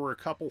mean, there were a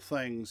couple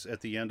things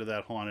at the end of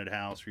that haunted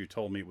house where you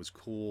told me it was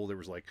cool. There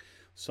was like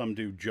some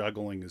dude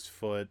juggling his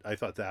foot. I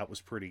thought that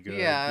was pretty good.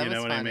 Yeah, you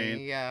know what funny. I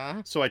mean?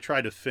 Yeah. So I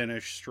tried to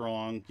finish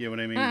strong. You know what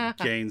I mean?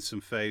 Gain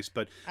some face,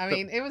 but I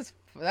mean,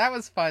 that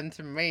was fun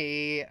to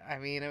me. I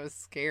mean, it was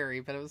scary,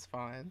 but it was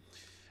fun.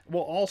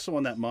 Well, also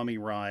on that mummy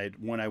ride,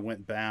 when I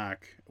went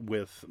back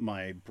with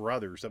my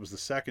brothers, that was the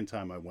second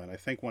time I went. I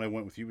think when I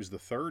went with you was the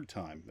third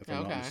time, if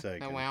I'm not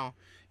mistaken. Oh, wow.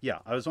 Yeah,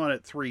 I was on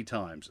it 3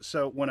 times.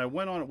 So when I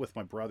went on it with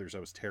my brothers, I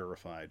was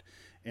terrified.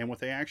 And what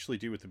they actually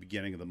do at the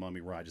beginning of the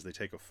mummy ride is they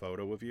take a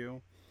photo of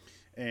you.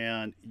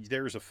 And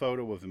there's a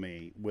photo of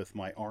me with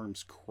my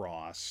arms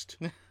crossed,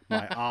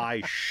 my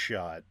eyes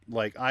shut.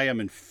 Like, I am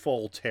in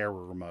full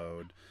terror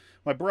mode.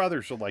 My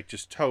brothers are like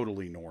just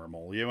totally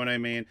normal. You know what I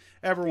mean?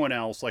 Everyone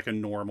else like a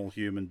normal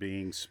human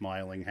being,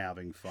 smiling,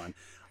 having fun.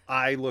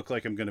 I look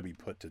like I'm going to be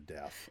put to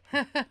death.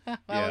 Well, Yeah.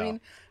 I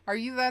mean, are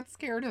you that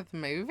scared of the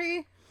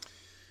movie?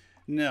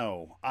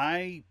 No,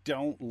 I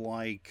don't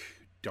like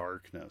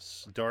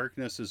darkness.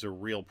 Darkness is a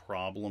real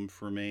problem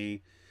for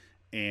me.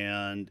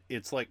 And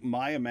it's like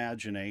my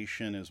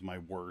imagination is my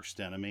worst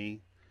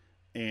enemy.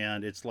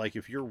 And it's like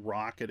if you're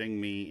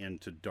rocketing me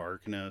into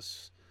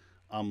darkness,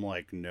 I'm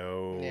like, Yeah,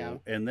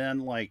 no. And then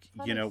like,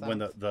 that you know, makes when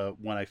sense. the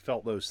when I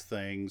felt those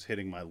things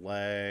hitting my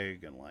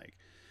leg and like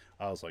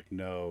I was like,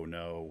 no,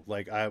 no.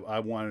 Like I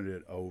wanted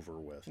it over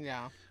with.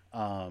 Yeah.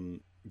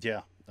 Um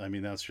yeah, I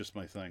mean that's just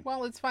my thing.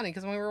 Well, it's funny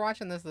because when we were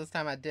watching this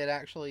time, I did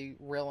actually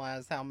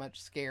realize how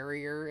much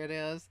scarier it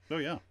is Oh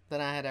yeah. than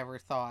I had ever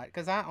thought.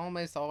 Because I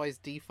almost always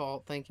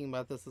default thinking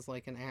about this as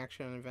like an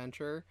action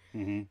adventure,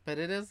 Mhm. but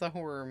it is a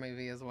horror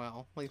movie as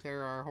well. Like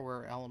there are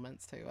horror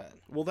elements to it.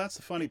 Well, that's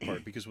the funny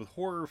part because with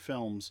horror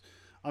films,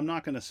 I'm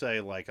not going to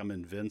say like I'm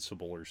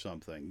invincible or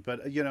something,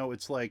 but you know,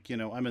 it's like, you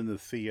know, I'm in the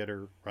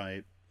theater,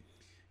 right?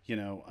 You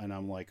know, and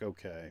I'm like,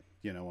 okay,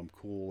 you know, I'm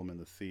cool. I'm in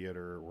the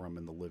theater or I'm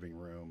in the living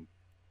room.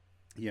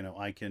 You know,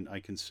 I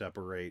can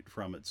separate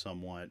from it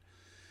somewhat.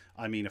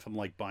 I mean, if I'm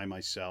like by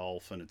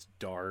myself and it's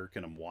dark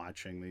and I'm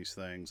watching these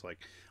things, like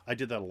I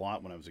did that a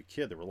lot when I was a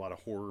kid. There were a lot of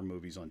horror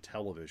movies on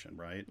television,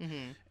 right?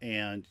 Hmm.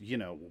 And, you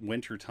know,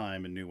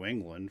 wintertime in New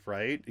England,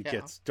 right? It Yeah.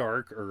 gets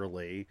dark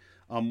early.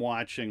 I'm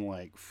watching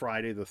like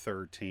Friday the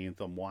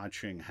 13th. I'm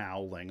watching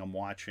Howling. I'm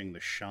watching The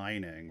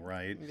Shining,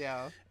 right?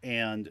 Yeah.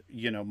 And,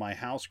 you know, my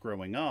house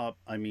growing up,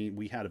 I mean,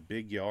 we had a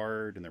big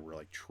yard and there were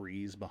like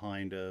trees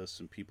behind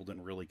us and people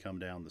didn't really come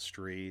down the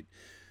street,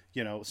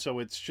 you know, so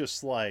it's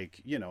just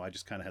like, you know, I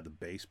just kind of had the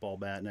baseball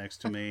bat next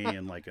to me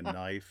and like a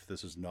knife.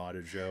 This is not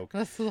a joke.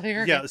 That's Yeah,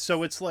 hilarious.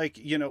 so it's like,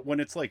 you know, when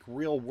it's like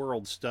real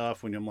world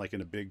stuff, when I'm like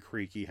in a big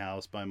creaky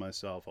house by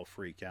myself, I'll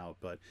freak out.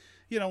 But,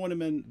 you know, when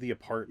I'm in the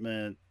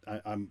apartment,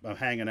 I'm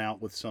hanging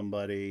out with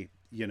somebody,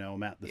 you know,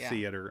 I'm at the Yeah.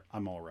 theater,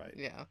 I'm all right.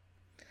 Yeah.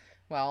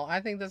 Well,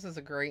 I think this is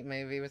a great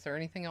movie. Was there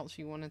anything else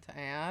you wanted to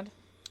add?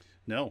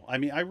 No, I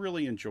mean, I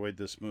really enjoyed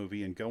this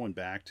movie, and going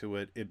back to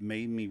it, it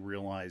made me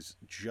realize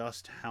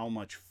just how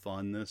much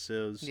fun this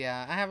is.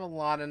 Yeah, I have a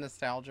lot of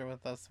nostalgia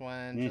with this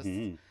one.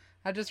 Hmm.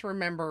 I just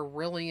remember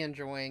really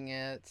enjoying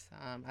it.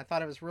 I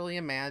thought it was really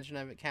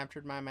imaginative. It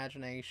captured my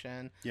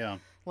imagination. Yeah.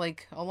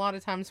 Like a lot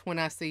of times when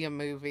I see a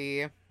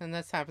movie, and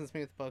this happens to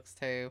me with books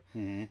too.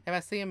 Hmm. If I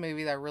see a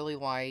movie that I really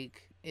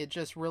like, it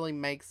just really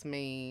makes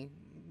my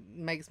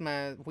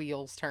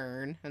wheels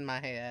turn in my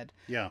head,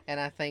 Yeah. and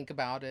I think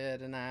about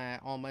it, and I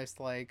almost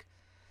like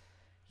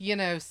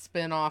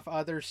spin off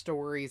other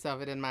stories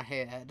of it in my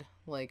head.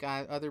 Like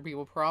other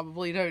people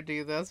probably don't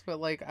do this, but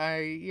like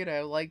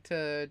I like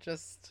to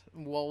just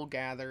wool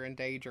gather and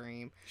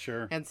daydream.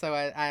 Sure. And so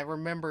I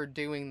remember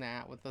doing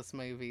that with this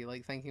movie,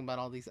 like thinking about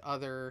all these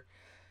other,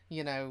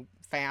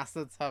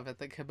 facets of it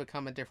that could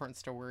become a different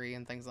story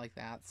and things like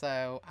that.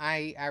 So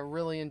I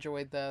really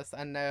enjoyed this.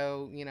 I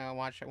know, I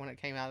watched it when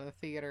it came out of the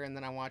theater, and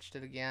then I watched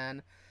it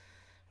again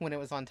when it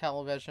was on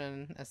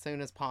television as soon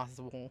as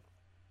possible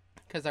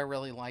because I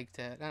really liked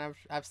it. And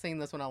I've seen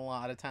this one a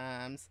lot of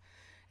times,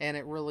 and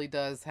it really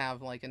does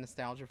have like a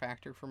nostalgia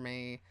factor for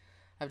me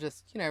of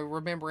just,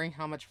 remembering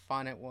how much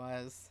fun it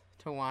was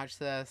to watch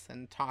this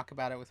and talk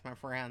about it with my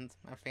friends,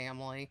 my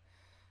family.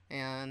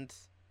 And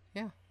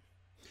yeah.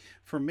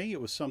 For me,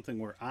 it was something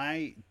where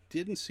I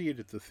didn't see it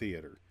at the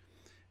theater,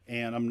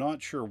 and I'm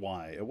not sure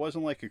why. It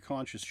wasn't like a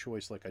conscious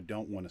choice, like I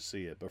don't want to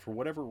see it, but for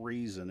whatever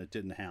reason, it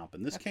didn't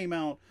happen. This came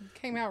out, It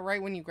came out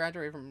right when you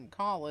graduated from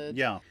college.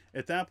 yeah,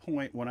 at that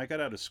point, when I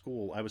got out of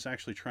school, I was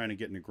actually trying to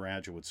get into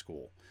graduate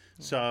school.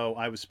 Mm. So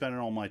I was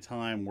spending all my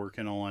time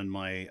working on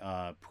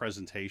my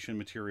presentation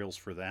materials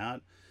for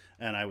that.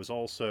 And I was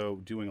also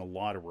doing a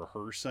lot of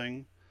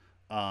rehearsing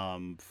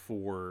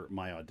for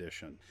my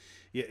audition.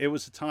 Yeah, it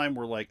was a time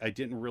where like I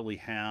didn't really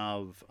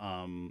have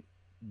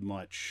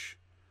much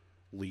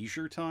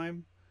leisure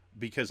time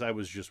because I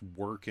was just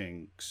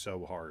working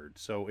so hard.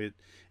 So it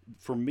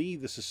for me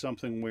this is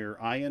something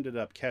where I ended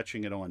up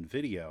catching it on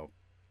video,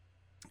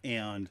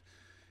 and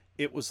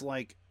it was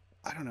like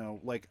I don't know,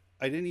 like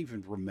I didn't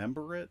even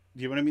remember it.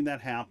 You know what I mean?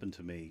 That happened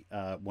to me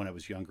when I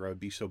was younger. I would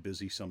be so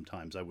busy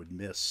sometimes I would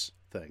miss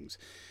things,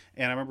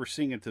 and I remember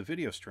seeing it at the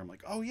video store. I'm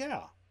like, oh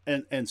yeah,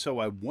 and so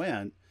I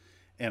went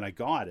and I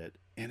got it,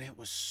 and it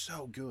was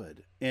so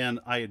good. And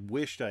I had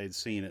wished I had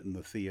seen it in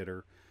the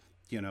theater,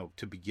 you know,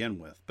 to begin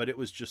with, but it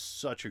was just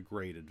such a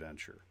great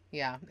adventure.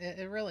 Yeah,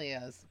 it really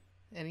is.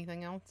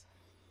 Anything else?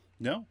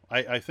 No,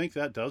 I think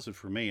that does it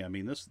for me. I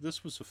mean,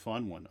 this was a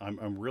fun one.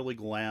 I'm really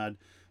glad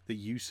that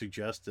you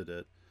suggested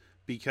it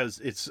because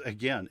it's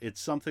again,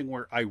 it's something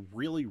where I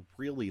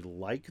really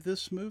like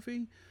this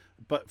movie,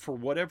 but for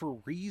whatever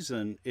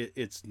reason,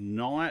 it's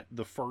not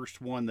the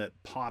first one that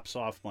pops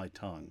off my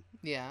tongue.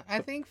 Yeah, I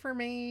think for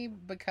me,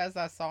 because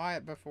I saw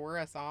it before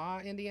I saw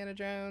Indiana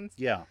Jones,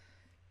 Yeah.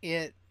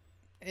 it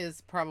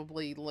is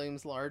probably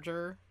looms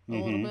larger a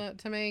little Mm-hmm. bit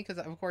to me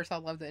because of course I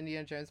love the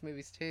Indiana Jones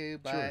movies too,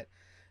 Sure. but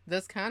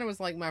this kind of was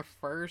like my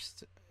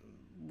first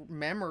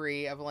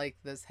memory of like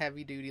this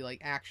heavy duty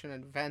like action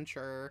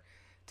adventure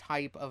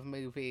type of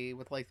movie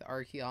with like the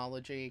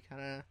archaeology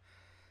kind of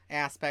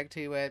aspect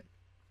to it.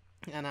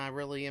 And I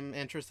really am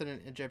interested in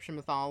Egyptian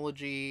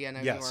mythology. I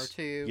know you are Yes.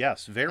 too.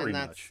 Yes, very And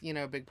that's, much.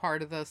 a big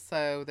part of this.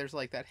 So there's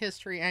like that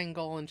history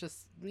angle and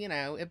just,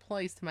 it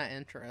plays to my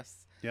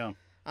interests. Yeah.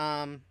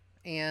 Um,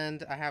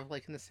 and I have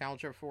like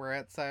nostalgia for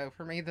it. So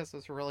for me, this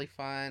was really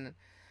fun.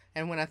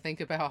 And when I think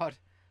about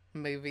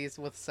movies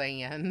with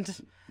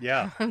sand,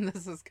 Yeah.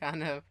 this is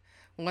kind of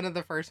one of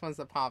the first ones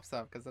that pops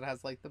up because it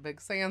has like the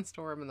big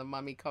sandstorm and the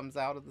mummy comes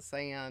out of the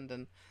sand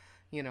and,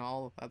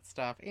 all of that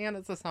stuff. And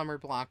it's a summer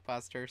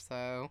blockbuster.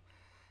 So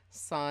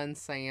sun,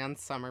 sand,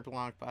 summer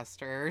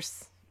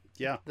blockbusters.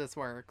 Yeah. This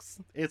works.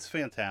 It's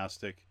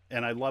fantastic.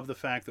 And I love the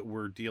fact that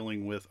we're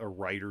dealing with a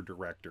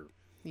writer-director.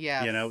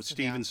 Yes.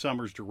 Stephen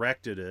Sommers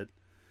directed it,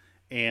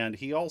 and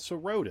he also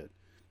wrote it.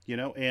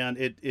 And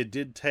it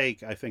did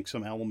take, I think,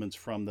 some elements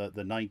from the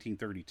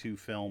 1932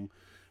 film,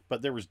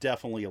 but there was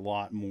definitely a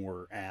lot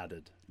more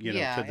added,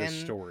 to this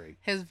story.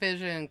 His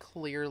vision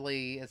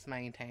clearly is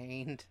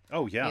maintained.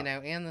 Oh, yeah.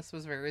 And this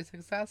was very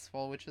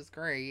successful, which is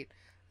great,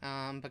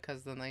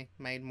 because then they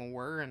made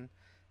more, and,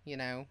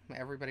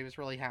 everybody was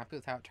really happy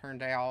with how it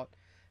turned out.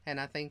 And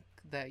I think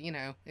that,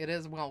 it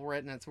is well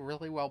written. It's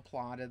really well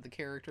plotted. The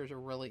characters are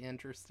really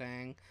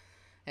interesting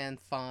and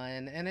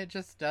fun. And it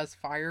just does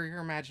fire your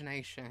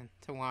imagination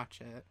to watch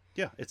it.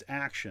 Yeah, it's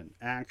action,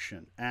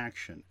 action,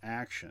 action,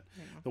 action.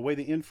 Yeah. The way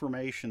the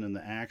information and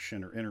the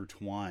action are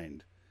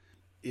intertwined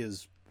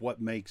is what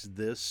makes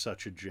this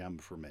such a gem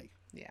for me.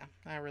 Yeah,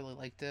 I really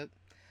liked it.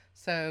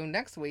 So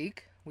next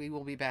week, we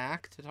will be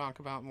back to talk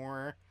about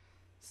more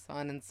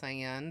Sun and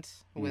Sand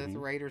with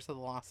Raiders of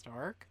the Lost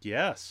Ark.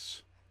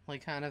 Yes.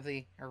 Like kind of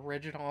the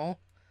original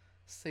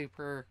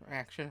super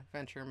action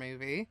adventure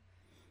movie.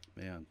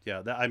 Man,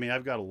 yeah.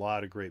 I've got a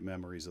lot of great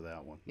memories of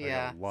that one.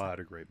 Yeah. I got a lot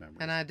of great memories.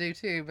 And I do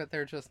too, but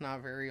they're just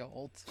not very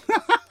old.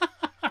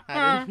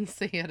 I didn't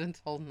see it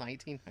until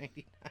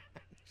 1999.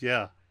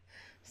 Yeah.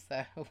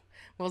 So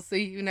we'll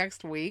see you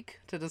next week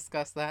to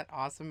discuss that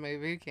awesome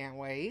movie. Can't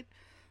wait.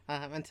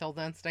 Until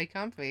then, stay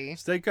comfy.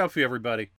 Stay comfy, everybody.